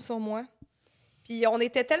pilule sur moi. Puis on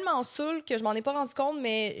était tellement saouls que je m'en ai pas rendu compte,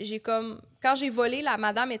 mais quand j'ai volé, la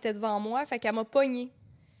madame était devant moi, fait qu'elle m'a pognée.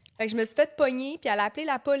 Fait que je me suis fait pogner, puis elle a appelé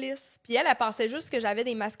la police. Puis elle pensait juste que j'avais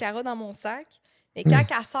des mascaras dans mon sac. Mais quand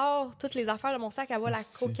elle sort toutes les affaires de mon sac, elle voit la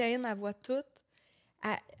cocaïne, elle voit tout.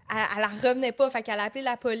 Elle en revenait pas, fait qu'elle a appelé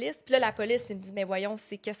la police. Puis là, la police, elle me dit, mais voyons,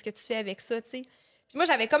 qu'est-ce que tu fais avec ça, tu sais? Puis moi,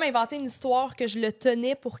 j'avais comme inventé une histoire que je le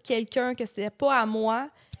tenais pour quelqu'un, que c'était pas à moi.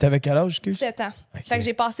 Puis t'avais quel âge, excuse? 17 ans. Fait que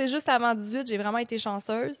j'ai passé juste avant 18, j'ai vraiment été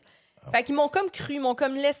chanceuse. Fait qu'ils m'ont comme cru, ils m'ont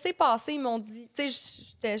comme laissé passer, ils m'ont dit, tu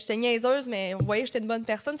sais, j'étais niaiseuse, mais vous voyez, j'étais une bonne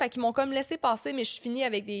personne. Fait qu'ils m'ont comme laissé passer, mais je suis finie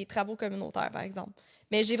avec des travaux communautaires, par exemple.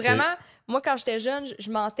 Mais j'ai vraiment, moi, quand j'étais jeune,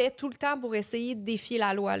 je mentais tout le temps pour essayer de défier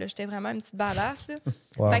la loi, là. J'étais vraiment une petite badass, là.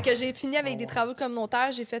 Wow. Fait que j'ai fini avec des travaux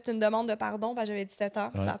communautaires, j'ai fait une demande de pardon, parce que j'avais 17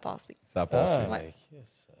 ans, puis ça a passé. Ça a passé. Ouais.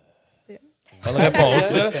 Bonne réponse,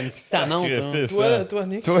 ça. C'est une petite tannante, hein. Sacrifice, Toi,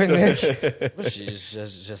 Nick. Toi, Nick. Moi,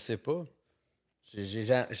 je sais pas.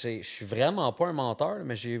 Je suis vraiment pas un menteur,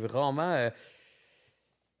 mais j'ai vraiment...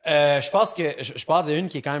 je pense que... Je peux en dire une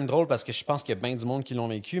qui est quand même drôle parce que je pense qu'il y a bien du monde qui l'ont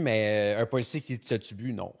vécu, mais un policier qui te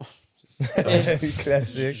tue, non.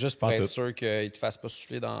 Classique. Juste pour Pas être tout. sûr qu'il te fasse pas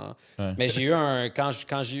souffler dans... Ouais. Mais j'ai eu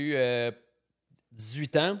quand j'ai eu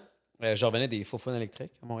 18 ans, je revenais des faux fun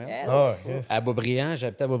électriques à Montréal. Yeah. Ah, yes. À Beaubriand,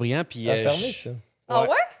 j'habitais à Beaubriand, puis... Ça a fermé, ça. Ah ouais?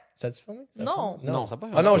 Ça a-tu fermé? Ça a Non. fermé? Non, ça a pas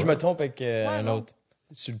Ah non, je me trompe avec un non. autre.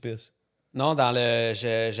 Sulpice. Non,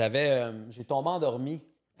 j'ai tombé endormi.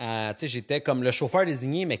 Tu sais, j'étais comme le chauffeur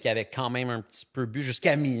désigné, mais qui avait quand même un petit peu bu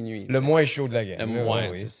jusqu'à minuit. Le moins chaud de la game. Le moins,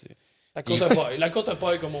 oui. c'est La côte à paille. La côte à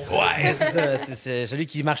paille, comme on dit. Ouais, c'est ça. C'est celui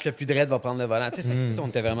qui marche le plus raide va prendre le volant. Tu sais, c'est ça, on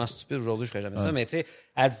était vraiment stupides aujourd'hui, je ferais jamais ça. Mais tu sais,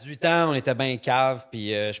 à 18 ans, on était bien cave,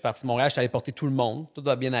 puis je suis parti de Montréal, je suis allé porter tout le monde. Tout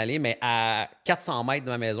va bien aller, mais à 400 mètres de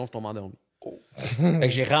ma maison, je tombe endormi. Fait que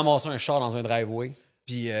j'ai ramassé un char dans un driveway.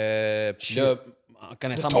 Puis là, en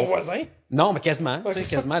connaissant Ton mon voisin? Non, mais quasiment, tu sais,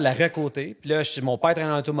 quasiment, l'arrêt à côté. Puis là, mon père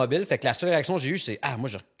traînait en automobile. Fait que la seule réaction que j'ai eue, c'est moi,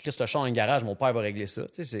 je crisse le char dans un garage, mon père va régler ça.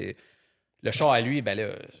 Tu sais, Le char à lui, ben là,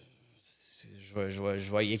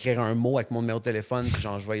 je vais y écrire un mot avec mon numéro de téléphone, puis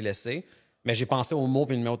genre, je vais y laisser. Mais j'ai pensé au mot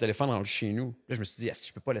puis le numéro de téléphone rendu chez nous. Là, je me suis dit, si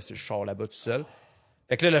je peux pas laisser le char là-bas tout seul.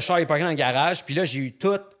 Fait que là, le char est parqué dans le garage, puis là, j'ai eu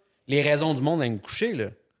toutes les raisons du monde d'aller me coucher, là.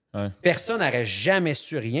 Ouais. Personne n'aurait jamais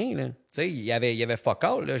su rien, là. Tu sais, il y avait fuck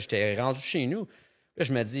all, là. J'étais rendu chez nous. Là,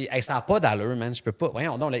 je me dis, hey, ça n'a pas d'allure, man. Je peux pas.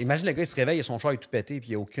 Voyons, non, là, imagine le gars, il se réveille, son char est tout pété, puis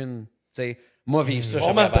il n'y a aucune. Tu sais, moi, vivre ça, je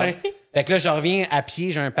suis matin. capable. Fait que là, je reviens à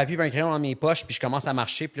pied, j'ai un papier et un crayon dans mes poches, puis je commence à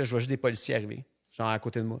marcher, puis là, je vois juste des policiers arriver, genre à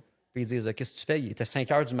côté de moi. Puis ils disent, qu'est-ce que tu fais? Il était 5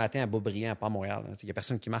 h du matin à Beaubriand, pas à Montréal. Il n'y a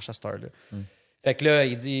personne qui marche à cette heure-là. Fait que là,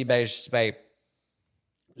 il dit,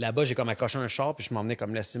 là-bas, j'ai comme accroché un char, puis je m'emmenais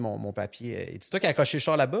comme laisser mon papier. Il dit, toi qui as accroché le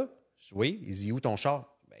char là-bas? Je dis, oui. Il dit, où ton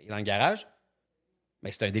char? Ben, il est dans le garage.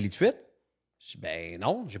 Ben, c'est un délit de fuite. Je dis, ben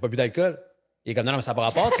non, j'ai pas bu d'alcool. Il est comme, non, mais ça n'a pas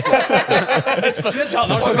rapport. C'est tout de suite, genre,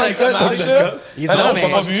 non, je pas bu d'alcool. Il dit, non,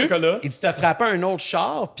 mais il dit, t'as frappé un autre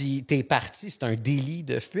char, puis t'es parti. C'est un délit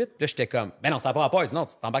de fuite. Puis là, j'étais comme, ben non, ça n'a pas rapport. Il dit, non,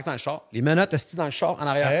 tu t'embarques dans le char. Les menottes, assis dans le char, en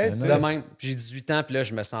arrière. De même. Puis j'ai 18 ans, puis là,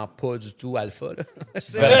 je me sens pas du tout alpha, là.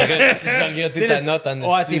 Tu vas regretter ta note en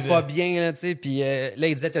ouais, t'es pas bien, là, tu sais. Puis là,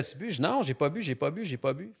 il disait, t'as-tu bu? Je dis, non, j'ai pas bu.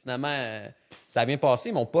 Finalement, ça a bien passé.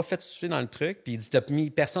 Ils m'ont pas fait souffler dans le truc. Puis il dit, t'as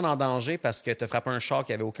mis personne en danger parce que t'as frappé un char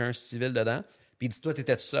qui avait aucun civil dedans. Puis il dit, toi,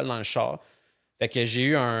 t'étais tout seul dans le char. Fait que j'ai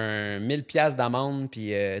eu un 1000$ d'amende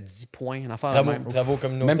puis 10 points. Travaux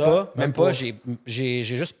communautaires? Même pas. J'ai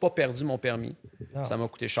juste pas perdu mon permis. Ah. Ça m'a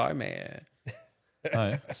coûté cher, mais...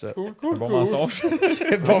 Ouais. Ça. Cool. Bon mensonge.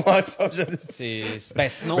 Bon mensonge.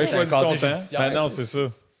 Sinon, c'est un casier judiciaire. Ben non, c'est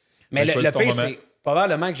ça. Mais Ben, le pire, c'est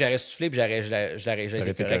probablement que j'aurais soufflé puis j'aurais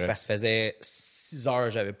été correct parce que ça faisait 6 heures que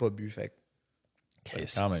j'avais pas bu. Fait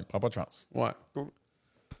quand même, prends pas de chance. Ouais. Cool.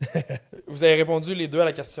 Vous avez répondu les deux à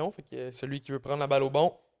la question. Fait que celui qui veut prendre la balle au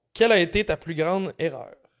bon. Quelle a été ta plus grande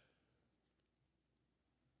erreur?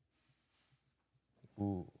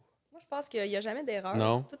 Moi, je pense qu'il n'y a jamais d'erreur.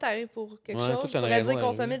 Non. Tout arrive pour quelque Ouais, chose. Je pourrais dire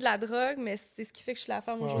consommer de la drogue, mais c'est ce qui fait que je suis la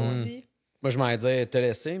femme aujourd'hui. Moi, je m'en disais te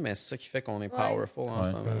laisser, mais c'est ça qui fait qu'on est powerful en ce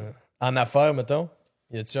moment. En affaires, mettons?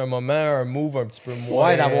 Y a-tu un moment, un move un petit peu moins...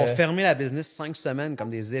 Ouais, d'avoir fermé la business 5 semaines comme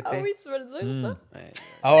des épais. Ah oui, tu veux le dire, ça? Ouais.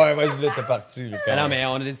 Ah ouais, vas-y, là, t'es parti. Là, non, mais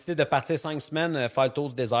on a décidé de partir 5 semaines, faire le tour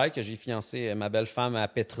du désert, que j'ai fiancé ma belle-femme à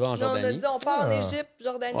Petra en Jordanie. On a dit, on part en Égypte,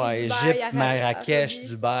 Jordanie, ouais, Dubaï, Égypte, Marrakech, Arabie.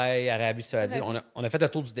 Dubaï, Arabie Saoudite. On a fait le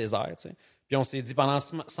tour du désert, tu sais. Puis on s'est dit, pendant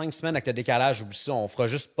 5 semaines, avec le décalage, oublie ça, on fera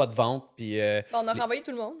juste pas de vente. Puis, on a renvoyé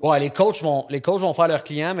tout le monde. Ouais, les coachs vont faire leurs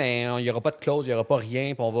clients, mais il n'y aura pas de clause, il n'y aura pas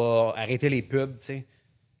rien, puis on va arrêter les pubs, tu sais.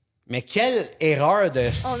 Mais quelle erreur de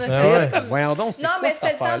On a style. fait comme... Voyons donc, c'est non, quoi mais cette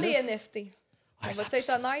c'était le temps affaire-là? des NFT. On Ouais, va-tu être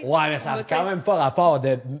honnête? Ouais, mais ça n'a quand même pas rapport de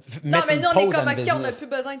Non, mettre mais une nous, on est pause comme, à OK, une on n'a business. plus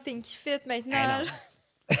besoin de Thinkifit maintenant.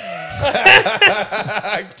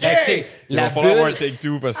 Écoutez, Il va falloir avoir un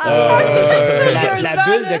take-two parce que... la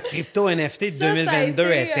bulle de crypto NFT de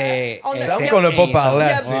 2022 était... Il semble qu'on n'a pas parlé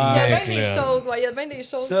assez, Il y a bien mec, des là. choses, ouais, il y a bien des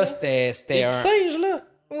choses. Ça, là. c'était un... Singe, là!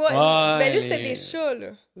 Ouais, mais lui, c'était des chats, là.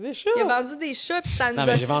 Des chats! Il a vendu des chats, puis ça nous Non, a...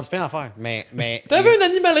 mais j'ai vendu plein d'affaires. Mais T'avais une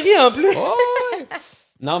animalerie en plus!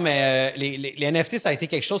 non, mais les NFT, ça a été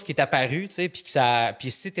quelque chose qui est apparu, tu sais,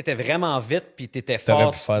 puis si t'étais vraiment vite, puis t'étais T'aurais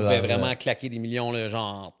fort, pu tu faire pouvais de l'argent. vraiment claquer des millions, là,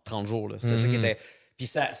 genre en 30 jours, là. C'était ça qui était... Puis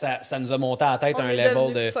ça nous a monté à la tête On un est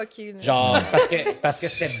level devenus de... fuckés, là. Genre, parce que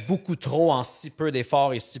c'était beaucoup trop en si peu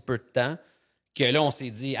d'efforts et si peu de temps, que là, on s'est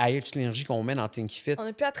dit, aïe, toute l'énergie qu'on met dans Thinkifit On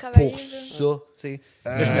n'a plus à travailler, pour là. ça, tu sais.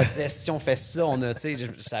 Là, je me disais, si on fait ça, on a, tu sais,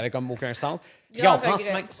 ça avait comme aucun sens. Puis Grand là, on prend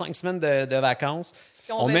regret. 5 semaines de vacances,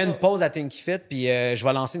 Puis on met verra. une pause à Thinkifit, puis je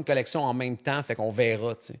vais lancer une collection en même temps, fait qu'on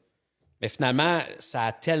verra, tu sais. Mais finalement, ça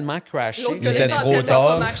a tellement crashé. L'autre Il était collection a trop tellement tard.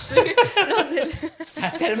 pas marché. Ça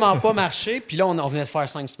a tellement pas marché. Puis là, on venait de faire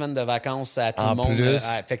 5 semaines de vacances à tout En le monde. plus.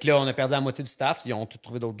 Fait que là, on a perdu la moitié du staff. Ils ont tout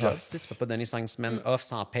trouvé d'autres jobs. Ah, Tu sais, tu peux pas donner 5 semaines off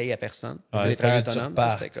sans paye à personne. Ouais, Tu les travailleurs fallait que tu autonomes, ça,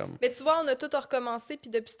 repartes. c'était comme... Mais tu vois, on a tout recommencé,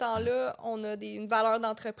 puis depuis ce temps-là, on a une valeur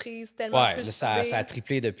d'entreprise tellement Ouais, plus là, ça soudée. a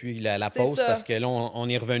triplé depuis la C'est pause ça. parce que là, on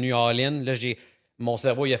est revenu all-in. Là, mon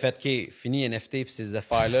cerveau, il a fait, OK, fini NFT puis ces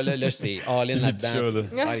affaires-là. Là, c'est all-in Les petits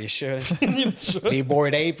là-dedans. chats, Ouais, les chats. Les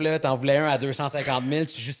Bored Ape, là, t'en voulais un à 250 000,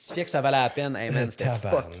 tu justifiais que ça valait la peine. Hey man, c'était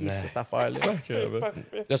Tabarnak. fucké, cette affaire-là. Là,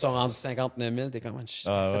 ils sont rendus 59 000. T'es comme, je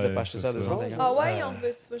Ah de ouais, pas acheter c'est ça à ça. 250 000. Ah ouais, on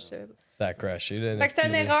veut, tu vois, je savais pas. Ça a crashé, là. Fait que c'était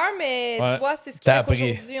une erreur, mais Ouais. tu vois, c'est ce qui T'as fait appris.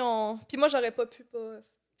 qu'aujourd'hui, on... Puis moi, j'aurais pas pu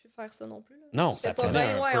faire ça non plus. Là. Non, C'était ça pas prenait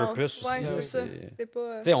bien, un ouais, purpose ouais, aussi. c'est ça. C'est- C'était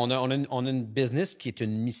pas... Tu sais, on a une business qui est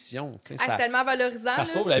une mission. Tu sais, Ah, c'est ça tellement valorisant. ça là.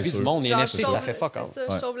 sauve la vie C'est du monde. Les Genre, NFT, je ça sauve- fait fuck all. C'est ça,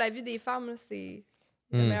 Ouais. je sauve la vie des femmes, là, c'est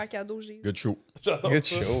le meilleur cadeau que j'ai eu. Good show. Good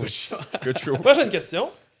show. Good show. Prochaine question.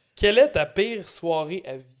 Quelle est ta pire soirée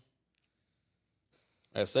à vie?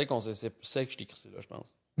 C'est celle que je t'ai écrit, là, je pense.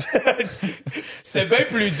 C'était bien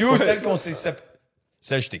plus doux, celle qu'on s'est...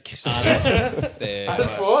 Celle, je t'ai écrit ça. C'était...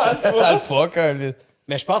 Alpha, quand même.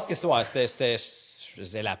 Mais je pense que c'était je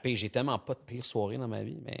faisais la pire. J'ai tellement pas de pire soirée dans ma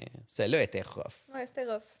vie, mais celle-là était rough. Ouais, c'était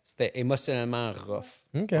rough. C'était émotionnellement rough.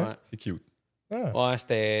 OK. Ouais, C'est cute. ouais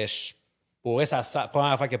c'était... Pour vrai, c'est la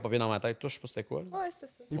première fois qu'elle a pas bien dans ma tête. Toi, je sais pas c'était quoi. Là. Ouais, c'était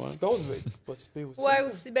ça. Les psychoses, pas si pire aussi. Ouais,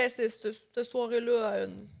 aussi. Ben, cette soirée-là,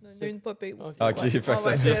 on a une popée aussi. OK, fait que ça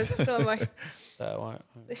ouais, c'est ça, ouais. Ça, ouais.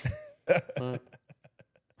 Ouais.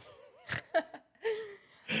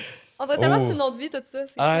 On dirait tellement que c'est une autre vie, tout ça.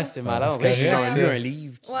 Ah, cool. c'est malade. c'est En vrai, j'ai correct, lu ça. un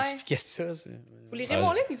livre qui Ouais. expliquait ça. Vous lirez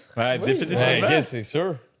mon livre? Ouais, définitivement. Ouais, c'est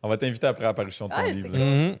sûr. On va t'inviter après l'apparition de ton Ouais, livre. c'est là.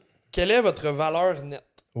 Mhm. Quelle est votre valeur nette?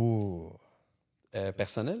 Ouh.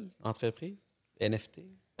 Personnel, entreprise, NFT.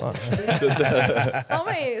 Non,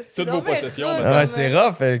 mais c'est Toutes donc vos bien possessions, rough, mettons. Ouais, comme- c'est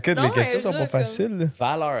rough. Écoute, Non, les questions mais sont rough, pas faciles. là.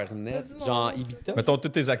 Valeur nette, Vas-y, mon genre gars. Ibita. Mettons tous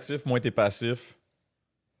tes actifs, moins tes passifs.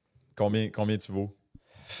 Combien tu vaux?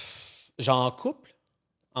 Genre en couple.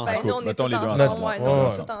 Ben, Ensemble. nous, on est Mettons tous les deux ensemble. ensemble. Ouais, nous, Ouais, on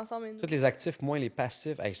ouais. est tous ensemble. et nous. Tous les actifs, moins les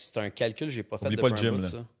passifs. Hey, c'est un calcul que j'ai pas fait Oublie depuis pas le un gym, bout, là.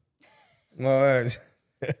 ça. Ouais.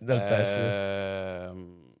 Dans le passif.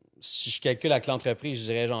 Si je calcule avec l'entreprise, je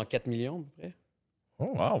dirais genre 4 millions à peu près.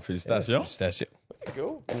 Wow, félicitations. Félicitations.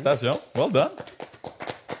 Go. Félicitations. Well done.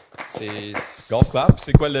 C'est... Golf clap.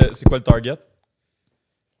 C'est quoi le target?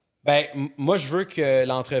 Ben, moi, je veux que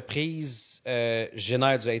l'entreprise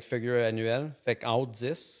génère du 8-figure annuel. Fait qu'en haut de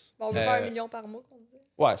 10. Bon, on veut faire 1 million par mois, qu'on dit.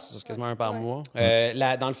 Ouais, c'est quasiment un par Ouais. mois.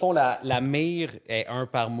 Dans le fond, la mire est un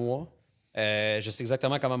par mois. Je sais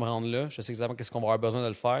exactement comment me rendre là. Je sais exactement qu'est-ce qu'on va avoir besoin de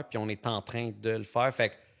le faire. Puis on est en train de le faire. Fait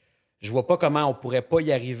que je vois pas comment on pourrait pas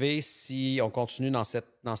y arriver si on continue dans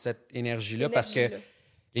cette énergie-là. Parce que Énergie, là.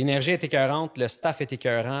 l'énergie est écœurante, le staff est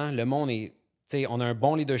écœurant, le monde est... tu sais, on a un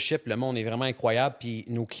bon leadership, le monde est vraiment incroyable. Puis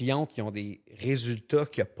nos clients qui ont des résultats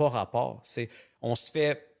qui n'ont pas rapport. On se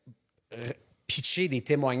fait pitcher des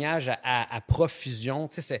témoignages à profusion.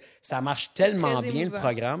 Tu sais, ça marche tellement Très bien, le émouvant.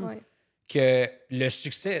 programme, Ouais. que le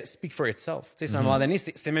succès speak for itself. Tu sais, à un moment donné,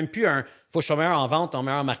 c'est même plus un « faut que je sois meilleur en vente, en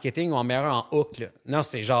meilleur en marketing ou en meilleur en hook ». là. Non,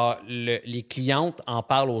 c'est genre les clientes en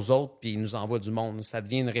parlent aux autres puis ils nous envoient du monde. Ça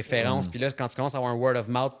devient une référence. Puis là, quand tu commences à avoir un word of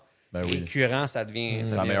mouth Ben oui. récurrent, ça devient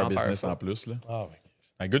C'est un meilleur vraiment business powerful. en plus. Là. Ah, ouais.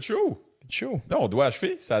 Un good show. Chaud. Là, on doit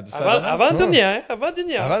achever. Avant-dernière.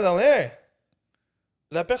 Avant-dernière.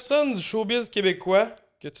 La personne du showbiz québécois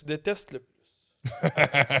que tu détestes le plus.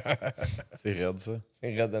 C'est raide, ça.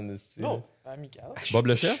 Regarde dans le style. Non, amical. Bob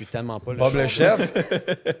le Je chef? suis tellement pas le Bob le chef.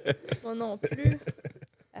 Moi non plus.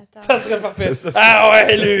 Attends. Ça serait parfait. Ah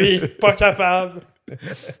ouais, lui, pas capable.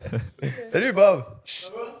 Salut, Bob.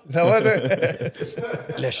 Ça va, toi?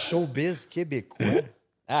 Le showbiz québécois.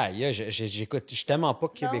 Ah, j'écoute. Je suis tellement pas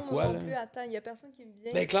québécois. Non, moi non là. plus. Attends, il y a personne qui me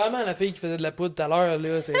vient. Ben clairement, la fille qui faisait de la poudre tout à l'heure,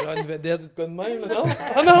 là, c'est genre une vedette ou de quoi de même, là, non?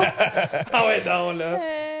 Ah non? Ah ouais, non, là.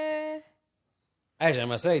 Hey,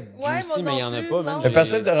 j'aimerais ça être Ouais, juicy, moi mais il n'y non en a plus, pas. non. man. La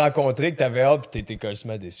personne t'a rencontré que t'avais hâte pis t'étais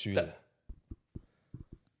quasiment déçu, là.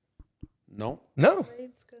 Non, Non?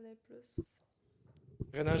 Oui, tu connais plus.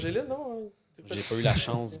 René Angélil, non? j'ai pas eu la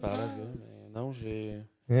chance de parler à ce gars-là. Mais non, j'ai...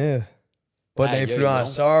 Yeah. Pas Aïe, aïe,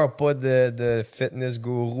 d'influenceurs, pas de fitness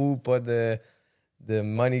guru, pas de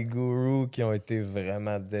money guru qui ont été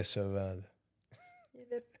vraiment décevants. là. Il y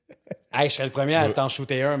avait- Hey, je serais le premier à t'en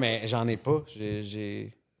shooter un, mais j'en ai pas.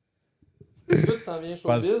 J'ai... Toi, tu s'en viens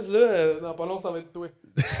showbiz, là, dans pas long, ça va être toi.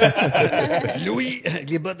 Louis, avec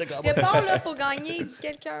les bottes de cowboy. Réponds, là, faut gagner. Dis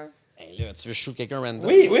quelqu'un. Hey, là, tu veux shoot quelqu'un random?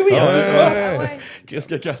 Oui, on dit quoi? Ah ouais. Qu'est-ce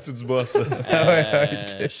que quand tu du boss?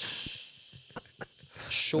 là?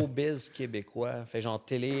 Showbiz québécois. Fait genre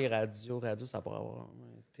télé, radio, ça pourrait avoir.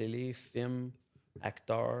 Télé, film,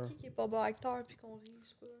 acteur. Qui est pas bon acteur puis qu'on rit, je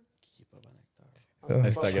sais pas. Qui est pas bon acteur?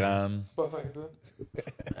 Instagram. C'est pas fin, ça.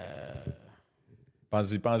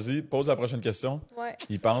 Pense-y. Pose la prochaine question. Ouais.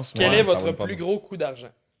 Il pense. Quel moi, est ça votre va pas plus bien. gros coup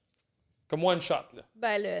d'argent? Comme one shot, là.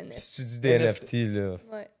 Ben, le net. Si tu dis des NFT, là.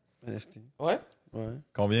 Ouais. NFT. Ouais? Ouais.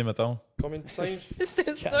 Combien, mettons? Combien de scènes?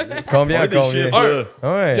 C'est sûr. Combien, Ouais, des combien? chiffres,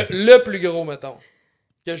 là. Ouais. Le plus gros, mettons.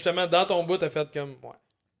 Que justement, dans ton bout, t'as fait comme. Ouais.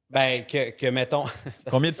 Ben, que mettons.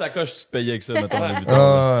 Combien de sacoches tu te payais avec ça, mettons, Louis Vuitton?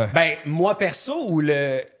 Ah, ouais. Ben, moi perso ou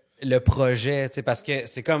le projet, tu sais, parce que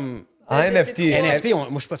c'est comme. En c'est NFT. trop. NFT, moi,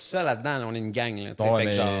 je suis pas tout seul là-dedans, là, on est une gang, là, tu sais, Ouais, fait que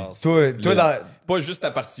mais genre. Toi, dans. Pas juste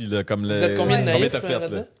ta partie, là, comme le. Vous êtes combien de Combien naïfs t'as fait, là?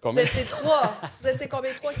 là-dedans? Vous Combien? étiez 3. Vous étiez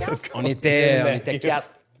combien? 3, 4? On était 4.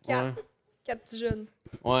 4. 4 petits jeunes.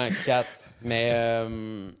 Ouais, 4. Mais,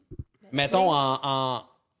 mettons,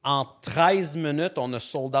 en 13 minutes, on a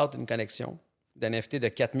sold out une connexion d'NFT de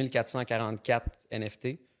 4444 NFT.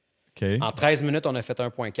 OK. En 13 minutes, on a fait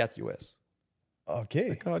 1,4 US.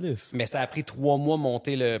 OK. Calice. Mais ça a pris 3 mois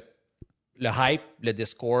monter le hype, le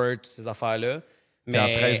Discord, toutes ces affaires-là. Mais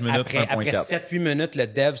en 13 minutes, après 7-8 minutes, le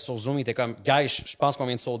dev sur Zoom, il était comme « Guys, je pense qu'on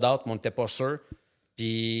vient de sold out, mais on n'était pas sûr. »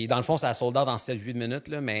 Puis dans le fond, ça a sold out en 7-8 minutes,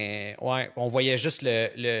 là, mais ouais, on voyait juste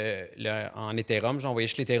en Ethereum, genre, on voyait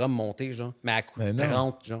juste l'Ethereum monter, genre, mais à coup de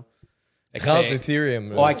 30, genre. 30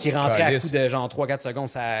 Ethereum. Ouais, qui rentrait à coup de genre 3-4 secondes.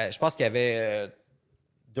 Je pense qu'il y avait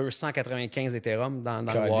 295 Ethereum dans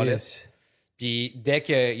le wallet. Puis dès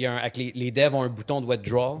que les devs ont un bouton de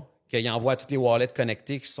withdraw, qu'ils envoient à toutes les wallets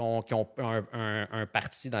connectés qui ont un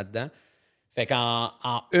parti là-dedans. Fait qu'en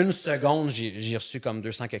une seconde, j'ai reçu comme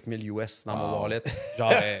 200 quelques mille US dans mon wallet.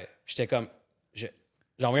 Genre, j'étais comme... J'ai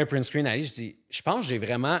envoyé un print screen à Ali, je dis, je pense que j'ai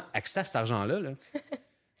vraiment accès à cet argent-là. Là.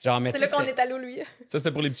 Genre, mais c'est là qu'on est allé au Louis. Ça,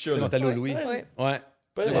 c'était pour les petits chats. C'est allé au Louis. Ouais.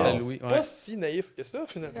 Pas si naïf que ça,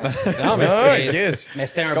 finalement. Non, mais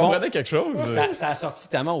c'était un bon... quelque chose. Ça a sorti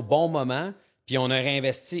tellement au bon moment. Puis on a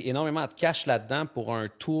réinvesti énormément de cash là-dedans pour un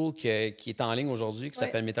tool qui est en ligne aujourd'hui, qui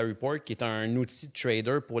s'appelle Meta Report, qui est un outil de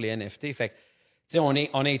trader pour les NFT. Fait que, tu sais,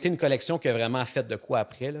 on a été une collection qui a vraiment fait de quoi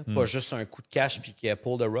après, là. Pas juste un coup de cash puis qui a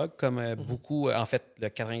pull the rug, comme beaucoup, en fait, le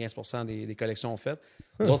 95% des collections ont fait.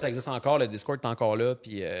 Nous autres, ça existe encore, le Discord est encore là,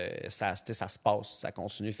 puis ça se passe, ça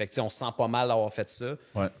continue. Fait que, tu sais, on se sent pas mal d'avoir fait ça.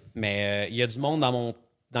 Ouais. Mais il y a du monde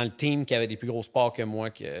dans le team qui avait des plus grosses parts que moi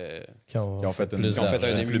qui ont fait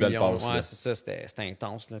une plus belle passe. Ouais, c'est ça, c'était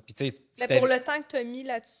intense. Là. Puis, mais pour le temps que tu as mis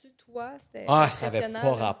là-dessus, toi, c'était ça avait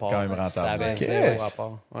pas rapport. Quand même rentable. Ça avait zéro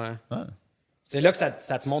rapport. Ouais. Ah. C'est là que ça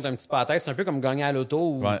te monte un petit peu à la tête. C'est un peu comme gagner à l'auto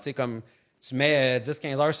où comme tu mets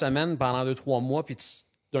 10-15 heures semaine pendant 2-3 mois, puis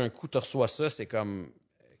d'un coup, tu reçois ça. C'est comme,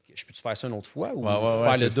 je peux-tu faire ça une autre fois ou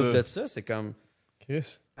faire le double de ça? C'est comme...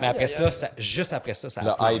 Chris. Mais après juste après ça,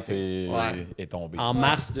 ça a hype est tombé. En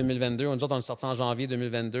mars 2022, nous autres, on est sorti en janvier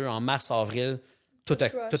 2022. En mars-avril, tout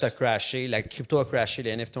a crashé. La crypto a crashé,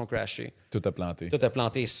 les NFT ont crashé. Tout a planté. Tout a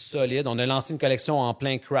planté solide. On a lancé une collection en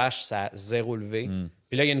plein crash, ça a zéro levé.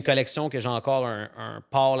 Puis là, il y a une collection que j'ai encore un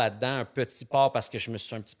port là-dedans, un petit port parce que je me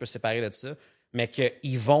suis un petit peu séparé de ça, mais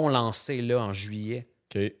qu'ils vont lancer là en juillet.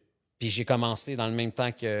 OK. Puis j'ai commencé dans le même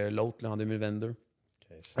temps que l'autre, là, en 2022.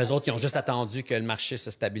 Les autres, ils ont juste attendu que le marché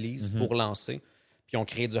se stabilise pour lancer. Puis ils ont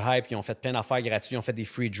créé du hype, puis ils ont fait plein d'affaires gratuites, ils ont fait des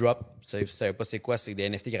free drops. Vous savez pas c'est quoi, c'est des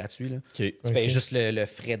NFT gratuits. Là. Okay. Tu payes juste le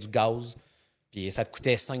frais du gaz. Puis ça te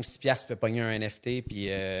coûtait 5-6$, tu peux pogner un NFT. Puis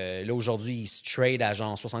là, aujourd'hui, ils se trade à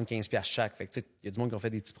genre 75$ chaque. Fait que tu sais, il y a du monde qui ont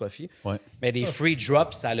fait des petits profits. Ouais. Mais des free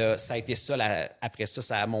drops, ça a été ça. Après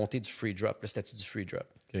ça a monté du free drop, le statut du free drop.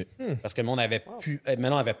 Okay. Parce que le monde avait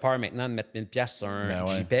maintenant avait peur maintenant de mettre 1000$ sur un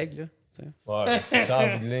JPEG. Là. Ouais, c'est ça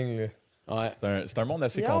en bout de ligne. Là. Ouais. C'est un monde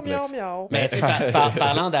assez complexe. Mais tu sais,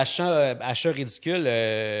 parlant d'achat ridicule,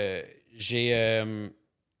 j'ai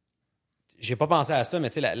pas pensé à ça, mais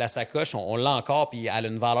tu sais, la sacoche, on l'a encore, puis elle a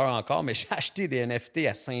une valeur encore, mais j'ai acheté des NFT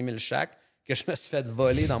à 5000 chaque que je me suis fait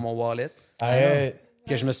voler dans mon wallet.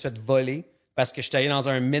 Que je me suis fait voler parce que je suis allé dans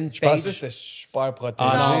un mint page. Je pensais que c'était super protégé.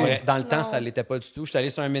 Non, dans le temps, ça ne l'était pas du tout. Je suis allé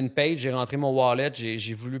sur un mint page, j'ai rentré mon wallet,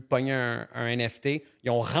 j'ai voulu pogner un NFT. Ils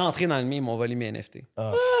ont rentré dans le mien, ils m'ont volé mes NFT.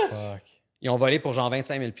 Oh, fuck. Ils ont volé pour genre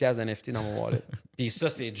 25 000$ d'NFT dans mon wallet. Puis ça,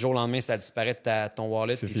 c'est du jour au lendemain, ça disparaît de ton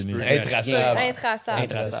wallet. C'est puis fini. Intraçable.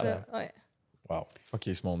 Ouais. Wow. OK,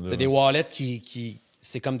 ce monde-là. C'est des wallets qui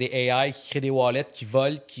c'est comme des AI qui créent des wallets, qui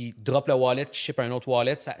volent, qui drop le wallet, qui ship un autre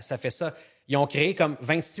wallet. Ça fait ça. Ils ont créé comme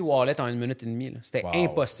 26 wallets en 1 minute et demie. Là. C'était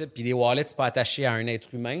impossible. Puis des wallets, c'est pas attaché à un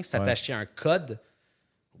être humain, c'est attaché à un code.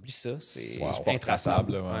 Oublie ça. C'est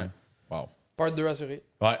intraçable. Ouais. Wow. Part 2 assuré.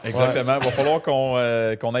 Oui, exactement. Il va falloir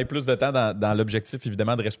qu'on ait plus de temps dans l'objectif,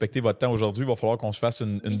 évidemment, de respecter votre temps aujourd'hui. Il va falloir qu'on se fasse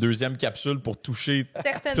une deuxième capsule pour toucher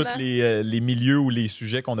tous les milieux ou les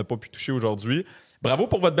sujets qu'on n'a pas pu toucher aujourd'hui. Bravo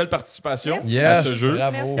pour votre belle participation à ce jeu.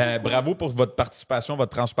 Bravo. Bravo pour votre participation,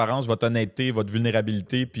 votre transparence, votre honnêteté, votre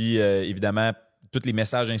vulnérabilité, puis évidemment, tous les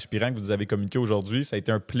messages inspirants que vous nous avez communiqués aujourd'hui. Ça a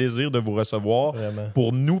été un plaisir de vous recevoir. Vraiment.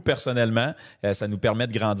 Pour nous, personnellement, ça nous permet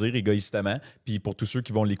de grandir égoïstement. Puis pour tous ceux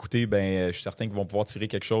qui vont l'écouter, je suis certain qu'ils vont pouvoir tirer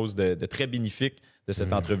quelque chose de très bénéfique de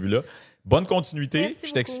cette entrevue-là. Bonne continuité. Merci Je suis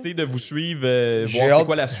beaucoup. excité de vous suivre, voir c'est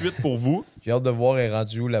quoi la suite pour vous. J'ai hâte de voir est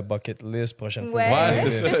rendu où la bucket list prochaine fois. Ouais,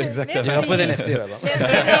 c'est ça, exactement. Il n'y aura pas d'NFT là-bas. Merci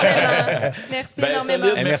énormément. Merci énormément. Solide,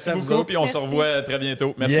 merci Merci à vous beaucoup, autres. puis on se Merci. revoit très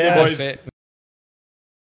bientôt. Merci Yes. les boys. Parfait.